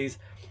succeeded is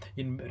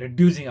in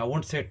reducing. I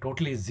won't say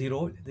totally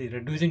zero. The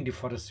reducing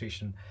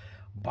deforestation.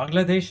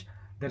 Bangladesh,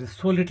 there is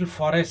so little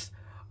forest,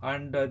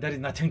 and there is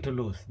nothing to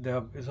lose.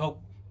 So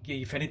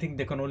if anything,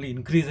 they can only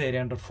increase the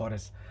area under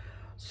forest.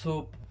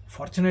 So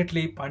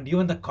fortunately, and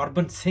even the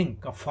carbon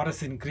sink of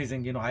forest is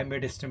increasing. I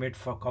made estimate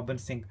for carbon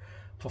sink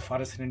for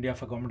forests in India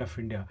for Government of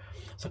India.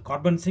 So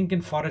carbon sink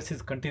in forest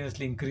is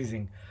continuously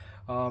increasing.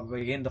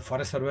 Again, the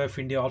Forest Survey of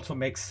India also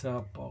makes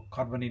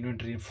carbon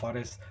inventory in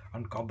forests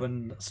and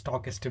carbon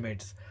stock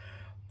estimates.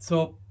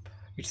 So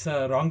it's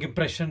a wrong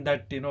impression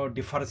that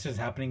deforestation is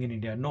happening in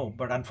India. No,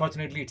 but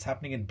unfortunately, it's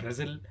happening in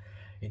Brazil,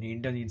 in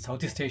India, in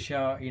Southeast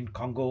Asia, in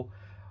Congo,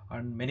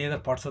 and many other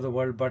parts of the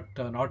world, but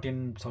not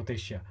in South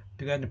Asia.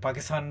 Because in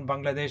Pakistan,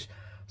 Bangladesh,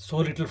 so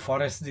little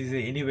forest is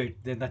anyway.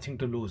 There's nothing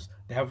to lose.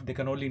 They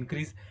can only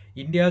increase.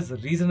 India is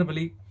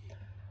reasonably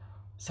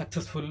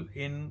successful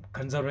in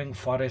conserving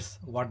forests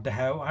what they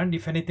have, and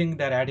if anything,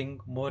 they're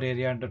adding more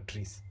area under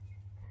trees.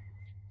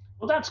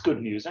 Well, that's good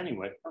news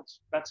anyway.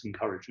 That's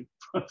encouraging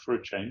for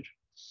a change.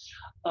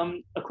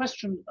 A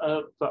question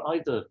for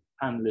either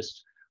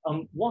panelist.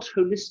 What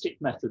holistic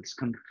methods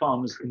can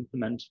farmers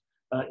implement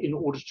in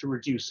order to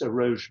reduce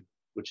erosion,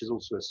 which is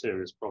also a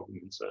serious problem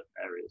in certain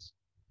areas?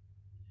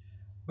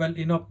 Well,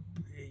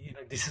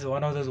 this is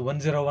one of those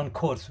 101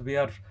 course.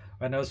 When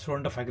I was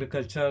student of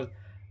agriculture,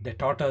 they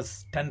taught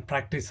us 10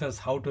 practices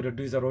how to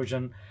reduce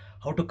erosion,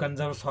 how to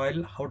conserve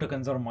soil, how to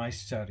conserve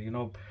moisture.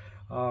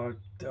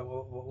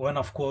 One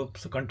of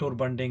course contour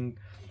bunding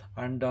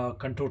and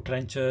contour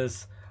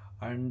trenches,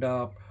 and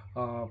there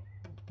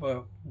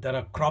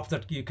are crops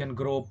that you can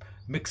grow,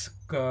 mix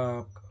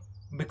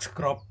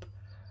crop,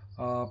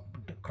 uh,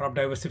 crop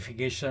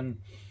diversification,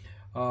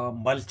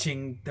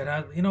 mulching. There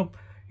are,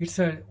 it's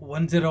a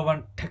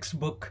 101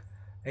 textbook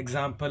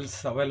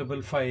examples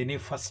available for any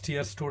first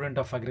year student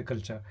of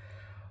agriculture.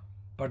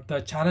 But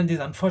the challenge is,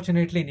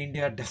 unfortunately, in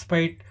India,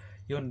 despite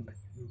even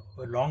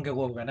long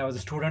ago when I was a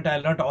student, I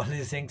learned all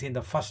these things in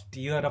the first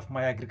year of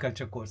my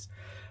agriculture course.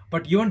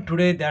 But even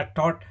today, they are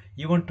taught.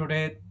 Even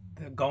today,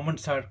 the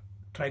governments are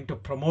trying to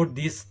promote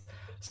these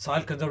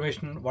soil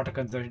conservation, water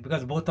conservation,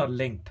 because both are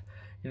linked.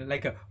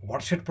 Like a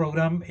watershed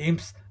program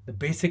aims, the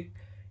basic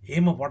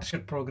aim of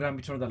watershed program,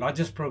 which is one of the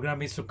largest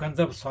program, is to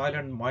conserve soil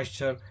and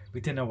moisture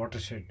within a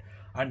watershed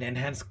and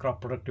enhance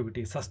crop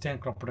productivity, sustain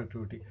crop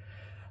productivity.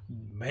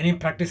 Many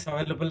practices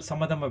available.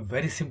 Some of them are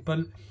very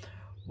simple,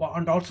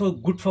 and also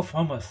good for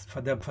farmers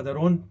for their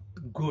own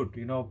good.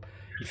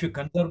 If you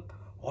conserve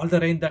all the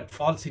rain that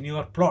falls in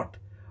your plot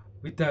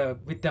with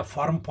a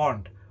farm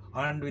pond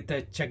and with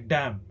a check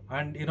dam,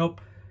 and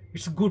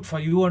it's good for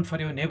you and for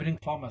your neighboring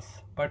farmers.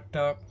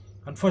 But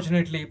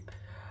unfortunately,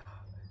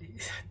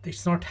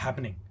 it's not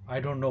happening. I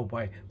don't know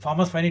why.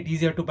 Farmers find it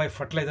easier to buy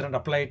fertilizer and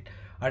apply it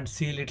and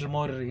see a little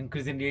more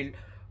increase in yield.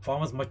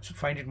 Farmers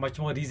find it much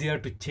more easier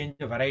to change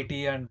the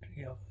variety and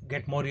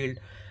get more yield.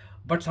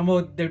 But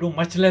somehow they do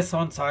much less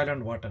on soil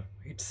and water.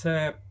 It's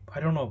I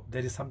don't know.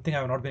 There is something I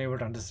have not been able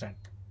to understand.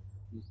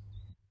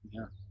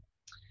 Yeah.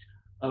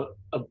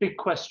 A big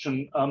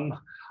question.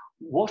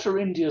 What are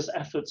India's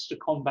efforts to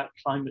combat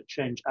climate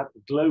change at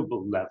the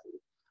global level?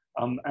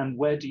 And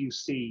where do you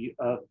see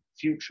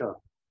future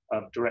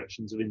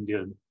directions of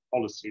Indian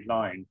policy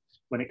lying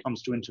when it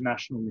comes to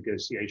international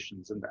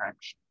negotiations and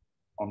action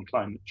on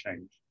climate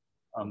change?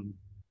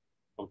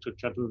 Dr.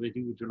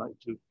 Chaturvedi, would you like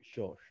to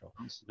Sure.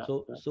 answer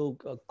that? So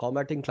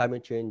combating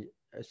climate change,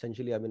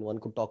 essentially, I mean, one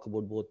could talk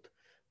about both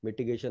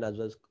mitigation as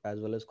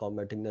well as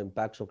combating the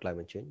impacts of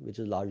climate change, which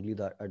is largely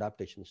the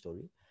adaptation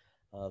story.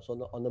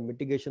 So on the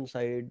mitigation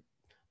side,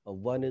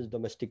 one is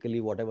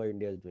domestically whatever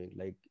India is doing,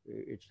 like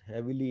it's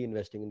heavily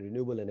investing in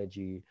renewable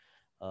energy.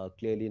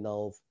 Clearly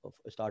now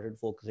started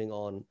focusing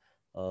on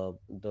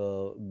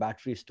the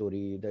battery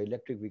story, the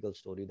electric vehicle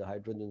story, the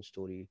hydrogen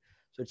story.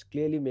 So it's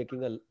clearly making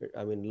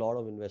lot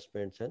of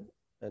investments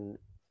and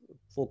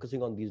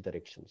focusing on these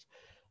directions.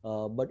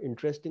 But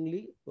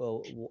interestingly,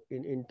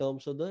 in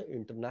terms of the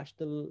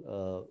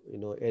international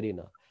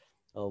arena,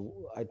 uh,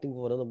 I think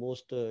one of the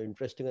most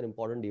interesting and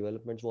important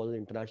developments was the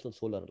International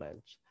Solar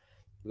Alliance,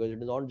 because it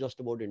is not just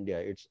about India;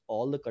 it's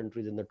all the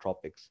countries in the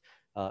tropics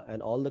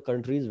and all the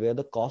countries where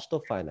the cost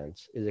of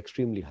finance is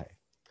extremely high.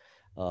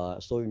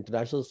 So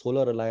International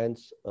Solar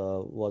Alliance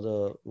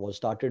was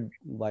started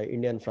by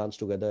India and France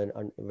together,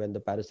 and when the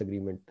Paris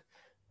Agreement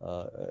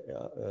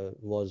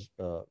was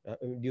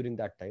during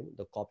that time,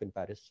 the COP in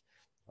Paris,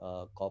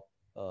 COP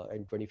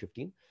in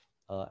 2015,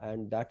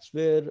 and that's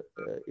where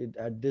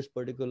at this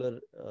particular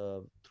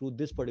through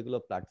this particular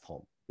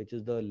platform, which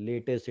is the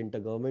latest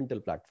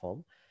intergovernmental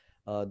platform,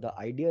 the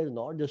idea is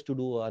not just to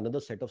do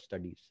another set of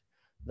studies.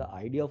 The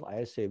idea of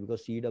ISA,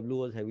 because CEW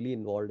was heavily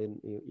involved in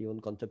even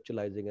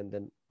conceptualizing and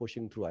then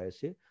pushing through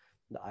ISA,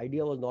 the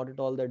idea was not at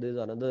all that there is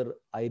another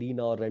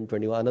IRENA or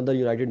REN21, another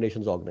United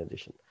Nations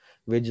organization,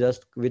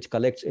 which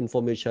collects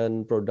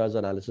information, does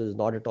analysis.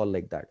 Not at all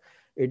like that.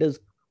 It is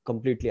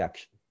completely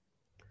action.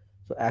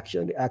 So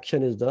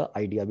action is the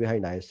idea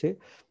behind ISA,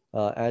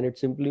 and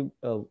it's simply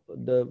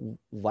the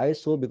why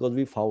so, because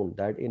we found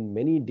that in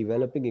many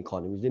developing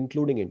economies,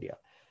 including India,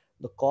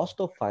 the cost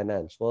of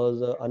finance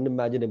was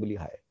unimaginably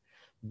high,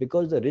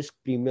 because the risk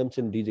premiums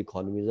in these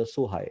economies are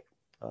so high,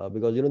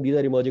 because these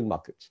are emerging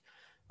markets.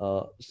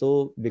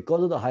 So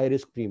because of the high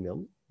risk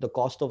premium, the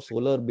cost of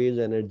solar based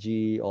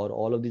energy or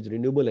all of these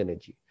renewable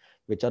energy,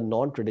 which are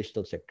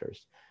non-traditional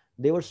sectors,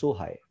 they were so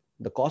high.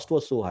 The cost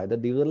was so high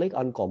that these were like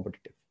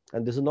uncompetitive.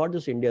 And this is not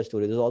just India's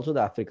story, this is also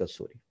the Africa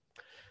story.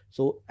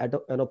 So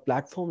on a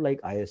platform like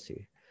ISA,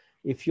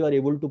 if you are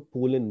able to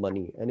pool in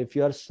money, and if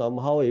you are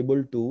somehow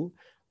able to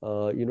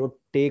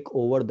take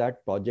over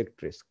that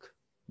project risk,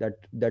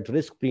 that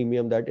risk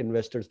premium that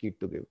investors need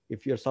to give,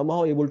 if you're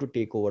somehow able to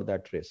take over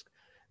that risk,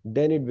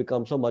 then it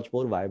becomes a much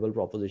more viable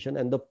proposition,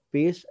 and the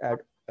pace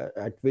at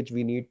which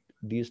we need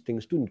these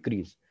things to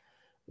increase,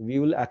 we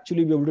will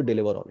actually be able to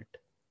deliver on it.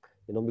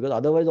 Because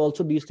otherwise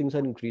also these things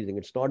are increasing.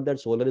 It's not that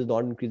solar is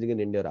not increasing in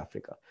India or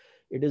Africa.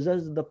 It is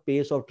just the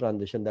pace of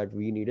transition that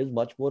we need is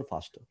much more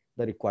faster,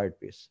 the required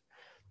pace.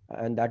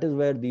 And that is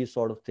where these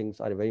sort of things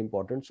are very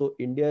important. So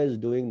India is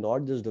doing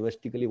not just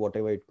domestically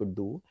whatever it could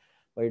do,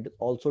 but it's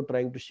also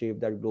trying to shape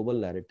that global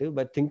narrative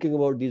by thinking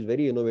about these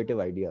very innovative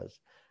ideas.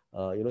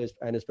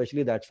 And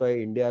especially that's why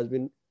India has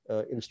been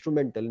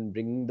instrumental in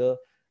bringing the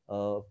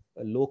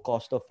low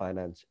cost of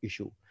finance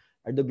issue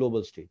at the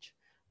global stage,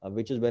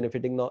 which is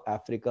benefiting now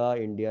Africa,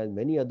 India, and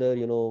many other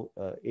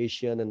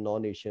Asian and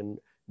non-Asian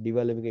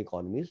developing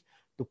economies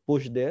to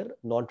push their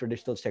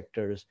non-traditional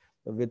sectors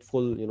with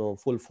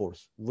full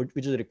force,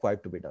 which is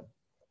required to be done.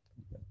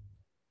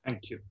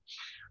 Thank you.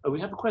 We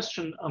have a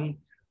question.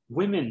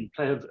 Women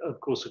play,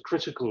 of course, a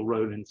critical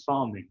role in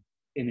farming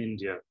in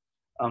India,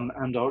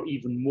 and are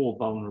even more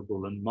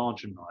vulnerable and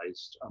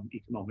marginalized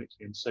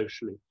economically and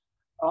socially.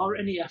 Are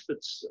any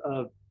efforts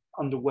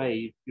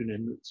underway in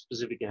the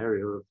specific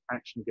area of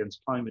action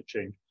against climate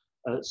change,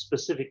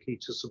 specifically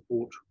to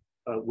support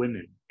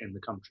women in the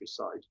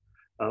countryside?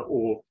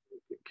 Or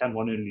can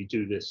one only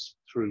do this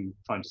through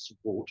trying to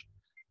support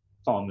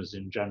farmers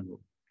in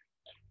general?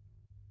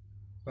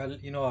 Well,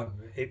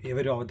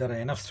 there are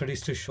enough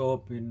studies to show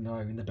up in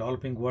the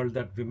developing world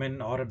that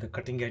women are at the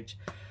cutting edge.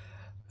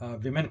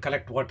 Women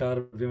collect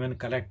water, women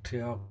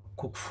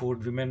cook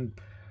food, women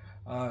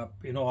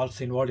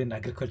also involved in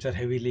agriculture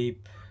heavily,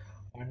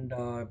 and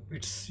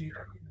it's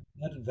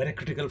very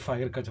critical for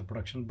agriculture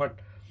production. But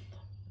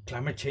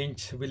climate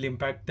change will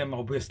impact them.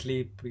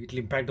 Obviously, it will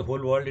impact the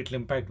whole world. It will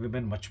impact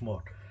women much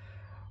more.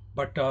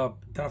 But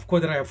of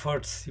course, there are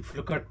efforts. If you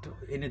look at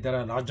there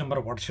are a large number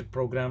of watershed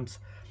programs.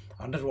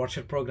 Under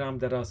watershed program,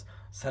 there are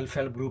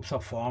self-help groups are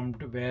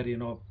formed where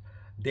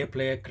they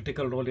play a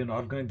critical role in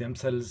organizing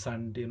themselves,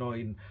 and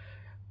in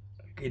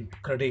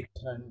credit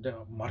and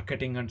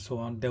marketing and so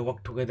on. They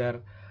work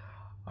together,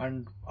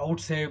 and I would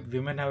say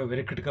women have a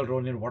very critical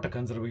role in water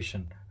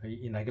conservation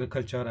in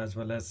agriculture, as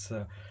well as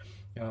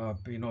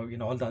in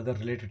all the other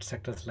related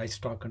sectors,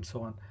 livestock and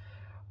so on.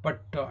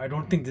 But I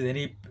don't think there's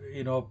any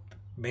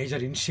major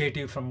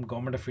initiative from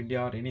government of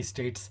India or any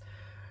states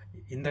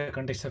in the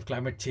context of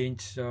climate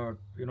change to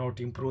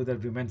improve the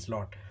women's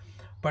lot.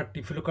 But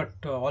if you look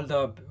at all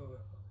the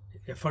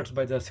efforts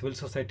by the civil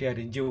society or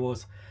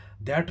NGOs,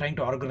 they are trying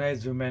to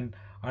organize women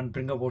and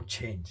bring about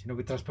change,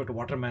 with respect to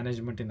water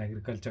management in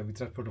agriculture, with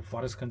respect to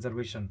forest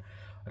conservation,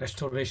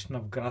 restoration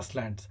of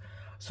grasslands.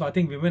 So I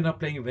think women are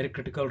playing a very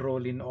critical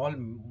role in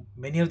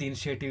many of the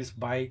initiatives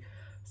by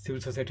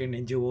civil society and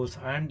NGOs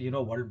and,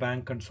 World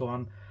Bank and so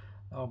on,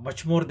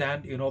 much more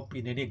than,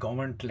 in any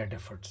government-led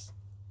efforts.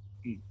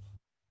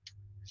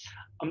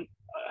 I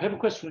have a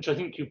question which I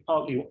think you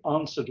partly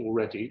answered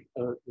already,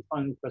 the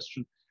final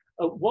question.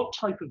 What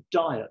type of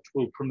diet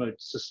will promote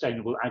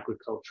sustainable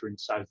agriculture in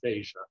South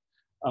Asia?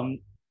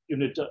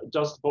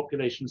 Does the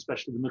population,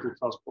 especially the middle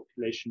class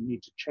population,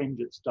 need to change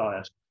its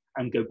diet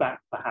and go back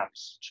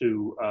perhaps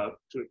to a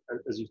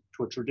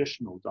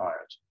traditional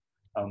diet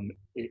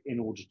in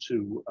order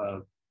to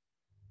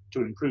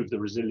improve the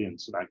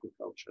resilience of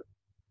agriculture?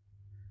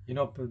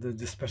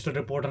 The special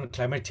report on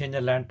climate change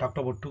and land talked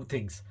about two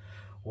things.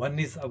 One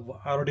is, I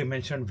already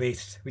mentioned,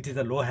 waste, which is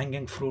a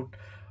low-hanging fruit,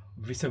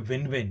 which is a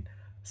win-win.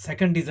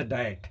 Second is a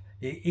diet.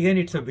 Again,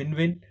 it's a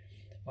win-win.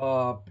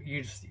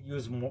 It's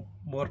use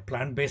more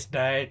plant-based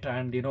diet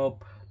and,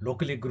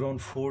 locally grown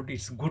food.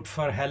 It's good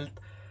for health.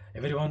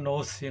 Everyone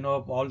knows,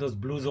 all those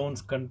blue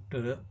zones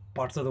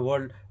parts of the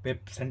world where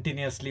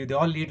centenarians, they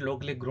all eat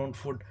locally grown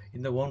food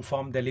in their own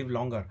farm. They live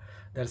longer.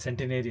 They're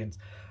centenarians.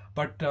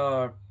 But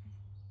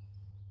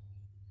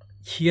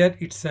here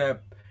it's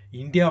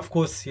India, of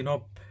course,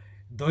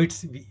 though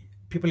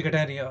people get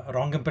a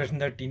wrong impression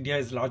that India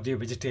is largely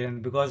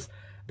vegetarian, because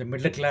the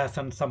middle class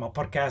and some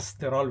upper caste,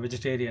 they're all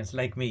vegetarians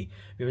like me.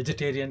 We're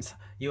vegetarians.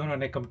 Even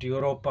when I come to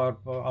Europe or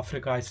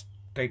Africa, I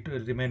try to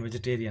remain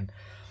vegetarian.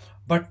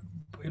 But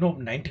 80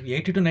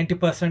 to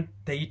 90%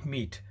 they eat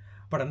meat.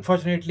 But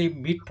unfortunately,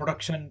 meat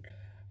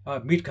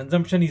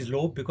consumption is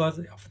low because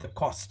of the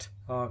cost.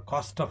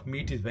 Cost of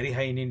meat is very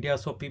high in India,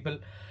 so people,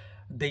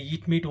 they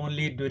eat meat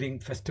only during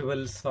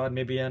festivals or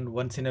maybe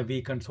once in a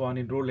week and so on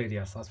in rural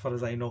areas. As far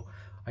as I know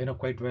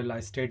quite well. I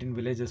stayed in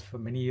villages for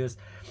many years.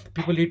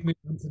 People eat meat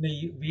once in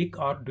a week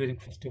or during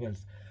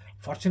festivals.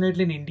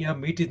 Fortunately, in India,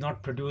 meat is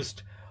not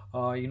produced,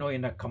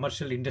 in a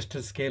commercial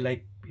industrial scale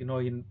like,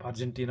 in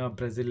Argentina,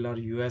 Brazil, or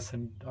US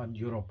and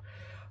Europe.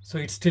 So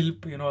it's still,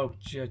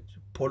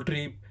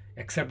 poultry,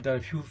 except there are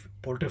a few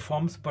poultry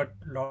farms, but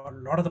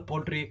lot of the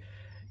poultry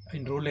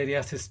in rural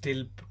areas is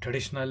still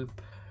traditional.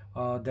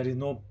 There is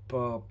no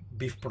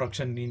beef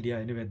production in India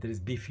anyway. There is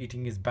beef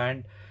eating is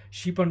banned.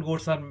 Sheep and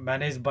goats are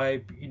managed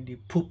by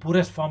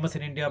poorest farmers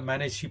in India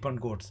manage sheep and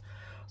goats.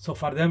 So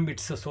for them,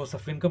 it's a source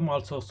of income,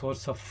 also a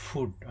source of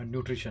food and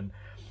nutrition.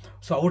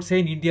 So I would say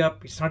in India,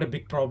 it's not a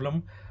big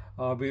problem.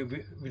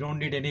 We don't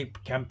need any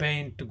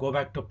campaign to go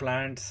back to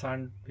plants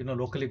and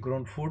locally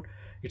grown food.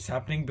 It's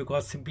happening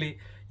because simply,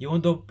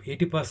 even though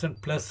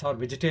 80% plus are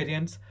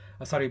vegetarians,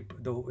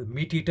 the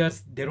meat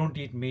eaters, they don't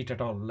eat meat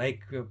at all.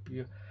 Like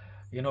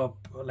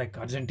like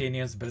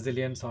Argentinians,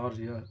 Brazilians, or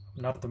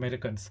North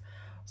Americans.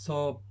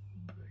 So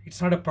it's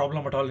not a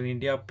problem at all in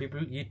India. People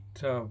eat,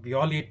 we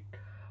all eat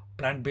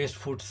plant-based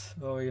foods,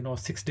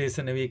 6 days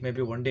in a week,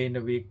 maybe one day in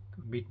a week,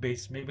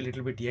 meat-based, maybe a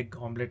little bit egg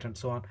omelette and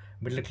so on.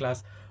 Middle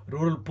class,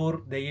 rural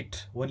poor, they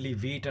eat only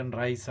wheat and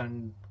rice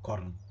and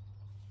corn.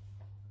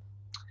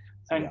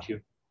 Thank you.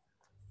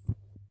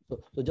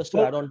 So just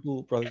to add on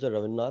to Professor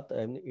Ravindranath,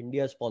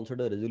 India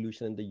sponsored a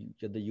resolution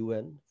in the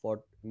UN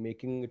for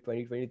making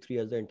 2023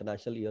 as the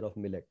International Year of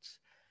Millets.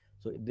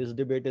 So this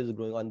debate is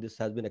going on. This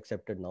has been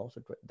accepted now.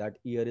 So that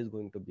year is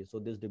going to be. So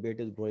this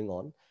debate is going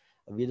on.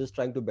 We're just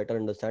trying to better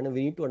understand, and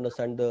we need to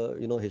understand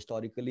the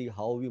historically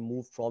how we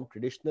moved from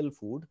traditional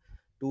food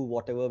to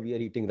whatever we are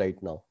eating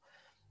right now.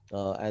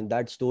 And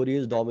that story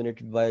is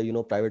dominated by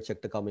private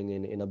sector coming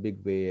in a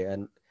big way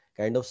and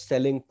kind of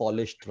selling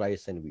polished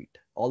rice and wheat,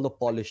 all the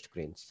polished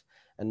grains.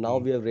 And now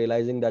we are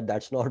realizing that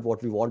that's not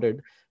what we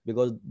wanted,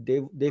 because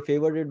they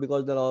favored it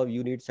because now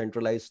you need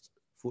centralized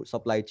food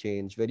supply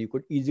chains where you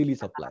could easily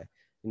supply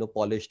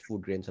polished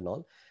food grains and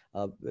all.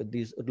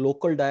 These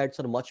local diets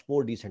are much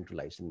more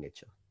decentralized in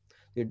nature.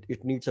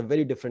 It needs a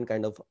very different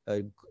kind of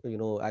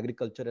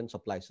agriculture and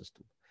supply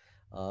system.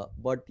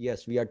 But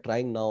yes, we are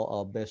trying now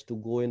our best to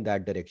go in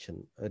that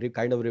direction,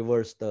 kind of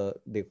reverse the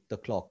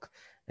clock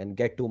and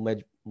get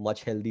to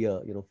much healthier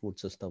food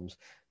systems.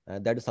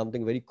 That is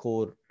something very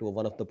core to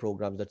one of the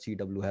programs that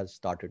CW has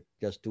started,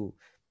 just to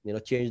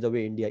change the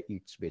way India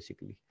eats,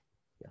 basically.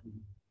 Yeah.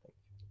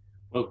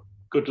 Well,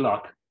 good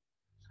luck.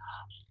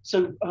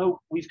 So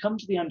we've come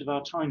to the end of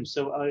our time.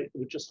 So I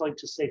would just like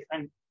to say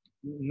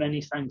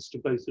many thanks to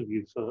both of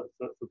you for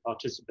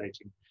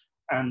participating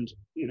and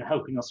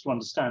helping us to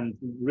understand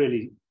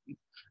really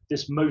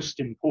this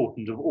most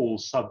important of all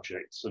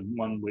subjects, and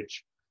one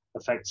which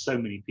affects so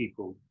many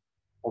people,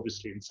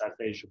 obviously in South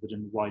Asia, but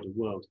in the wider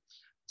world.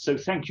 So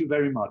thank you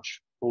very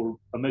much for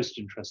a most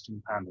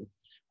interesting panel.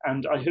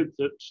 And I hope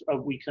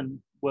that we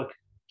can work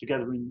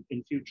together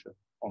in future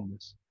on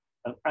this.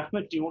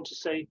 Ahmed, do you want to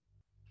say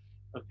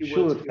a few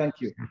words? Sure,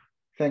 thank you.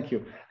 Thank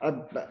you.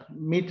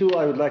 Me too,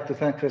 I would like to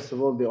thank, first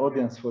of all, the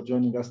audience for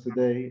joining us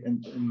today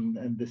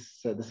in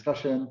this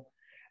discussion.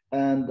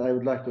 And I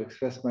would like to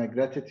express my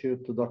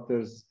gratitude to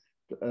Drs.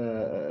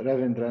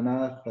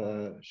 Ravindranath,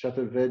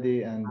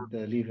 Chaturvedi, and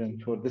Lieven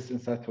for this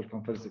insightful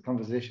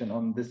conversation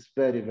on this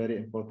very, very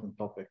important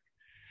topic.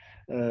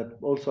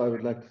 Also, I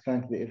would like to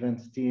thank the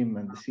events team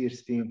and the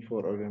CIRS team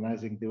for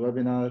organizing the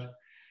webinar.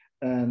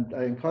 And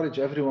I encourage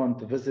everyone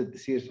to visit the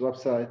CIRS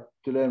website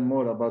to learn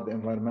more about the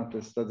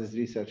Environmental Studies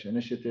Research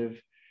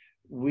Initiative.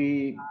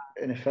 We,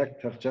 in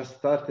effect, have just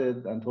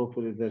started, and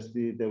hopefully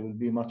there will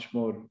be much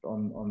more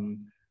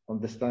on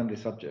this timely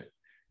subject.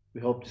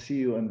 We hope to see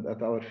you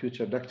at our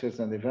future lectures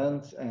and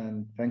events.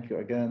 And thank you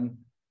again,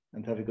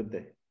 and have a good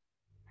day.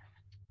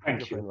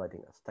 Thank you for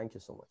inviting us. Thank you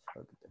so much.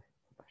 Have a good day.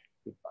 Bye.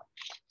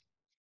 Goodbye.